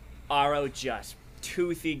surface, Aro just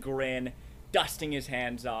toothy grin, dusting his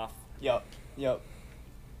hands off. Yup.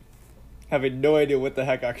 Having no idea what the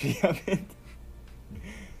heck actually happened.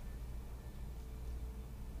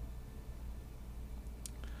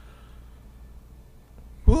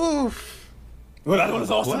 Woof. Well, that was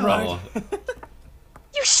awesome, Wow. right?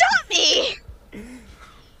 You shot me!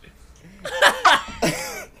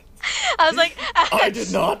 I was like, I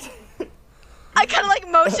did not. I kind of like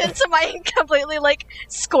motioned to my completely like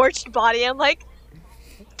scorched body. I'm like,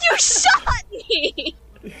 you shot me!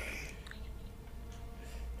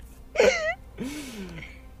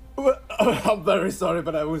 Well, I'm very sorry,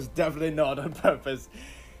 but I was definitely not on purpose.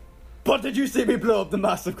 But did you see me blow up the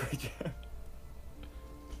massive creature?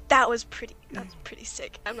 That was pretty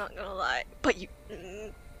sick. I'm not gonna lie. But you.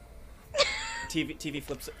 TV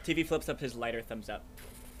flips up his lighter thumbs up.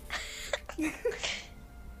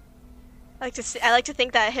 I like to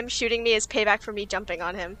think that him shooting me is payback for me jumping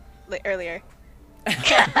on him earlier.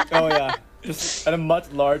 Oh yeah, just at a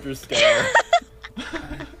much larger scale.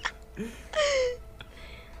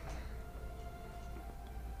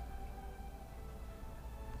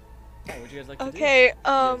 Oh, would you guys like to do? Okay, You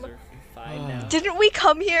guys are fine now. didn't we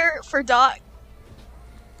come here for Doc?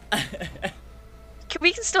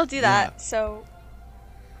 We can still do that. Yeah. So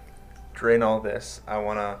Drain all this. I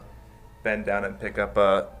want to bend down and pick up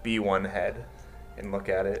a B1 head and look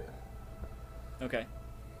at it. Okay.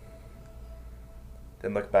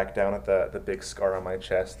 Then look back down at the big scar on my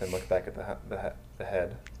chest. Then look back at the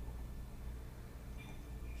head.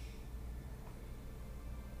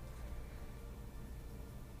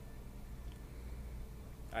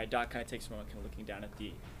 Alright, Doc kind of takes a moment, kind of looking down at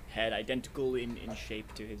the head, identical in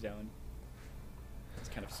shape to his own. He's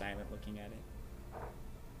kind of silent, looking at it.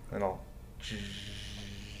 Then I'll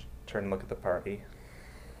turn and look at the party.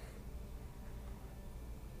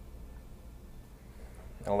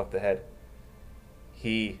 I'll lift the head.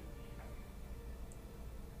 He,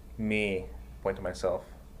 me, point to myself.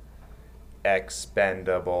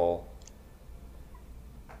 Expendable.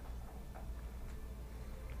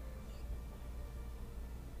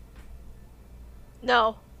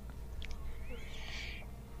 no,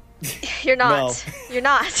 you're not. No. You're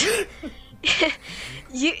not.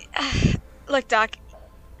 You look, Doc.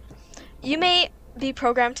 You may be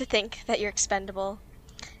programmed to think that you're expendable,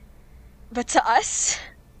 but to us,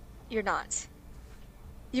 you're not.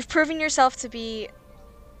 You've proven yourself to be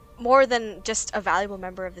more than just a valuable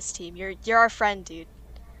member of this team. You're our friend, dude.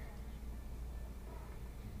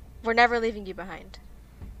 We're never leaving you behind.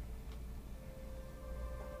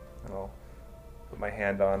 And I'll put my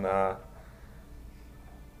hand on her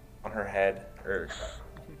head. Or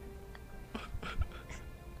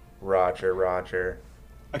Roger.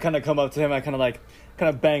 I kind of come up to him. I kind of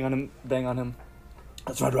kind of bang on him.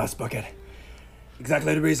 That's right, Rasbucket.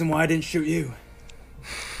 Exactly the reason why I didn't shoot you.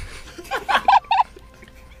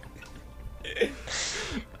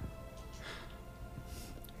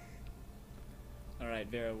 All right,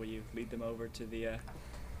 Vera, will you lead them over to the?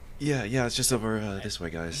 Yeah, it's just over this way,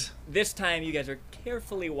 guys. This time, you guys are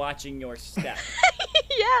carefully watching your step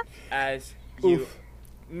Yeah. as you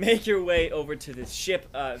make your way over to this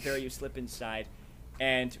ship. Vera, you slip inside,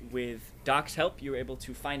 and with Doc's help, you're able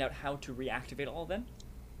to find out how to reactivate all of them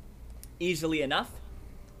easily enough.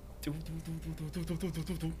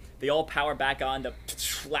 They all power back on. The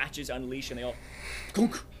latches unleash, and they all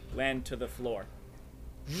land to the floor.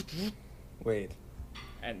 Wait.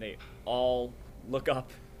 And they all look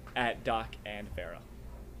up at Doc and Vera.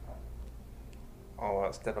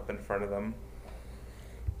 I'll step up in front of them.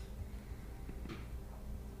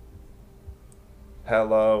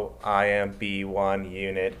 Hello, I am B1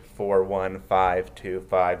 Unit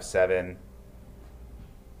 415257.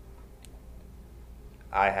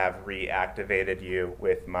 I have reactivated you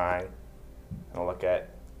with my, I'll look at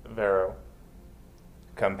Vero,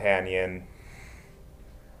 companion.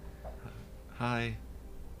 Hi.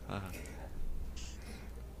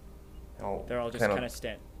 They're all just kind of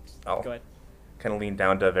stand. Oh. Go ahead. Kind of lean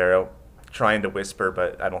down to Vero, trying to whisper,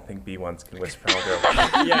 but I don't think B1s can whisper. I'll go,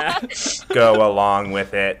 Yeah. go along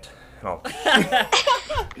with it. And I'll-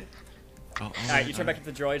 All right, you turn back to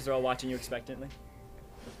the droids. They're all watching you expectantly.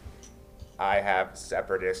 I have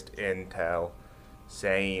separatist intel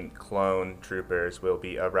saying clone troopers will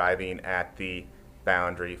be arriving at the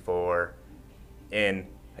Foundry 4 in,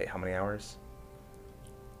 hey, how many hours?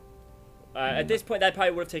 At this point, that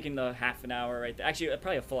probably would have taken half an hour, right there. Actually,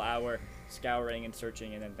 probably a full hour scouring and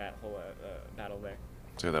searching, and then that whole battle there.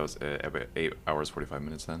 So that was about 8 hours 45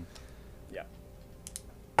 minutes then. Yeah.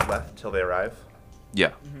 Left till they arrive?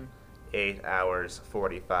 Yeah. 8 hours,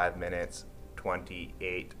 45 minutes,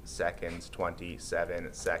 28 seconds,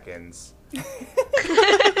 27 seconds.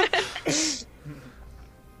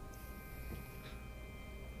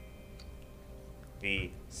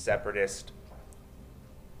 The separatist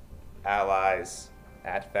allies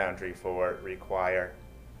at Foundry 4 require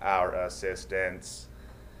our assistance.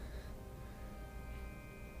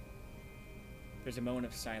 There's a moment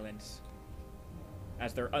of silence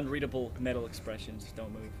as their unreadable metal expressions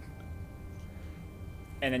don't move.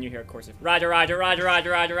 And then you hear a chorus of Roger, Roger, Roger, Roger,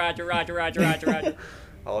 Roger, Roger, Roger, Roger, Roger, Roger.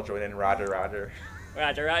 I'll join in, Roger, Roger.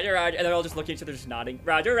 Roger, Roger, Roger. And they're all just looking at each other, just nodding.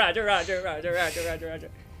 Roger, Roger, Roger, Roger, Roger, Roger, Roger.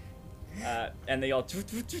 And they all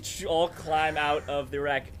climb out of the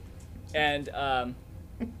wreck. And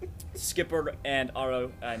Skipper and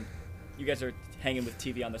Aro, and you guys are hanging with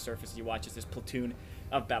TV on the surface as you watch as this platoon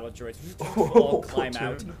of battle droids all climb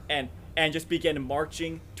out and just begin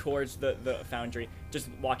marching towards the foundry, just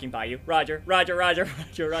walking by you. Roger, Roger, Roger,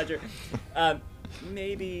 Roger, Roger.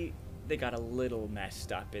 Maybe they got a little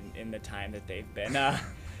messed up in the time that they've been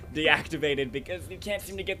deactivated because you can't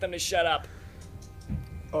seem to get them to shut up.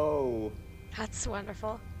 Oh. That's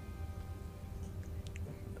wonderful.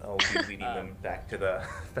 I'll be leading them back to the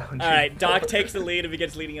Foundry. All right, Doc takes the lead and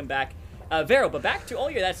begins leading him back. Vero, but back to all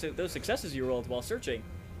those successes you rolled while searching.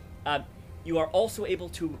 You are also able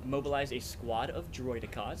to mobilize a squad of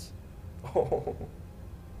droidicons Oh.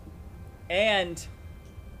 and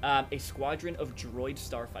a squadron of droid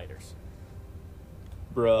starfighters.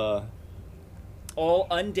 Bruh. All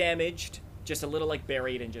undamaged, just a little like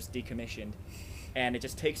buried and just decommissioned. And it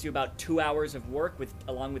just takes you about 2 hours of work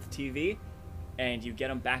along with TV, and you get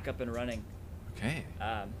them back up and running. Okay.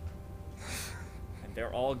 And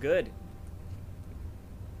they're all good.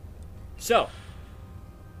 So,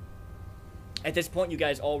 at this point, you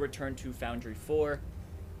guys all return to Foundry 4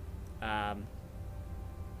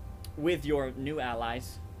 with your new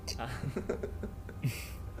allies.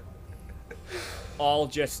 All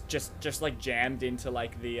just like jammed into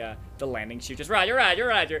like the landing chute. Just Roger, Roger,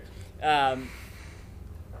 Roger.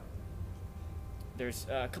 There's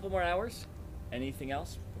a couple more hours. Anything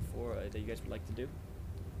else before that you guys would like to do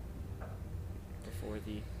before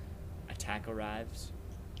the attack arrives?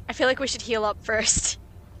 I feel like we should heal up first.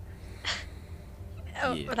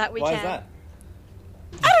 Yeah. That we Why can. is that?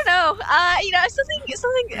 I don't know.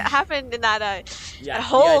 Something happened in that that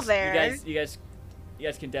hole you guys, there. You guys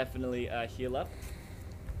can definitely heal up.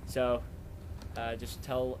 So, just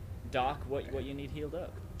tell Doc what you need healed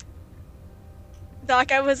up.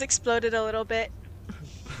 Doc, I was exploded a little bit.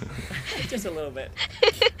 Just a little bit.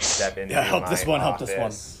 Step into Yeah, help my this one, help this one.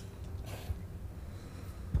 office.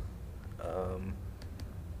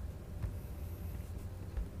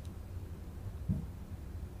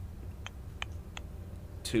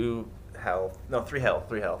 2 health. No, 3 health.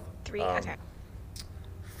 3 health. 3. Um, Okay.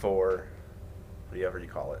 for whatever you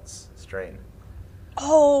call it, strain.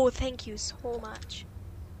 Oh, thank you so much.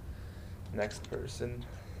 Next person,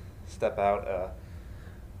 step out of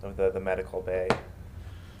the medical bay,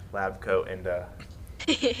 lab coat and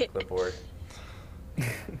clipboard.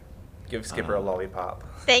 Give Skipper a lollipop.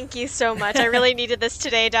 Thank you so much. I really needed this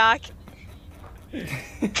today, Doc.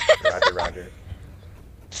 Roger, Roger.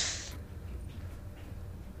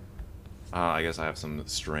 I guess I have some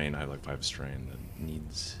strain. I have like 5 strain that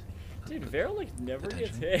needs. Dude, Vero like never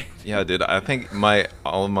gets Attention. hit. Yeah, dude. I think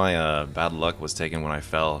all of my bad luck was taken when I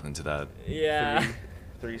fell into that. Yeah.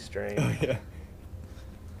 3 strain. Oh yeah.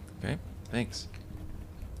 Okay, thanks.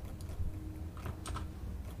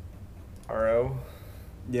 RO.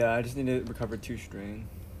 Yeah, I just need to recover 2 strain.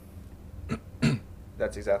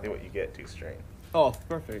 That's exactly what you get, 2 strain. Oh,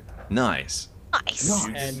 perfect. Nice. Nice.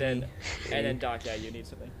 And then Doc, yeah, you need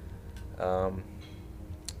something.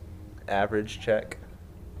 Average check.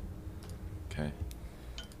 Okay.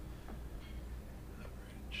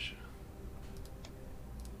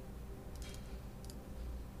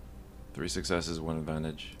 3 successes, 1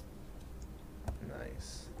 advantage.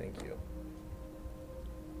 Nice. Thank you.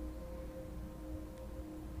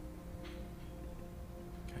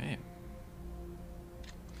 Okay.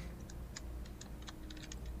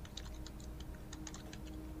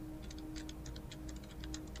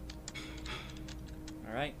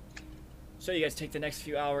 All right. So you guys take the next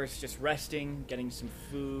few hours just resting, getting some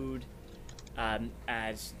food,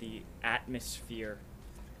 as the atmosphere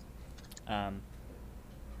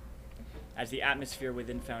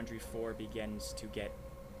within Foundry 4 begins to get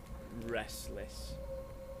restless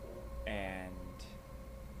and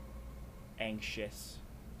anxious.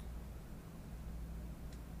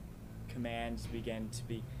 Commands begin to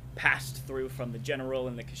be passed through from the general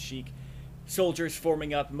and the Kashyyyk. Soldiers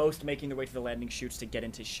forming up, most making their way to the landing chutes to get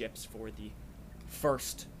into ships for the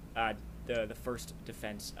first, the first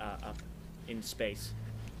defense up in space.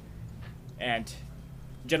 And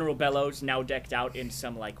General Bellows, now decked out in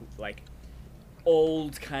some like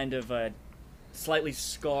old kind of slightly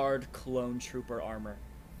scarred clone trooper armor,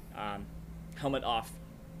 helmet off,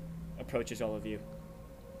 approaches all of you.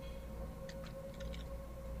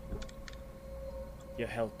 Your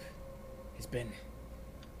help has been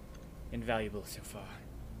invaluable so far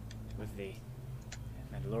with the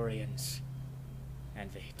Mandalorians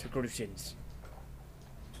and the Togrushans,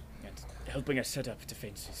 and helping us set up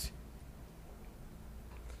defenses.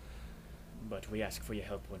 But we ask for your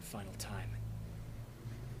help one final time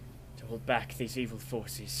to hold back these evil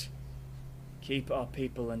forces, keep our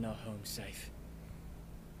people and our home safe.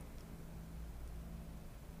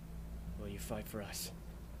 Will you fight for us,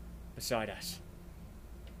 beside us?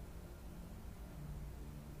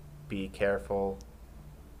 Be careful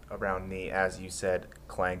around me, as you said,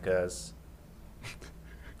 Clankas,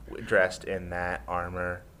 dressed in that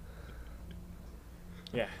armor.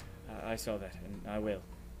 Yeah, I saw that, and I will.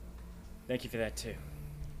 Thank you for that, too.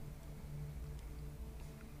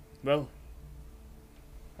 Well,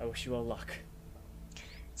 I wish you all luck.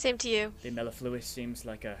 Same to you. The Mellifluous seems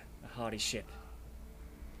like a hardy ship.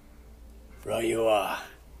 Right you are.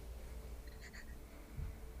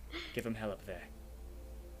 Give him hell up there.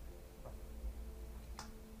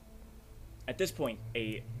 At this point,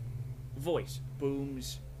 a voice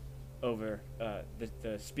booms over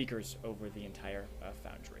the speakers over the entire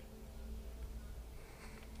foundry.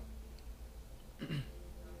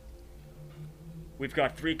 We've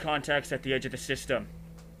got 3 contacts at the edge of the system.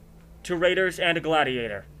 2 raiders and a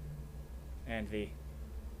gladiator. And the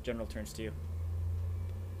general turns to you.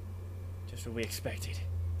 Just what we expected.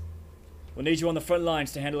 We'll need you on the front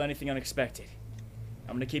lines to handle anything unexpected.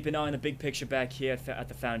 I'm gonna keep an eye on the big picture back here at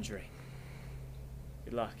the foundry.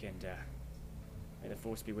 Good luck, and may the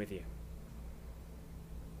force be with you.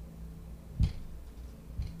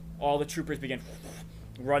 All the troopers begin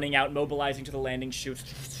running out, mobilizing to the landing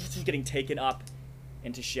chutes, getting taken up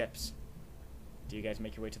into ships. Do you guys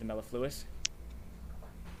make your way to the Mellifluous?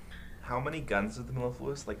 How many guns does the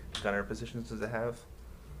Mellifluous, like gunner positions, does it have?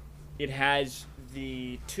 It has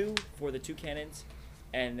the 2 for the 2 cannons,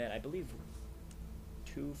 and then I believe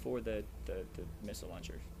 2 for the missile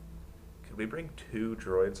launchers. Could we bring 2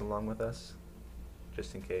 droids along with us,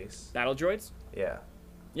 just in case? Battle droids? Yeah.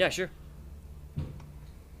 Yeah, sure.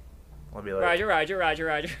 I'll be like Roger. Alright, you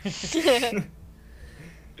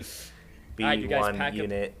guys pack B1 up.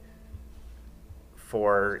 unit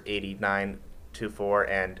 48924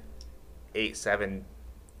 and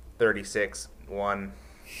 8736 1.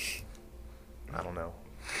 I don't know.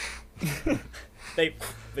 They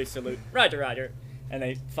salute. Roger. And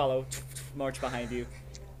they follow, march behind you.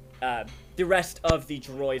 The rest of the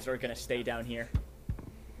droids are going to stay down here.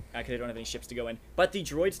 because they don't have any ships to go in. But the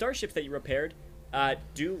droid starships that you repaired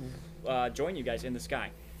do join you guys in the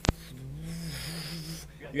sky.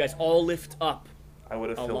 You guys all lift up I would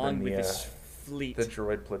have filled along in with the, this fleet. the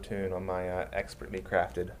droid platoon on my expertly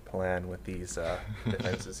crafted plan with these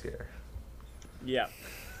defenses here. Yeah.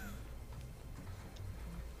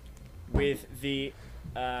 With the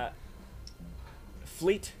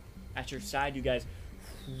fleet at your side, you guys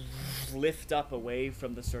lift up away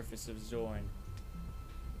from the surface of Zorn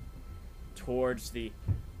towards the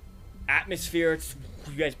atmosphere.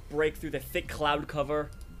 You guys break through the thick cloud cover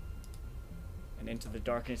and into the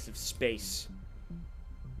darkness of space,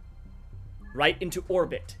 right into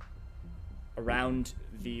orbit around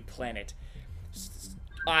the planet.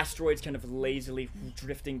 Asteroids kind of lazily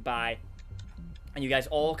drifting by, and you guys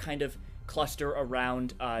all kind of cluster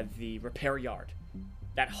around the repair yard.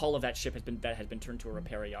 That hull of that ship has been turned to a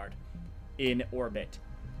repair yard in orbit.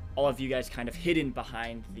 All of you guys kind of hidden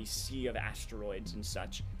behind the sea of asteroids and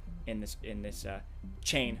such in this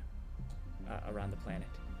chain around the planet.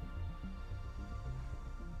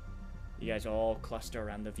 You guys all cluster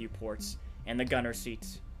around the viewports and the gunner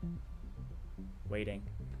seats, waiting,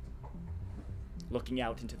 looking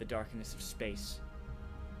out into the darkness of space,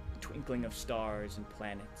 the twinkling of stars and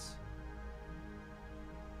planets.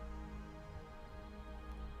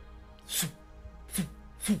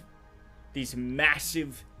 These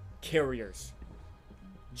massive carriers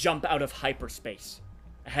jump out of hyperspace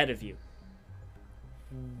ahead of you,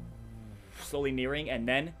 slowly nearing, and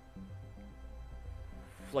then,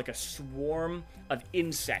 like a swarm of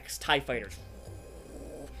insects, TIE fighters,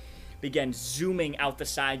 begin zooming out the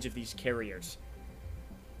sides of these carriers.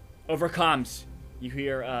 Over comms, you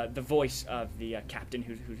hear the voice of the captain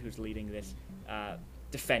who's leading this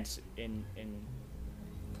defense in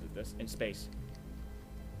space.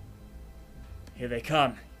 Here they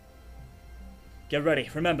come. Get ready.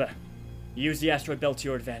 Remember, use the asteroid belt to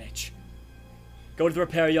your advantage. Go to the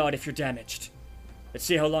repair yard if you're damaged. Let's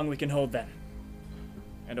see how long we can hold them.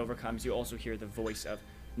 And over comms, you also hear the voice of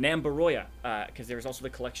Nambaroya, because there's also the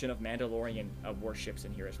collection of Mandalorian warships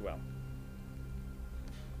in here as well.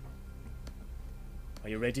 Are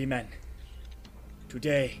you ready, men?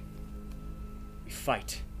 Today, we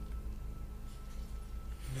fight.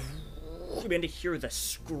 You begin to hear the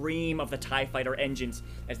scream of the TIE fighter engines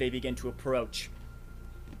as they begin to approach.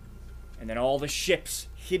 And then all the ships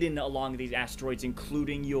hidden along these asteroids,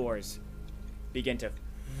 including yours, begin to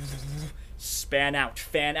fan out,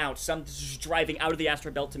 some driving out of the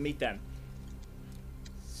asteroid belt to meet them.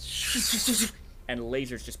 And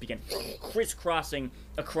lasers just begin crisscrossing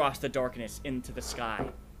across the darkness into the sky.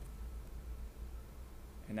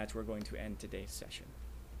 And that's where we're going to end today's session.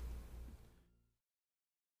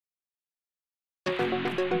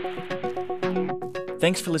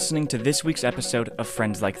 Thanks for listening to this week's episode of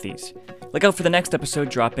Friends Like These. Look out for the next episode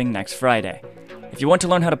dropping next Friday. If you want to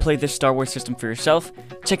learn how to play this Star Wars system for yourself,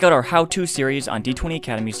 check out our how-to series on D20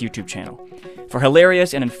 Academy's YouTube channel. For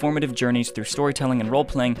hilarious and informative journeys through storytelling and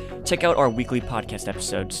role-playing, check out our weekly podcast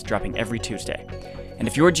episodes dropping every Tuesday. And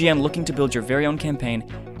if you're a GM looking to build your very own campaign,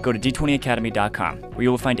 go to d20academy.com, where you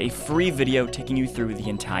will find a free video taking you through the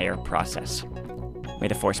entire process. May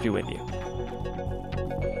the Force be with you.